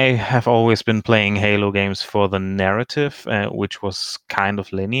I have always been playing Halo games for the narrative, which was kind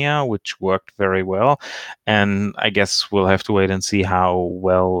of linear, which worked very well. And I guess we'll have to wait and see how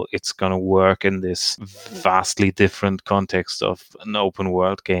well it's going to work in this vastly different context of an open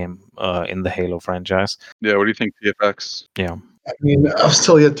world game in the Halo franchise. Yeah, what do you think, TFX? Yeah. I mean, I've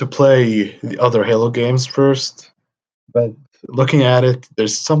still yet to play the other Halo games first, but looking at it,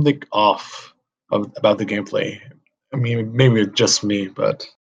 there's something off about the gameplay. I mean, maybe it's just me, but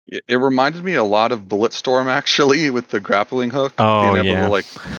It reminded me a lot of Bulletstorm actually, with the grappling hook, Oh, being able yeah. to like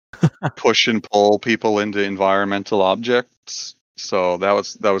push and pull people into environmental objects. So that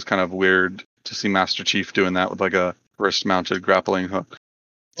was kind of weird to see Master Chief doing that with like a wrist-mounted grappling hook.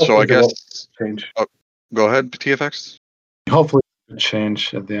 So I guess change. Oh, go ahead, TFX. Hopefully, it'll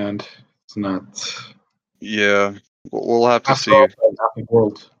change at the end. It's not. Yeah, we'll have to After see. all, it's a happy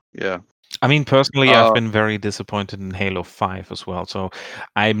world. Yeah. I mean, personally, I've been very disappointed in Halo 5 as well. So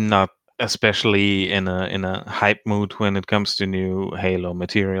I'm not especially in a hype mood when it comes to new Halo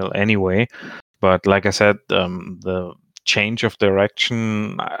material anyway. But like I said, the change of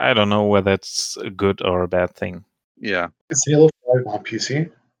direction, I don't know whether it's a good or a bad thing. Yeah. Is Halo 5 on PC?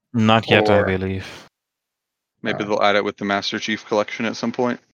 Not yet, I Or- believe. Maybe they'll add it with the Master Chief collection at some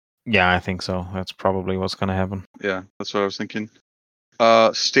point. Yeah, I think so. That's probably what's going to happen. Yeah, that's what I was thinking.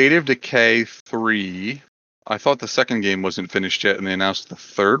 State of Decay 3. I thought the second game wasn't finished yet, and they announced the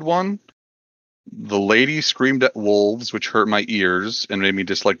third one. The lady screamed at wolves, which hurt my ears and made me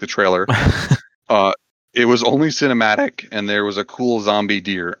dislike the trailer. It was only cinematic, and there was a cool zombie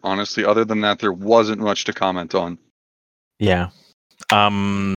deer. Honestly, other than that, there wasn't much to comment on. Yeah.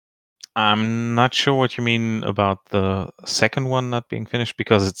 I'm not sure what you mean about the second one not being finished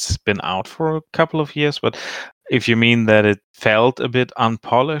because it's been out for a couple of years. But if you mean that it felt a bit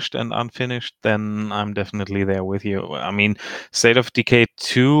unpolished and unfinished, then I'm definitely there with you. I mean, State of Decay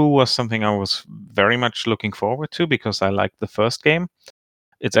 2 was something I was very much looking forward to because I liked the first game.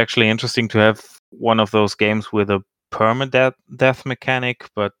 It's actually interesting to have one of those games with a permadeath mechanic,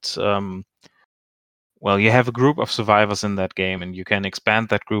 but well, you have a group of survivors in that game, and you can expand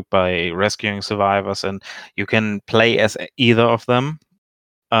that group by rescuing survivors, and you can play as either of them.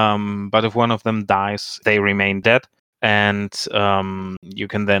 But if one of them dies, they remain dead, and you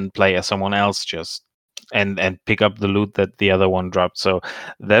can then play as someone else just and pick up the loot that the other one dropped. So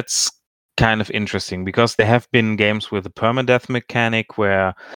that's kind of interesting because there have been games with a permadeath mechanic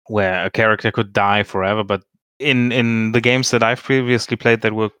where a character could die forever, but in the games that I've previously played,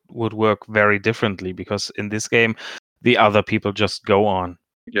 that would work very differently because in this game, the other people just go on.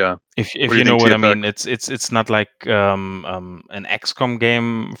 Yeah. If What do you know think, what I TFX? mean, it's not like an XCOM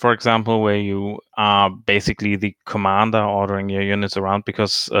game, for example, where you are basically the commander ordering your units around.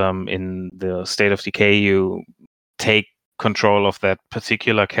 Because in the State of Decay, you take control of that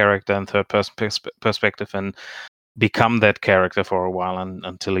particular character in third-person perspective and become that character for a while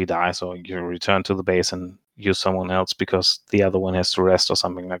until he dies, or you return to the base and use someone else because the other one has to rest or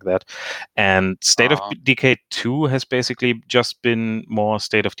something like that. And State of Decay 2 has basically just been more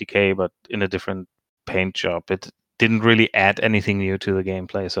State of Decay, but in a different paint job. It didn't really add anything new to the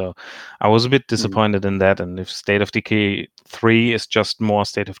gameplay, so I was a bit disappointed in that. And if State of Decay 3 is just more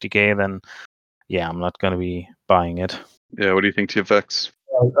State of Decay, then yeah, I'm not going to be buying it. Yeah, what do you think, TFX?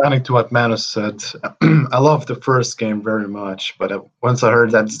 Adding to what Manus said, I love the first game very much, but once I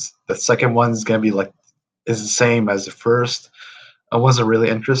heard that the second one's gonna be like is the same as the first, I wasn't really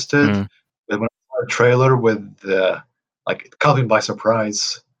interested. But when I saw a trailer with like it caught me by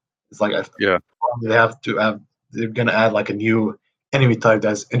surprise. It's like they're gonna add like a new enemy type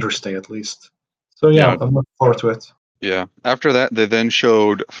that's interesting at least. So yeah, I'm looking forward to it. Yeah. After that, they then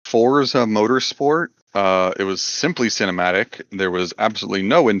showed Forza Motorsport. It was simply cinematic. There was absolutely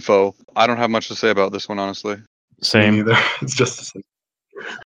no info. I don't have much to say about this one, honestly. Same. Me neither. It's just the same.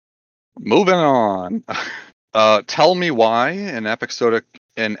 Moving on. Tell Me Why, an episodic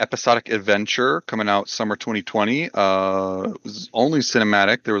adventure coming out summer 2020. It was only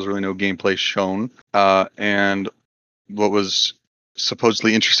cinematic. There was really no gameplay shown. And what was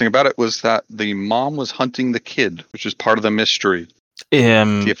supposedly interesting about it was that the mom was hunting the kid, which is part of the mystery.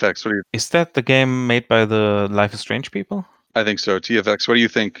 TFX, what do you? Is that the game made by the Life is Strange people? I think so. TFX, what do you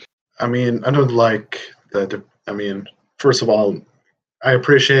think? I mean, I don't like the. I mean, first of all, I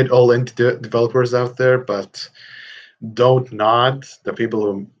appreciate all indie developers out there, but don't nod the people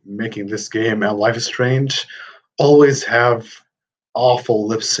who are making this game and Life is Strange always have awful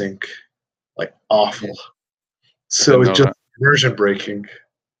lip sync, like awful. So it's just immersion breaking.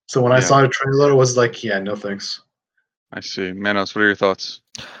 So when I saw the trailer, I was like, yeah, no thanks. I see. Manos, what are your thoughts?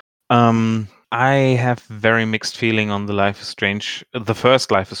 I have very mixed feeling on the Life is Strange. The first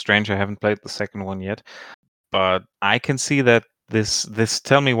Life is Strange. I haven't played the second one yet, but I can see that this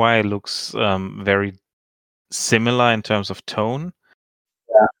Tell Me Why looks very similar in terms of tone.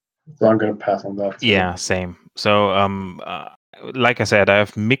 Yeah, so I'm gonna pass on that too. Yeah, same. So like I said, I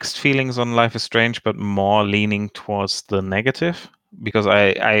have mixed feelings on Life is Strange, but more leaning towards the negative, because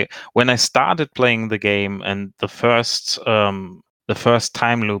I when I started playing the game and the first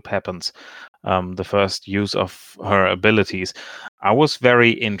time loop happens, the first use of her abilities, I was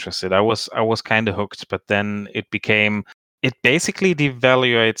very interested. I was kind of hooked, but then it basically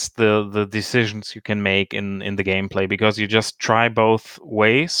devaluates the decisions you can make in the gameplay, because you just try both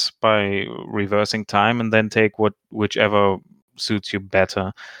ways by reversing time and then take whichever suits you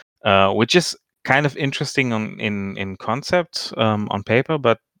better, which is kind of interesting in concept, on paper,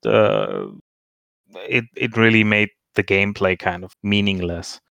 but it really made the gameplay kind of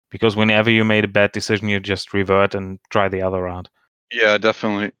meaningless, because whenever you made a bad decision, you just revert and try the other route. Yeah,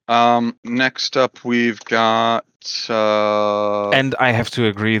 definitely. Next up, we've got. And I have to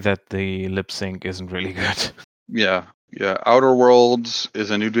agree that the lip sync isn't really good. Yeah. Outer Worlds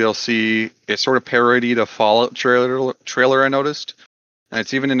is a new DLC. It's sort of parodied a Fallout trailer I noticed, and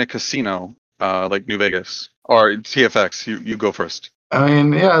it's even in a casino, like New Vegas. Or TFX, you go first. I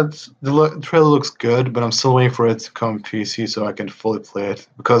mean, yeah, the trailer looks good, but I'm still waiting for it to come PC so I can fully play it,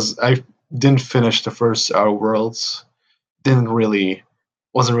 because I didn't finish the first Outer Worlds. Wasn't really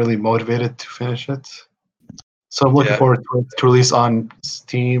motivated to finish it. So I'm looking forward to it to release on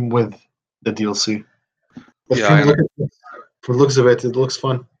Steam with the DLC. But for the looks of it, it looks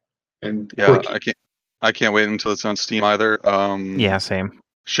fun and quick. I can't wait until it's on Steam either. Yeah, same.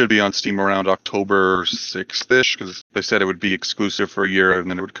 Should be on Steam around October 6th-ish, because they said it would be exclusive for a year and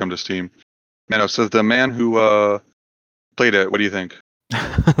then it would come to Steam. So the man who played it, what do you think?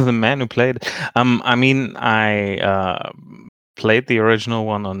 The man who played, I mean, I played the original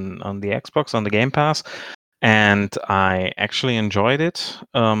one on the Xbox on the Game Pass, and I actually enjoyed it.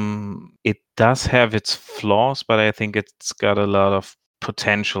 It does have its flaws, but I think it's got a lot of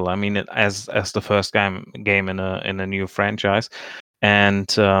potential. I mean, as the first game in a new franchise, and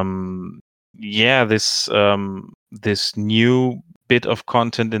this new bit of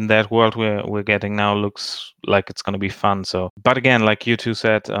content in that world we're getting now looks like it's going to be fun. So, but again, like you two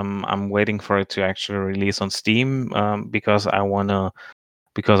said, I'm waiting for it to actually release on Steam, because I wanna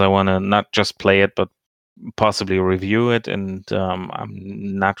not just play it, but possibly review it. And I'm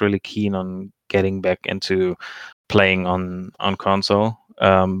not really keen on getting back into playing on console,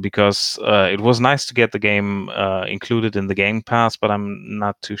 because it was nice to get the game included in the Game Pass, but I'm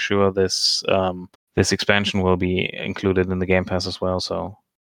not too sure this expansion will be included in the Game Pass as well. So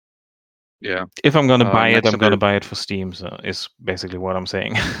yeah, if I'm going to buy it, I'm going to buy it for Steam. So is basically what I'm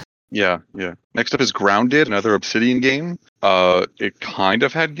saying. Yeah. Next up is Grounded, another Obsidian game. It kind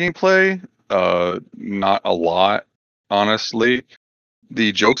of had gameplay, not a lot, honestly.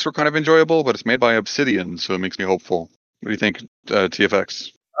 The jokes were kind of enjoyable, but it's made by Obsidian, so it makes me hopeful. What do you think,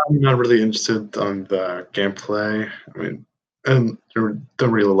 TFX? I'm not really interested on the gameplay. I mean, and don't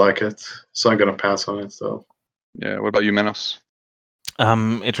really like it, so I'm gonna pass on it. So. Yeah. What about you, Manos?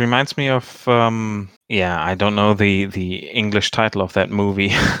 It reminds me of I don't know the English title of that movie,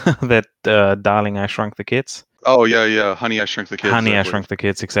 that Darling, I Shrunk the Kids. Oh yeah, Honey, I Shrunk the Kids. Honey, I Shrunk the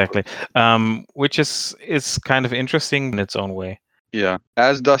Kids, exactly. Which is kind of interesting in its own way. Yeah.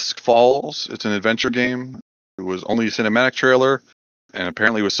 As Dusk Falls, it's an adventure game. It was only a cinematic trailer, and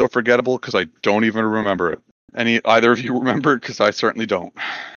apparently it was so forgettable because I don't even remember it. Either of you remember it? Because I certainly don't.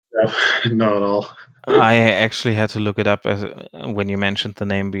 No, not at all. I actually had to look it up when you mentioned the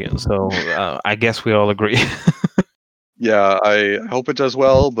name, so I guess we all agree. Yeah, I hope it does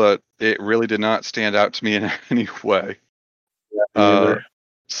well, but it really did not stand out to me in any way. Yeah,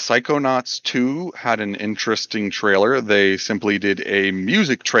 Psychonauts 2 had an interesting trailer. They simply did a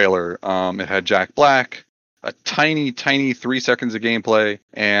music trailer. It had Jack Black, a tiny 3 seconds of gameplay,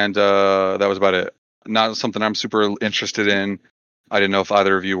 and that was about it. Not something I'm super interested in. I didn't know if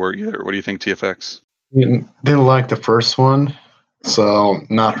either of you were either. What do you think, TFX? Didn't like the first one, so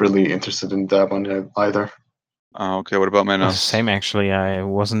not really interested in that one either. Okay, what about Manos? Same, actually. I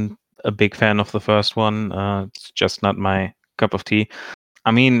wasn't a big fan of the first one. It's just not my cup of tea. I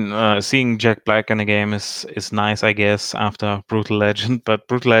mean, seeing Jack Black in a game is nice, I guess, after Brutal Legend, but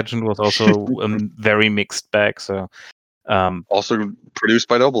Brutal Legend was also a very mixed bag. So, also produced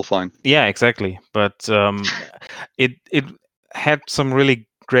by Double Fine. Yeah, exactly. But it had some really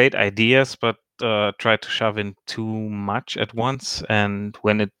great ideas, but tried to shove in too much at once. And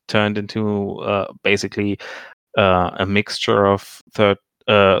when it turned into basically a mixture of third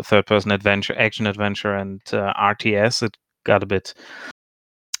person action adventure, and RTS, it got a bit.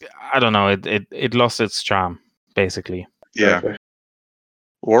 I don't know. It lost its charm, basically. Yeah. Exactly.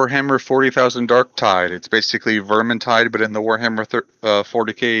 Warhammer 40,000 Darktide. It's basically Vermintide, but in the Warhammer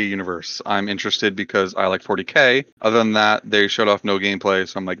 40k universe. I'm interested because I like 40k. Other than that, they showed off no gameplay,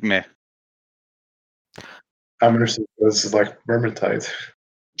 so I'm like, meh. I'm interested because this is like Vermintide.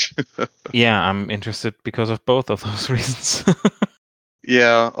 Yeah, I'm interested because of both of those reasons.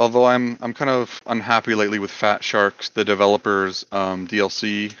 Yeah, although I'm kind of unhappy lately with Fat Sharks, the developers'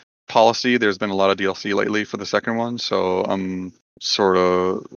 DLC policy. There's been a lot of DLC lately for the second one, so I'm sort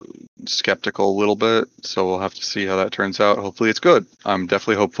of skeptical a little bit. So we'll have to see how that turns out. Hopefully it's good. I'm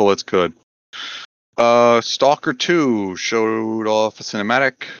definitely hopeful it's good. Stalker 2 showed off a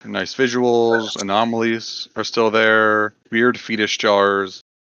cinematic, nice visuals, anomalies are still there, weird fetus jars.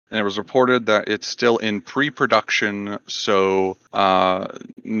 And it was reported that it's still in pre-production, so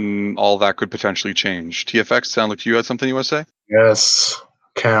all that could potentially change. TFX, sound like you had something you want to say? Yes,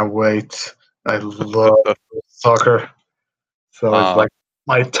 can't wait. I love soccer, so it's like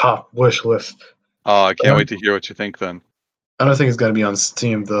my top wish list. Oh, I can't wait to hear what you think then. I don't think it's gonna be on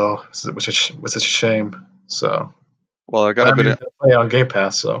Steam though, which is a shame. So, well, I got a bit of play on Game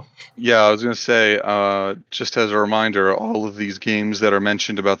Pass. So, yeah, I was gonna say, just as a reminder, all of these games that are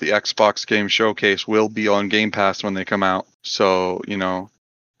mentioned about the Xbox Game Showcase will be on Game Pass when they come out. So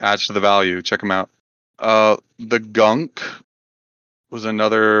adds to the value. Check them out. The Gunk was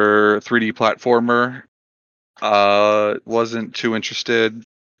another 3D platformer. Wasn't too interested.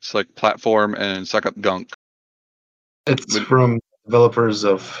 It's like platform and suck up gunk. It's from developers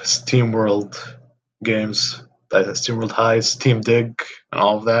of SteamWorld games, SteamWorld Heist, Team Dig, and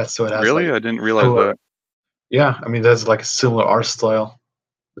all of that. So it has really, I didn't realize that. Yeah, I mean, there's like a similar art style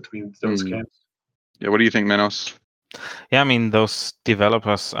between those games. Yeah, what do you think, Manos? Yeah, I mean, those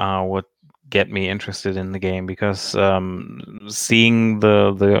developers are what get me interested in the game, because seeing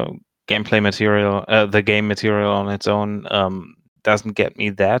the gameplay material, the game material on its own, doesn't get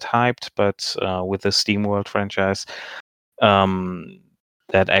me that hyped. But with the SteamWorld franchise,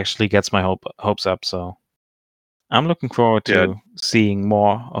 that actually gets my hopes up. So I'm looking forward to seeing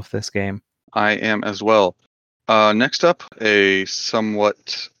more of this game. I am as well. Next up, a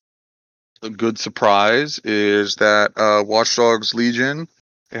somewhat good surprise is that Watch Dogs Legion,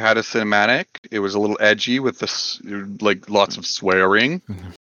 it had a cinematic. It was a little edgy with this, like, lots of swearing.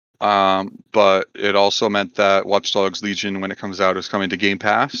 But it also meant that Watch Dogs Legion, when it comes out, is coming to Game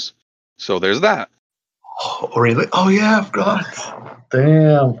Pass. So there's that. Oh, really? Oh yeah, I forgot.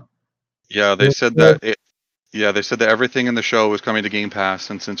 Damn. Yeah, they said that they said that everything in the show was coming to Game Pass,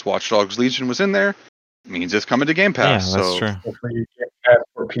 and since Watch Dogs Legion was in there, it means it's coming to Game Pass. Yeah, that's true. Hopefully you get that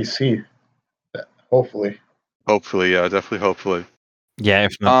for PC. Hopefully. Hopefully, yeah, definitely hopefully. Yeah,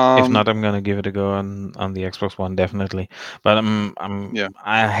 if not, I'm gonna give it a go on the Xbox One, definitely. But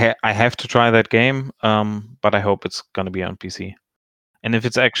I have to try that game. But I hope it's gonna be on PC. And if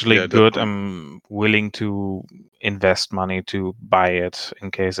it's actually good, definitely. I'm willing to invest money to buy it in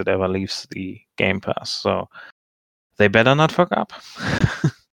case it ever leaves the Game Pass. So they better not fuck up.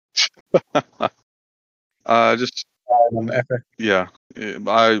 Just on Epic. Yeah,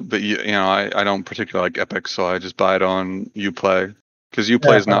 I don't particularly like Epic, so I just buy it on Uplay, because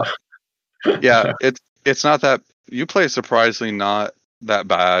Uplay is not. Yeah, it's not that. Uplay is surprisingly not that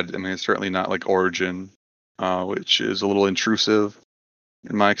bad. I mean, it's certainly not like Origin, which is a little intrusive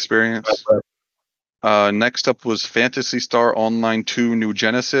in my experience. Next up was Phantasy Star Online 2 New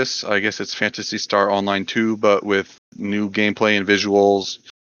Genesis. I guess it's Phantasy Star Online 2, but with new gameplay and visuals.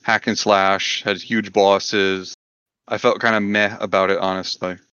 Hack and slash, had huge bosses. I felt kind of meh about it,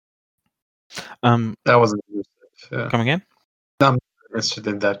 honestly. That wasn't interesting. Yeah. Come again? I'm interested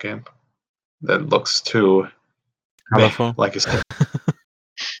in that game. That looks too colorful, like you said.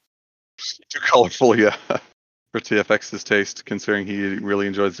 colorful, yeah, for TFX's taste, considering he really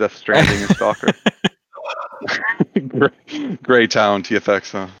enjoys Death Stranding and Stalker. Gray Town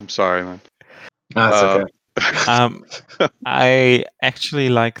TFX. I'm sorry, man. That's okay. I actually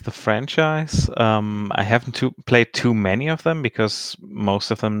like the franchise. I haven't played too many of them because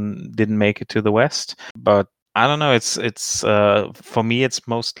most of them didn't make it to the West. But I don't know. It's for me, it's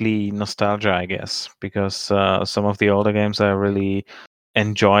mostly nostalgia, I guess, because some of the older games I really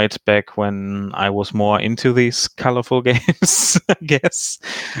enjoyed back when I was more into these colorful games, I guess.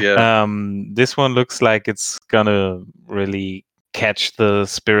 Yeah. This one looks like it's gonna really catch the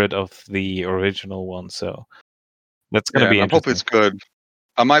spirit of the original one, so that's gonna be I hope interesting. it's good.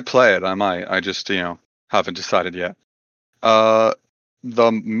 I might play it. I might. I just, haven't decided yet.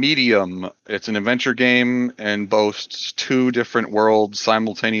 The Medium. It's an adventure game and boasts two different worlds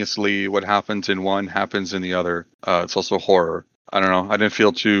simultaneously. What happens in one happens in the other. It's also horror. I don't know. I didn't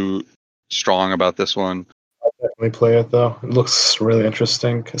feel too strong about this one. I'll definitely play it though. It looks really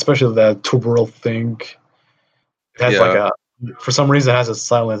interesting, especially that two-world thing. It has for some reason, it has a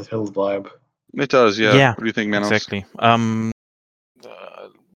Silent Hill vibe. It does, yeah. What do you think, Manos? Exactly.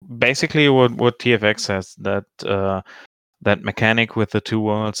 Basically, what TFX says that mechanic with the two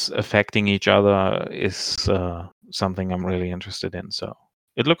worlds affecting each other is something I'm really interested in. So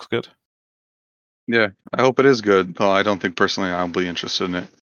it looks good. Yeah, I hope it is good. Though I don't think personally I'll be interested in it.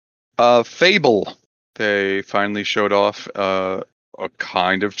 Fable. They finally showed off a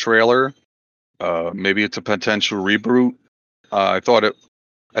kind of trailer. Maybe it's a potential reboot. I thought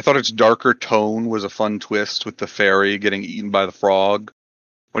its darker tone was a fun twist with the fairy getting eaten by the frog.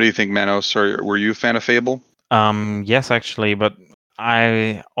 What do you think, Manos? Were you a fan of Fable? Yes, actually, but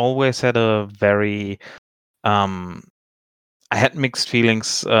I always had a very I had mixed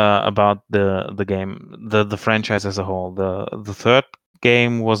feelings about the game, the franchise as a whole. The third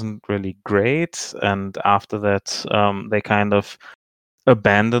game wasn't really great, and after that, they kind of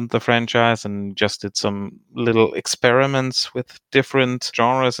abandoned the franchise and just did some little experiments with different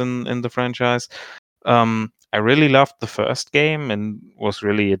genres in the franchise. I really loved the first game and was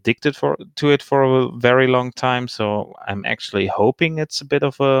really addicted to it for a very long time. So I'm actually hoping it's a bit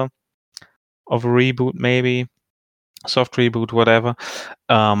of a reboot, maybe soft reboot, whatever.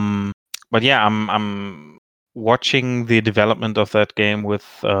 But yeah, I'm watching the development of that game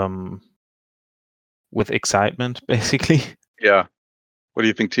with excitement, basically. Yeah. What do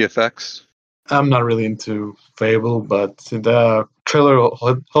you think, TFX? I'm not really into Fable, but the trailer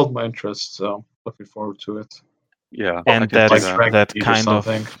held my interest, so looking forward to it. Yeah, and that kind of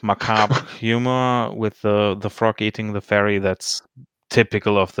something. macabre humor with the frog eating the fairy, that's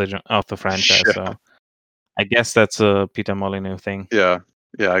typical of the franchise. Yeah. So I guess that's a Peter Molyneux thing. Yeah,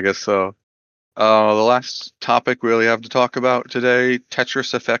 I guess so. The last topic we really have to talk about today,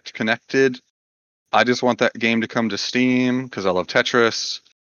 Tetris Effect Connected. I just want that game to come to Steam because I love Tetris.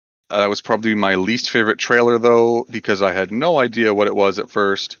 That was probably my least favorite trailer, though, because I had no idea what it was at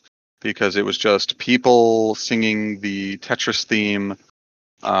first, because it was just people singing the Tetris theme,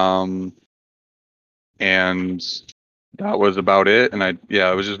 and that was about it. And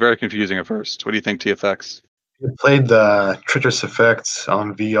it was just very confusing at first. What do you think, TFX? I played the Tetris Effect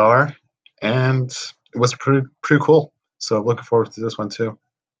on VR, and it was pretty cool. So looking forward to this one too.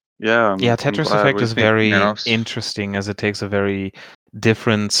 Yeah, Tetris Effect is very interesting, as it takes a very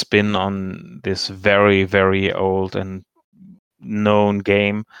different spin on this very, very old and known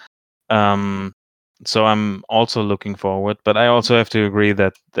game. So I'm also looking forward, but I also have to agree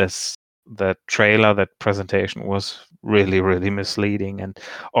that that trailer, that presentation was really, really misleading,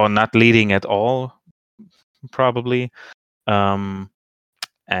 or not leading at all, probably. And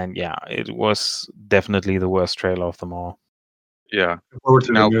yeah, it was definitely the worst trailer of them all. Yeah. Looking forward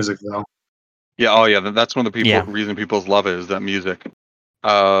to the music though. Yeah, oh yeah, that's one of the reason people love it, is that music.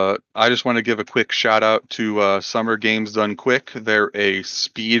 I just want to give a quick shout out to Summer Games Done Quick. They're a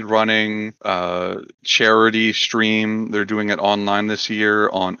speed running charity stream. They're doing it online this year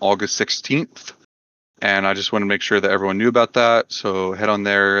on August 16th. And I just want to make sure that everyone knew about that. So head on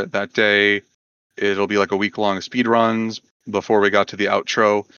there that day. It'll be like a week-long speed runs before we got to the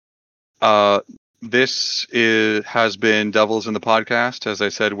outro. This has been Devils in the Podcast. As I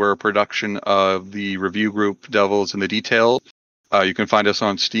said, we're a production of the review group Devils in the Detail. You can find us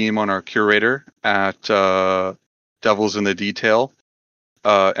on Steam on our curator at Devils in the Detail.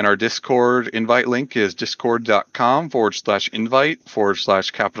 And our Discord invite link is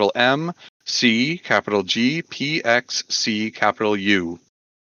discord.com/invite/capital M C capital G P X C capital U.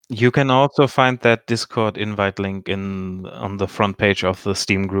 You can also find that Discord invite link on the front page of the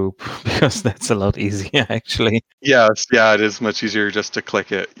Steam group because that's a lot easier actually. Yes, yeah, it is much easier just to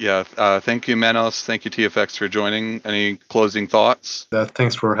click it. Yeah. Thank you, Manos. Thank you, TFX, for joining. Any closing thoughts?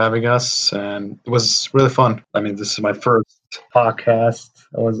 Thanks for having us, and it was really fun. I mean, this is my first podcast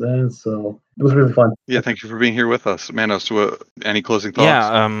I was in, so it was really fun. Yeah, thank you for being here with us. Manos, any closing thoughts?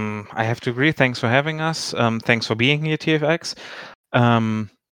 Yeah, I have to agree. Thanks for having us. Thanks for being here, TFX.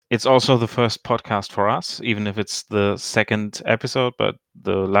 It's also the first podcast for us, even if it's the second episode, but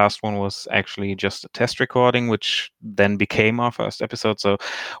the last one was actually just a test recording, which then became our first episode. So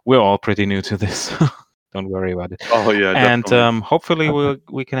we're all pretty new to this. Don't worry about it. Oh yeah, and definitely. Hopefully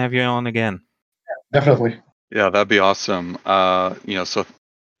we can have you on again. Definitely. Yeah, that'd be awesome. So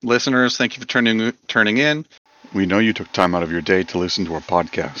listeners, thank you for turning in. We know you took time out of your day to listen to our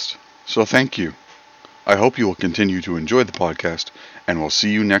podcast, so thank you. I hope you will continue to enjoy the podcast, and we'll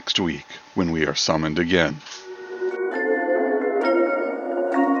see you next week when we are summoned again.